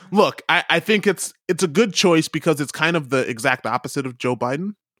 Look, I think it's a good choice because it's kind of the exact opposite of Joe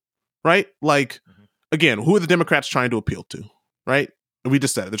Biden, right? Like, again, who are the Democrats trying to appeal to, right? We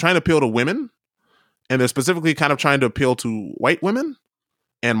just said it. They're trying to appeal to women, and they're specifically kind of trying to appeal to white women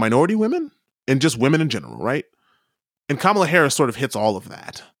and minority women and just women in general, right? And Kamala Harris sort of hits all of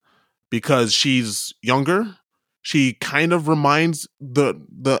that because she's younger. She kind of reminds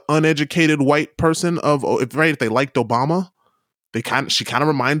the uneducated white person of, if they liked Obama, she kind of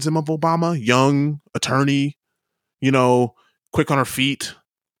reminds him of Obama, young attorney, quick on her feet,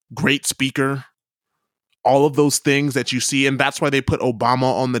 great speaker, all of those things that you see. And that's why they put Obama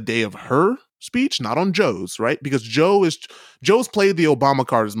on the day of her speech, not on Joe's, right? Because Joe's played the Obama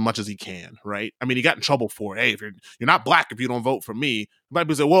card as much as he can, right? I mean, he got in trouble for it. Hey, if you're not black if you don't vote for me. Might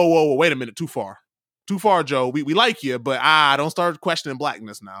be say, whoa, wait a minute, too far, Joe. We like you, but don't start questioning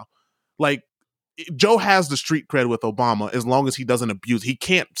blackness now. Like, Joe has the street cred with Obama as long as he doesn't abuse. He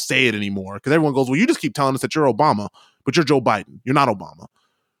can't say it anymore because everyone goes, well, you just keep telling us that you're Obama, but you're Joe Biden. You're not Obama.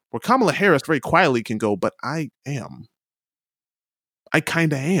 Where Kamala Harris very quietly can go, but I am. I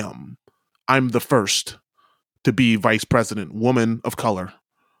kind of am. I'm the first to be vice president, woman of color.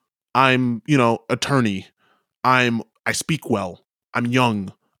 I'm, attorney. I speak well. I'm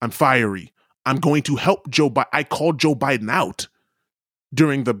young. I'm fiery. I'm going to help Joe Biden. I called Joe Biden out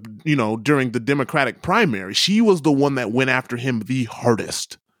during the Democratic primary. She was the one that went after him the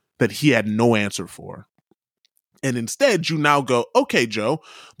hardest, that he had no answer for. And instead, you now go, okay, Joe,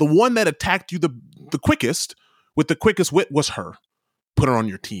 the one that attacked you the quickest, with the quickest wit, was her. Put her on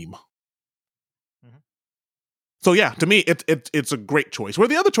your team. So yeah, to me, it's a great choice. Where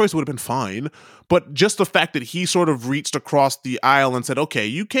the other choice would have been fine, but just the fact that he sort of reached across the aisle and said, okay,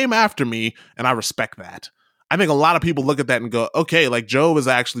 you came after me, and I respect that. I think a lot of people look at that and go, okay, like Joe is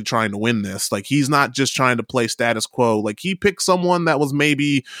actually trying to win this. Like he's not just trying to play status quo. Like he picked someone that was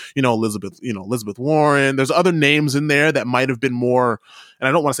maybe, Elizabeth Warren. There's other names in there that might have been more, and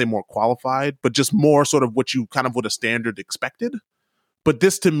I don't want to say more qualified, but just more sort of what you kind of would have standard expected. But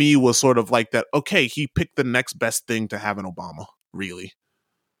this to me was sort of like that, okay, he picked the next best thing to have an Obama, really.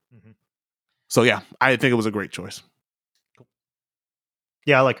 Mm-hmm. So yeah, I think it was a great choice. Cool.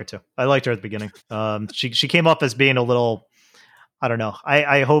 Yeah, I like her too. I liked her at the beginning. She came up as being a little, I don't know.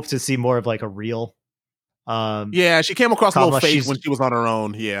 I hope to see more of like a real. Yeah, she came across Kamala, a little fake when she was on her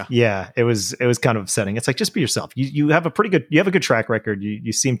own. Yeah. Yeah, it was kind of upsetting. It's like, just be yourself. You have a good track record.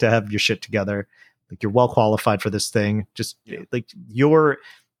 You seem to have your shit together. Like you're well qualified for this thing. Just like your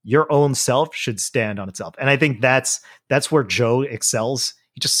own self should stand on itself. And I think that's where Joe excels.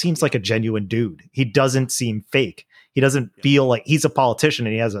 He just seems like a genuine dude. He doesn't seem fake. He doesn't feel like he's a politician,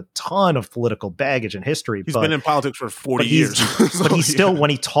 and he has a ton of political baggage and history. He's been in politics for 40 years. So, but he's still, when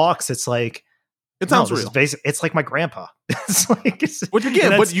he talks, it's like, it sounds real. It's like my grandpa. It's like, which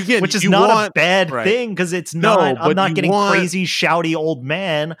is not a bad thing, because it's not. I'm not getting crazy, shouty old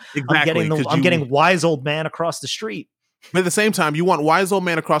man. Exactly, I'm getting wise old man across the street. But at the same time, you want wise old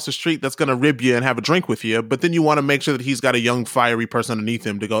man across the street that's going to rib you and have a drink with you. But then you want to make sure that he's got a young, fiery person underneath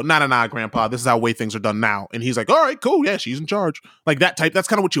him to go, nah, grandpa, this is how way things are done now. And he's like, all right, cool. Yeah, she's in charge. Like that type. That's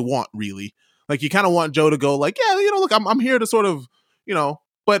kind of what you want, really. Like you kind of want Joe to go like, yeah, look, I'm here to sort of,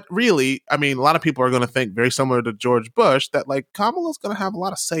 But really, I mean, a lot of people are going to think very similar to George Bush that like Kamala's going to have a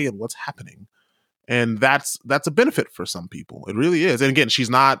lot of say in what's happening. And that's a benefit for some people. It really is. And again, she's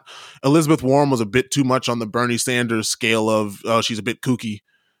not, Elizabeth Warren was a bit too much on the Bernie Sanders scale of, she's a bit kooky.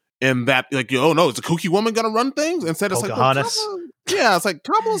 And that, like, oh no, is a kooky woman going to run things? Instead, it's Pocahontas. Yeah, it's like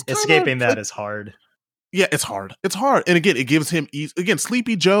Kamala's escaping that is hard. Yeah, it's hard. It's hard. And again, it gives him again,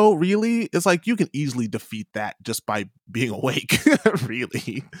 Sleepy Joe really is like you can easily defeat that just by being awake,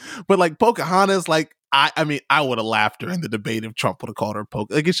 really. But like Pocahontas, like I mean, I would have laughed during the debate if Trump would have called her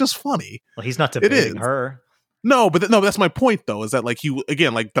Like it's just funny. Well, he's not debating her. No, but no, that's my point though, is that like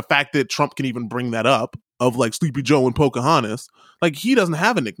again, like the fact that Trump can even bring that up of like Sleepy Joe and Pocahontas, like he doesn't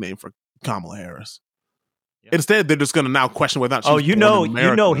have a nickname for Kamala Harris. Yep. Instead, they're just going to now question whether or not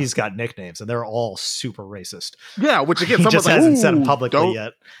she's he's got nicknames, and they're all super racist. Yeah, which again, he just hasn't said them publicly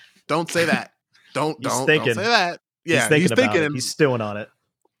yet. Don't say that. Don't say that. Yeah, he's thinking. He's stewing on it.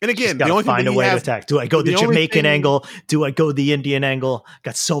 And again, the only thing find a way to attack. Do I go the Jamaican angle? Do I go the Indian angle?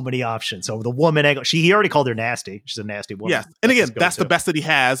 Got so many options. So the woman angle. He already called her nasty. She's a nasty woman. Yeah, and again, that's the best that he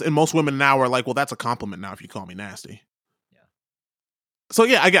has. And most women now are like, well, that's a compliment now if you call me nasty. So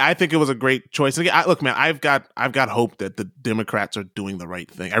yeah, I think it was a great choice. And again, look, man, I've got hope that the Democrats are doing the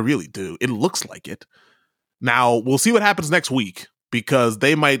right thing. I really do. It looks like it. Now we'll see what happens next week because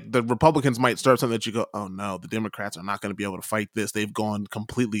the Republicans might start something that you go, oh no, the Democrats are not going to be able to fight this. They've gone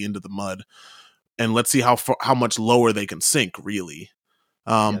completely into the mud, and let's see how much lower they can sink, really.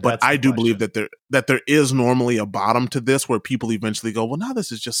 But I do believe that there is normally a bottom to this where people eventually go, well, now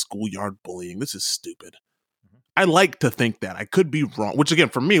this is just schoolyard bullying. This is stupid. I like to think that. I could be wrong, which again,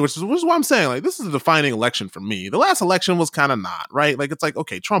 for me, which is what I'm saying, like, this is a defining election for me. The last election was kind of not, right? Like, it's like,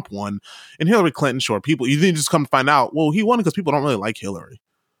 okay, Trump won, and Hillary Clinton, sure, you didn't just come to find out, well, he won because people don't really like Hillary.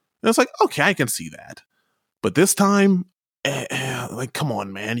 And it's like, okay, I can see that. But this time, like, come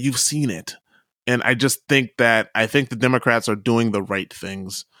on, man, you've seen it. And I just think the Democrats are doing the right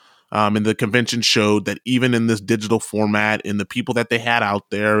things. And the convention showed that even in this digital format, in the people that they had out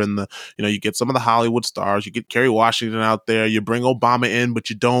there, and you get some of the Hollywood stars, you get Kerry Washington out there, you bring Obama in, but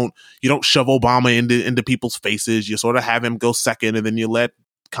you don't shove Obama into people's faces. You sort of have him go second, and then you let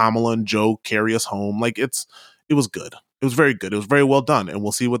Kamala and Joe carry us home. Like it was good. It was very good. It was very well done. And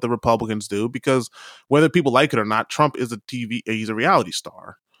we'll see what the Republicans do, because whether people like it or not, Trump is he's a reality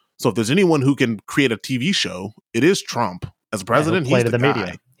star. So if there's anyone who can create a TV show, it is Trump. As president, he's the guy.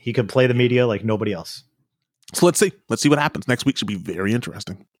 Media. He could play the media like nobody else. So let's see what happens. Next week should be very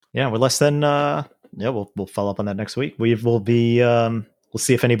interesting. Yeah, we're less than we'll follow up on that next week. We'll see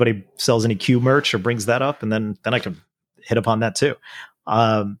if anybody sells any Q merch or brings that up, and then I can hit upon that too.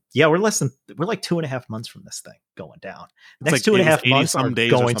 We're like 2.5 months from this thing going down. Next like 2.5 months are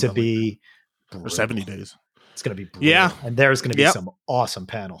going to be or 70 days. It's going to be brutal. Yeah, and there's going to be some awesome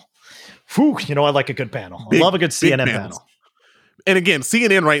panel. Whew, I like a good panel. I love a good CNN panel. And again,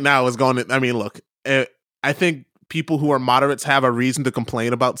 CNN right now is going to, I mean, look, I think people who are moderates have a reason to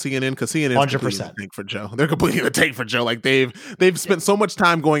complain about CNN because CNN is 100% the tank for Joe. They're completely the tank for Joe. Like they've spent so much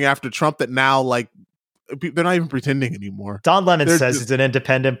time going after Trump that now, like, they're not even pretending anymore. Don Lemon says it's an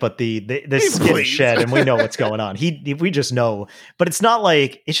independent, but the skin shed, and we know what's going on. We just know, but it's not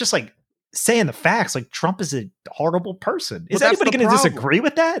like, it's just like saying the facts. Like Trump is a horrible person. Is anybody going to disagree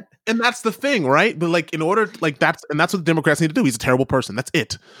with that? And that's the thing, right? But like, in order, like that's what the Democrats need to do. He's a terrible person. That's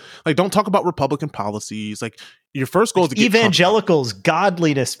it. Like, don't talk about Republican policies. Like, your first goal is to get evangelicals,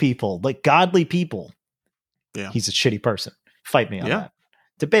 godliness people, like godly people. Yeah, he's a shitty person. Fight me on that.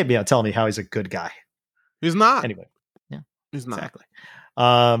 Debate me on telling me how he's a good guy. He's not. Anyway, yeah, he's not. Exactly.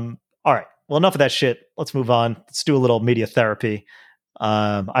 All right. Well, enough of that shit. Let's move on. Let's do a little media therapy. We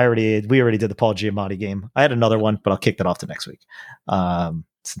already did the Paul Giamatti game. I had another one, but I'll kick that off to next week.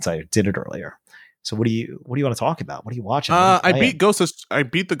 Since I did it earlier. So what do you want to talk about? What are you watching? I beat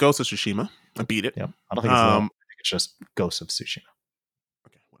the Ghost of Tsushima. I beat it. Yep. I don't think it's I think it's just Ghost of Tsushima.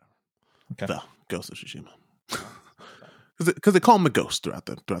 Okay, whatever. Okay. The Ghost of Tsushima. Because they call him the Ghost throughout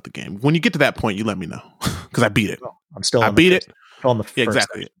the game. When you get to that point, you let me know. Because I beat it. I'm still. I beat it. On the first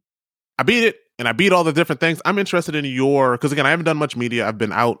exactly. I beat it, and I beat all the different things. I'm interested in because again, I haven't done much media. I've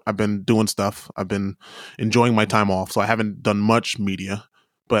been out. I've been doing stuff. I've been enjoying my time off, so I haven't done much media.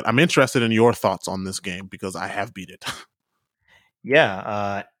 But I'm interested in your thoughts on this game because I have beat it.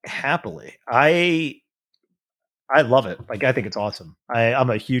 Yeah, happily. I love it. Like, I think it's awesome.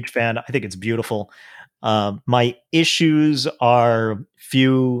 I'm a huge fan. I think it's beautiful. My issues are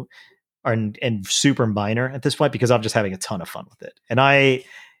few and super minor at this point because I'm just having a ton of fun with it. And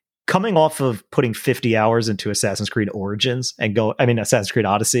coming off of putting 50 hours into Assassin's Creed Origins Assassin's Creed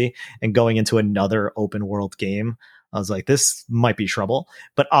Odyssey and going into another open world game, I was like, this might be trouble.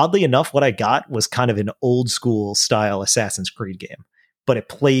 But oddly enough, what I got was kind of an old school style Assassin's Creed game, but it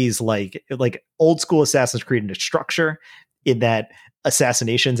plays like old school Assassin's Creed in its structure, in that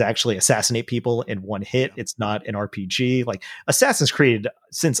assassinations actually assassinate people in one hit. It's not an RPG like Assassin's Creed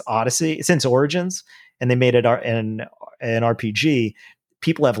since Origins, and they made it an RPG.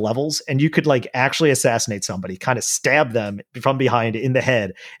 People have levels, and you could like actually assassinate somebody, kind of stab them from behind in the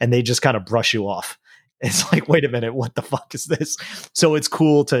head, and they just kind of brush you off. It's like, wait a minute, what the fuck is this? So it's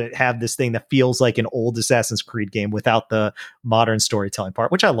cool to have this thing that feels like an old Assassin's Creed game without the modern storytelling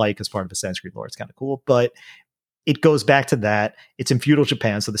part, which I like as part of Assassin's Creed lore. It's kind of cool, but it goes back to that. It's in feudal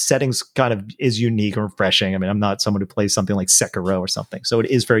Japan, so the settings kind of is unique and refreshing. I mean, I'm not someone who plays something like Sekiro or something, so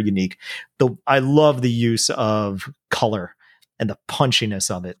it is very unique. I love the use of color and the punchiness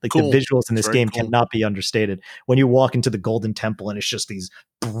of it. Like the visuals in this game cannot be understated. When you walk into the Golden Temple and it's just these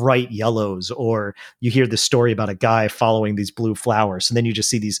bright yellows, or you hear the story about a guy following these blue flowers. And then you just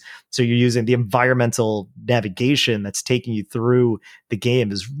see these. So you're using the environmental navigation that's taking you through the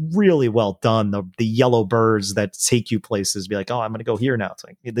game is really well done. The yellow birds that take you places, be like, oh, I'm going to go here now. It's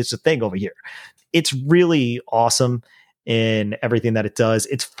like, there's a thing over here. It's really awesome in everything that it does.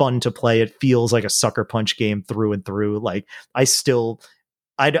 It's fun to play. It feels like a Sucker Punch game through and through. Like I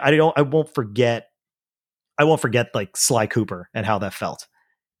won't forget like Sly Cooper and how that felt.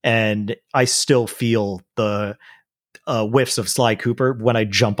 And I still feel the whiffs of Sly Cooper when I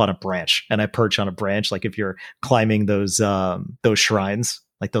jump on a branch and I perch on a branch. Like if you're climbing those shrines,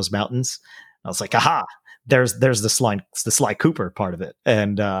 like those mountains, I was like, aha, there's the Sly Cooper part of it.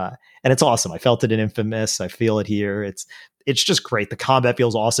 And it's awesome. I felt it in Infamous. I feel it here. It's just great. The combat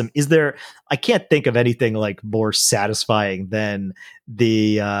feels awesome. I can't think of anything like more satisfying than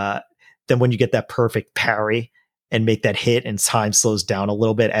than when you get that perfect parry and make that hit, and time slows down a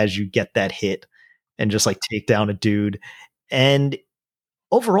little bit as you get that hit and just like take down a dude. And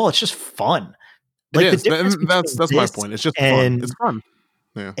overall, it's just fun. Like it is. That's my point. It's just fun. It's fun.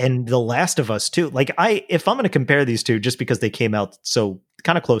 Yeah. And The Last of Us too. Like if I'm going to compare these two, just because they came out so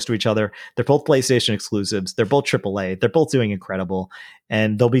kind of close to each other, they're both PlayStation exclusives. They're both AAA. They're both doing incredible.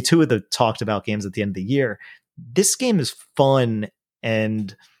 And there'll be two of the talked about games at the end of the year. This game is fun,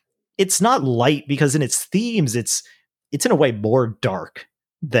 and it's not light because in its themes, it's in a way more dark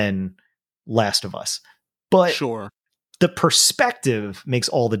than Last of Us. But sure, the perspective makes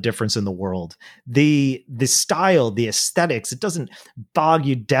all the difference in the world. The style, the aesthetics, it doesn't bog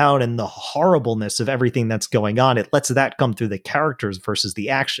you down in the horribleness of everything that's going on. It lets that come through the characters versus the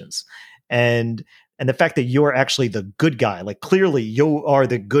actions. And the fact that you're actually the good guy, like clearly you are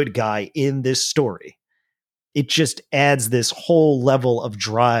the good guy in this story. It just adds this whole level of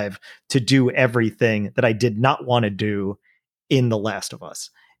drive to do everything that I did not want to do in The Last of Us.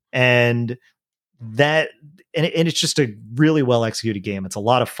 And it's just a really well executed game. It's a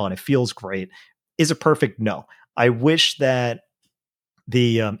lot of fun. It feels great. Is it perfect? No. I wish that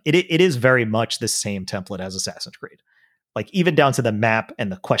it is very much the same template as Assassin's Creed. Like even down to the map and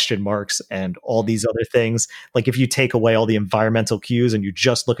the question marks and all these other things. Like if you take away all the environmental cues and you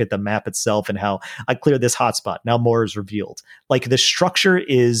just look at the map itself and how I cleared this hotspot, now more is revealed. Like the structure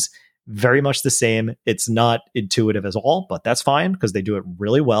is very much the same. It's not intuitive at all, but that's fine because they do it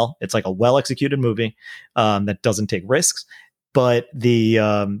really well. It's like a well-executed movie that doesn't take risks. But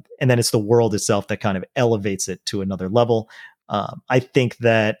and then it's the world itself that kind of elevates it to another level. I think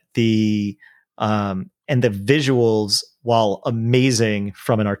that the visuals, while amazing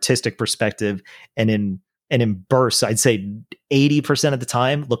from an artistic perspective and in bursts, I'd say 80% of the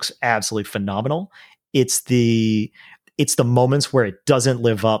time looks absolutely phenomenal. It's the moments where it doesn't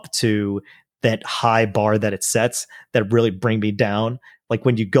live up to that high bar that it sets that really bring me down. Like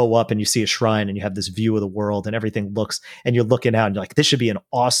when you go up and you see a shrine and you have this view of the world and everything looks, and you're looking out and you're like, this should be an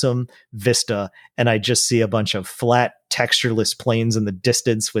awesome vista. And I just see a bunch of flat, textureless plains in the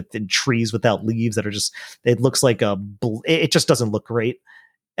distance with trees without leaves that are just, it looks like it just doesn't look great.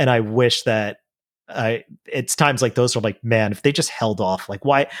 And I wish that it's times like those where I'm like, man, if they just held off, like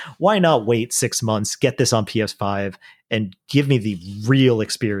why not wait 6 months, get this on PS5 and give me the real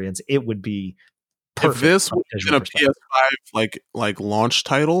experience? It would be perfect. If this was in a PS5 like launch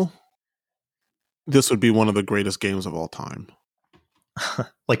title, this would be one of the greatest games of all time.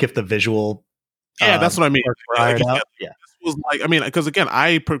 Like if the visual, that's what I mean. Yeah, this was like, I mean, because again,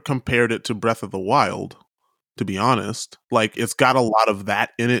 I compared it to Breath of the Wild. To be honest, like it's got a lot of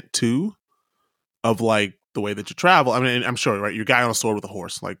that in it too, of like the way that you travel. I mean, I'm sure, right? Your guy on a sword with a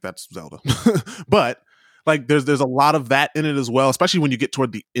horse, like that's Zelda, but like there's a lot of that in it as well, especially when you get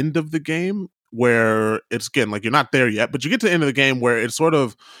toward the end of the game, where it's again like you're not there yet, but you get to the end of the game where it's sort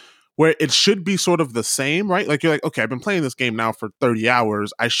of where it should be sort of the same, right? Like you're like, okay, I've been playing this game now for 30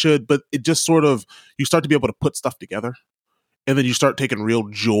 hours. I should, but it just sort of, you start to be able to put stuff together. And then you start taking real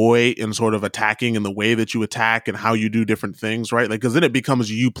joy in sort of attacking and the way that you attack and how you do different things, right? Like, because then it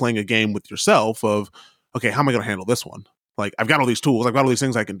becomes you playing a game with yourself of, okay, how am I going to handle this one? Like, I've got all these tools. I've got all these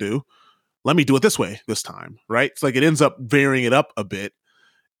things I can do. Let me do it this way this time, right? It's like it ends up varying it up a bit.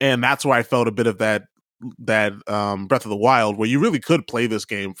 And that's why I felt a bit of that Breath of the Wild, where you really could play this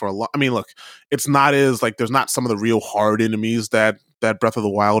game for a lot. I mean, look, it's not as like there's not some of the real hard enemies that Breath of the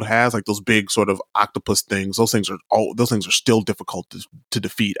Wild has, like those big sort of octopus things. Those things are still difficult to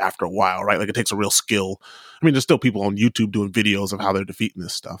defeat after a while, right? Like it takes a real skill. I mean, there's still people on YouTube doing videos of how they're defeating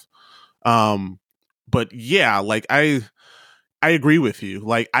this stuff. But yeah, like I agree with you.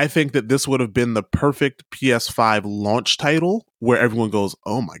 Like I think that this would have been the perfect PS5 launch title where everyone goes,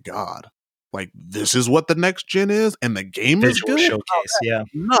 "Oh my god. Like this is what the next gen is, and the game Visual is good." showcase, yeah.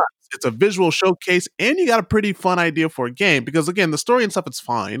 Nuts. It's a visual showcase, and you got a pretty fun idea for a game because again, the story and stuff, it's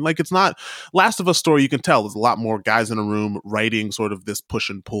fine. Like it's not Last of Us story. You can tell there's a lot more guys in a room writing sort of this push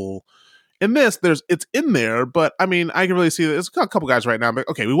and pull. In this, it's in there, but I mean, I can really see that there's a couple guys right now. But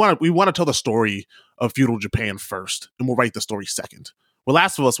okay, we want to tell the story of feudal Japan first, and we'll write the story second. Well,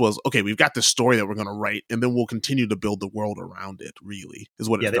 Last of Us was, okay, we've got this story that we're going to write, and then we'll continue to build the world around it, really, is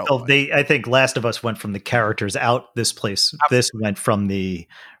what it felt like. I think Last of Us went from the characters out this place. Absolutely. This went from the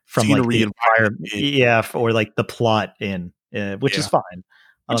scenery like the environment, or like the plot in, which is fine.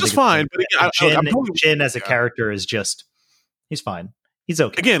 Which is fine, but again, Jin as a character is just, he's fine. He's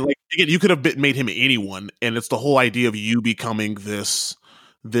okay. Again, you could have made him anyone, and it's the whole idea of you becoming this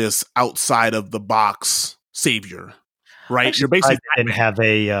outside of the box savior. Right, you're basically didn't have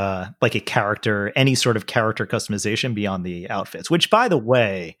a like a character, any sort of character customization beyond the outfits. Which, by the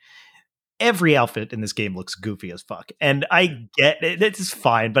way, every outfit in this game looks goofy as fuck, and I get it; it's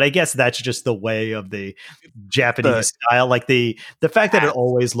fine. But I guess that's just the way of the Japanese style. Like the fact that it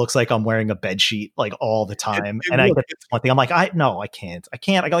always looks like I'm wearing a bed sheet like all the time, and I get one thing. I'm like, I can't.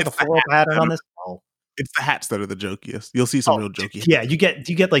 I got like a floral pattern on this. Oh. It's the hats that are the jokiest. You'll see some real jokey. Yeah, you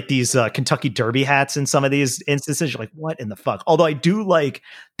get like these Kentucky Derby hats in some of these instances. You're like, what in the fuck? Although I do like,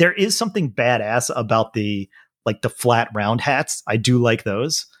 there is something badass about the flat round hats. I do like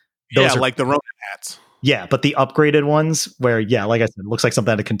those. Those like the Ronin hats. Yeah, but the upgraded ones where, like I said, it looks like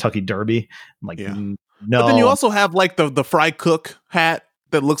something out of Kentucky Derby. I'm like, no. But then you also have like the fry cook hat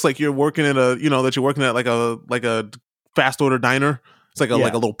that looks like you're working at that you're working at like a fast order diner. It's like a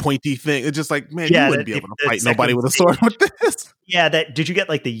little pointy thing. It's just like, man, you wouldn't be able to fight nobody with a sword with this. Yeah, did you get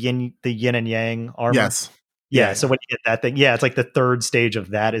like the yin and yang armor? Yes. Yeah, so when you get that thing, it's like the third stage of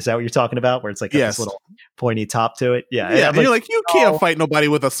that. Is that what you're talking about? Where it's like this little pointy top to it? Yeah. And you're like, you can't fight nobody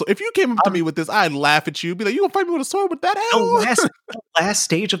with a sword. If you came up to me with this, I'd laugh at you. Be like, you gonna fight me with a sword with that? The last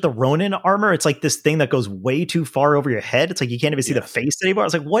stage of the Ronin armor, it's like this thing that goes way too far over your head. It's like you can't even see the face anymore. I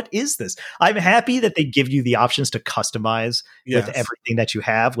was like, what is this? I'm happy that they give you the options to customize with everything that you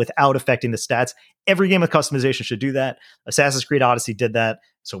have without affecting the stats. Every game with customization should do that. Assassin's Creed Odyssey did that.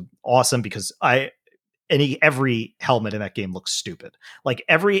 So awesome, because every helmet in that game looks stupid. Like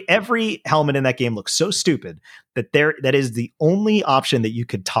every helmet in that game looks so stupid that is the only option that you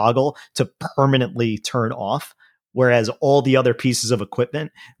could toggle to permanently turn off. Whereas all the other pieces of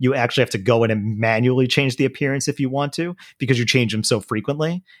equipment, you actually have to go in and manually change the appearance if you want to, because you change them so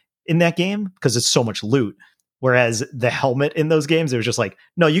frequently in that game because it's so much loot. Whereas the helmet in those games, it was just like,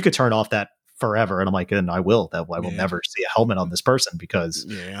 no, you could turn off that forever. And I'm like, and I will never see a helmet on this person because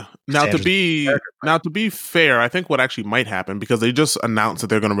now to be fair, I think what actually might happen, because they just announced that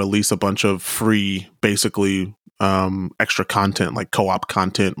they're going to release a bunch of free, basically extra content, like co-op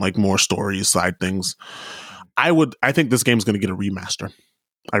content, like more stories, side things. I think this game's going to get a remaster.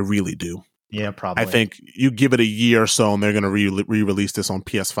 I really do. Yeah, probably. I think you give it a year or so and they're going to re-release this on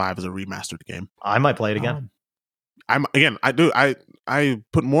PS5 as a remastered game. I might play it again. I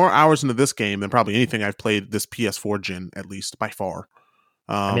put more hours into this game than probably anything I've played this PS4 gen, at least by far.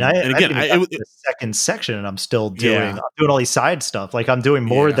 I the second section, and I'm still doing all these side stuff. Like I'm doing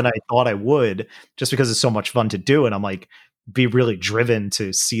more than I thought I would, just because it's so much fun to do, and I'm like, be really driven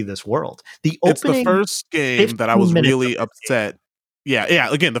to see this world. It's the first game that I was really upset.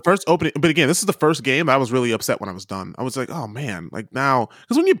 Yeah. Again, the first opening, but again, this is the first game I was really upset when I was done. I was like, oh man, like now,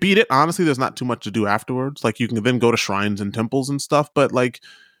 because when you beat it, honestly, there's not too much to do afterwards. Like you can then go to shrines and temples and stuff, but like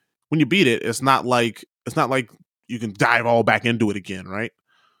when you beat it, it's not like you can dive all back into it again, right?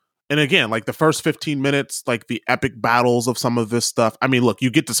 And again, like the first 15 minutes, like the epic battles of some of this stuff. I mean, look, you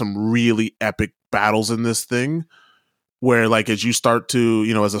get to some really epic battles in this thing. where like as you start to,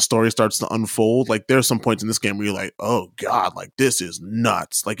 as the story starts to unfold, like there's some points in this game where you're like, oh God, like this is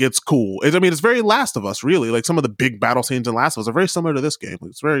nuts. Like it's cool. It's very Last of Us, really. Like some of the big battle scenes in Last of Us are very similar to this game.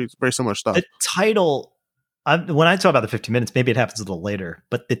 Like, it's very, very similar stuff. The title, when I talk about the 15 minutes, maybe it happens a little later,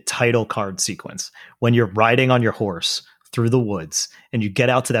 but the title card sequence, when you're riding on your horse through the woods and you get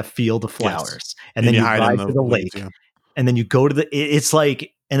out to that field of flowers, and then you ride to the lake, and then you go to it's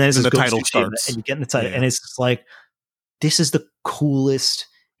like, and then it's the title starts, and you get in the title, and it's just like, this is the coolest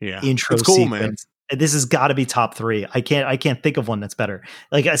intro it's cool, sequence. Man. This has got to be top 3. I can't think of one that's better.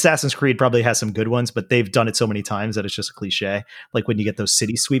 Like Assassin's Creed probably has some good ones, but they've done it so many times that it's just a cliche. Like when you get those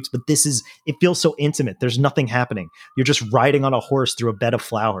city sweeps, but it feels so intimate. There's nothing happening. You're just riding on a horse through a bed of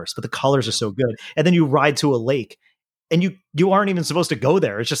flowers, but the colors are so good. And then you ride to a lake, and you aren't even supposed to go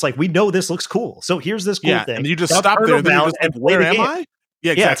there. It's just like, we know this looks cool, so here's this cool thing. And you just stop there. Then you're just like, where am I?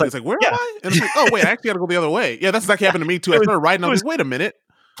 Yeah, exactly. It's like, where am I? And it's like, oh wait, I actually got to go the other way. Yeah, that's exactly happened to me too. I started riding. I was like, wait a minute.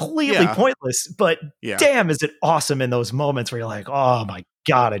 Completely pointless, but damn, is it awesome in those moments where you're like, oh my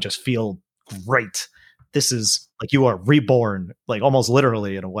God, I just feel great. This is like you are reborn, like almost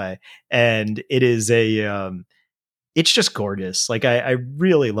literally in a way. And it is it's just gorgeous. Like I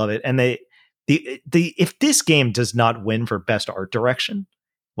really love it. And if this game does not win for best art direction,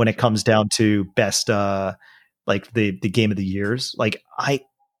 when it comes down to best, like the game of the years, like I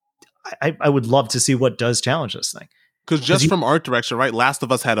would love to see what does challenge this thing. Because just from art direction, right? Last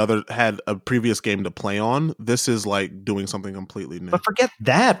of Us had a previous game to play on. This is like doing something completely new. But forget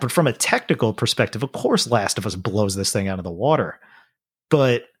that. But from a technical perspective, of course, Last of Us blows this thing out of the water.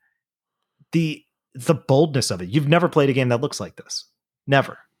 But the boldness of it, you've never played a game that looks like this,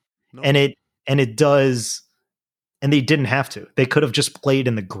 never. Nope. And it does. And they didn't have to. They could have just played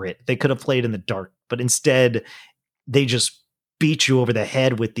in the grit. They could have played in the dark. But instead, they just beat you over the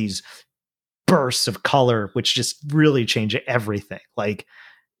head with these bursts of color, which just really change everything. Like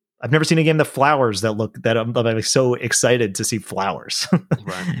I've never seen a game that I'm so excited to see flowers.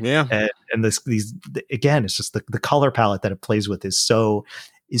 Right. Yeah. and these again, it's just the color palette that it plays with is so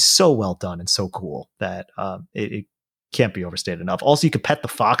well done and so cool that it can't be overstated enough. Also, you could pet the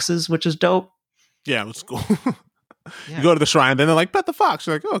foxes, which is dope. Yeah, it's cool. You go to the shrine, then they're like, pet the fox.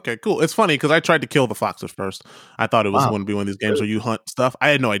 You're like, oh, okay, cool. It's funny because I tried to kill the fox at first. I thought it was going to be one of these games where you hunt stuff. I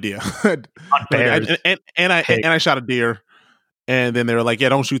had no idea. Hunt bears, and I shot a deer, and then they were like, yeah,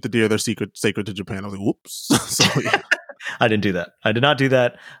 don't shoot the deer. They're sacred to Japan. I was like, whoops. So yeah. I didn't do that. I did not do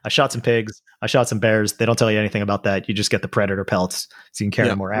that. I shot some pigs. I shot some bears. They don't tell you anything about that. You just get the predator pelts so you can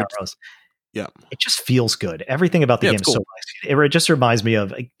carry more arrows. Yeah. It just feels good. Everything about the game is cool. So nice. It just reminds me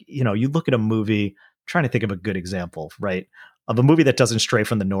of, you look at a movie, trying to think of a good example, right? Of a movie that doesn't stray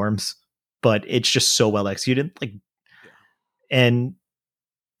from the norms, but it's just so well executed. And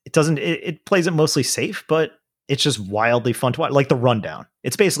it plays it mostly safe, but it's just wildly fun to watch. Like The Rundown.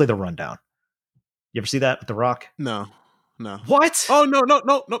 It's basically The Rundown. You ever see that with The Rock? No. What? Oh,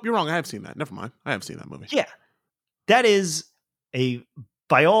 no. You're wrong. I have seen that. Never mind. I have seen that movie. Yeah. That is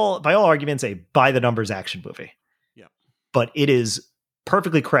by all arguments, a by the numbers action movie. Yeah. But it is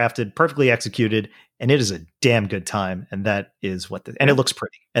perfectly crafted, perfectly executed, and it is a damn good time. And that is and it looks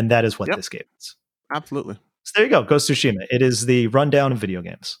pretty. And that is what this game is. Absolutely. So there you go. Ghost of Tsushima. It is the rundown of video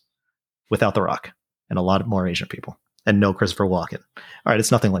games without The Rock and a lot more Asian people and no Christopher Walken. All right.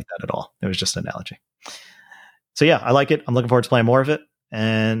 It's nothing like that at all. It was just an analogy. So yeah, I like it. I'm looking forward to playing more of it.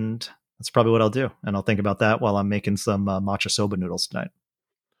 And that's probably what I'll do. And I'll think about that while I'm making some matcha soba noodles tonight.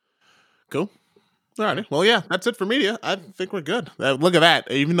 Cool. All right. Well, yeah, that's it for media. I think we're good. Look at that.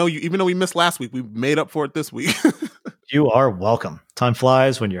 Even though we missed last week, we made up for it this week. You are welcome. Time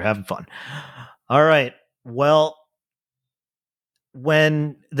flies when you're having fun. All right. Well,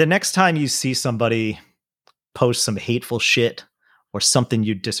 when the next time you see somebody post some hateful shit or something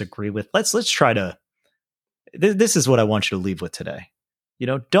you disagree with, let's try to. This is what I want you to leave with today.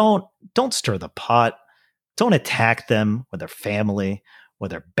 Don't stir the pot. Don't attack them or their family or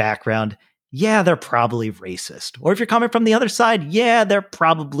their background. Yeah, they're probably racist. Or if you're coming from the other side, yeah, they're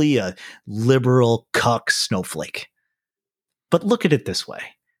probably a liberal cuck snowflake. But look at it this way.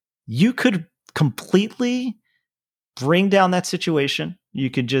 You could completely bring down that situation. You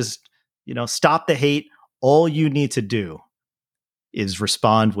could just, stop the hate. All you need to do is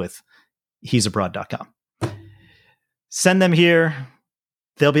respond with he'sabroad.com. Send them here.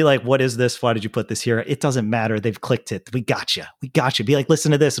 They'll be like, what is this? Why did you put this here? It doesn't matter. They've clicked it. We got you. Be like,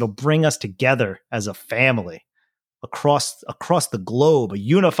 listen to this. It'll bring us together as a family across the globe, a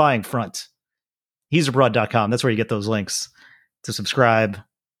unifying front. He'sabroad.com. That's where you get those links to subscribe,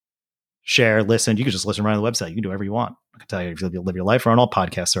 share, listen. You can just listen right on the website. You can do whatever you want. I can tell you if you live your life or on all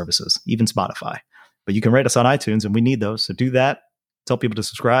podcast services, even Spotify. But you can rate us on iTunes, and we need those. So do that. Tell people to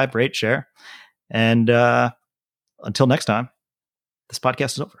subscribe, rate, share. And until next time, this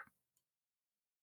podcast is over.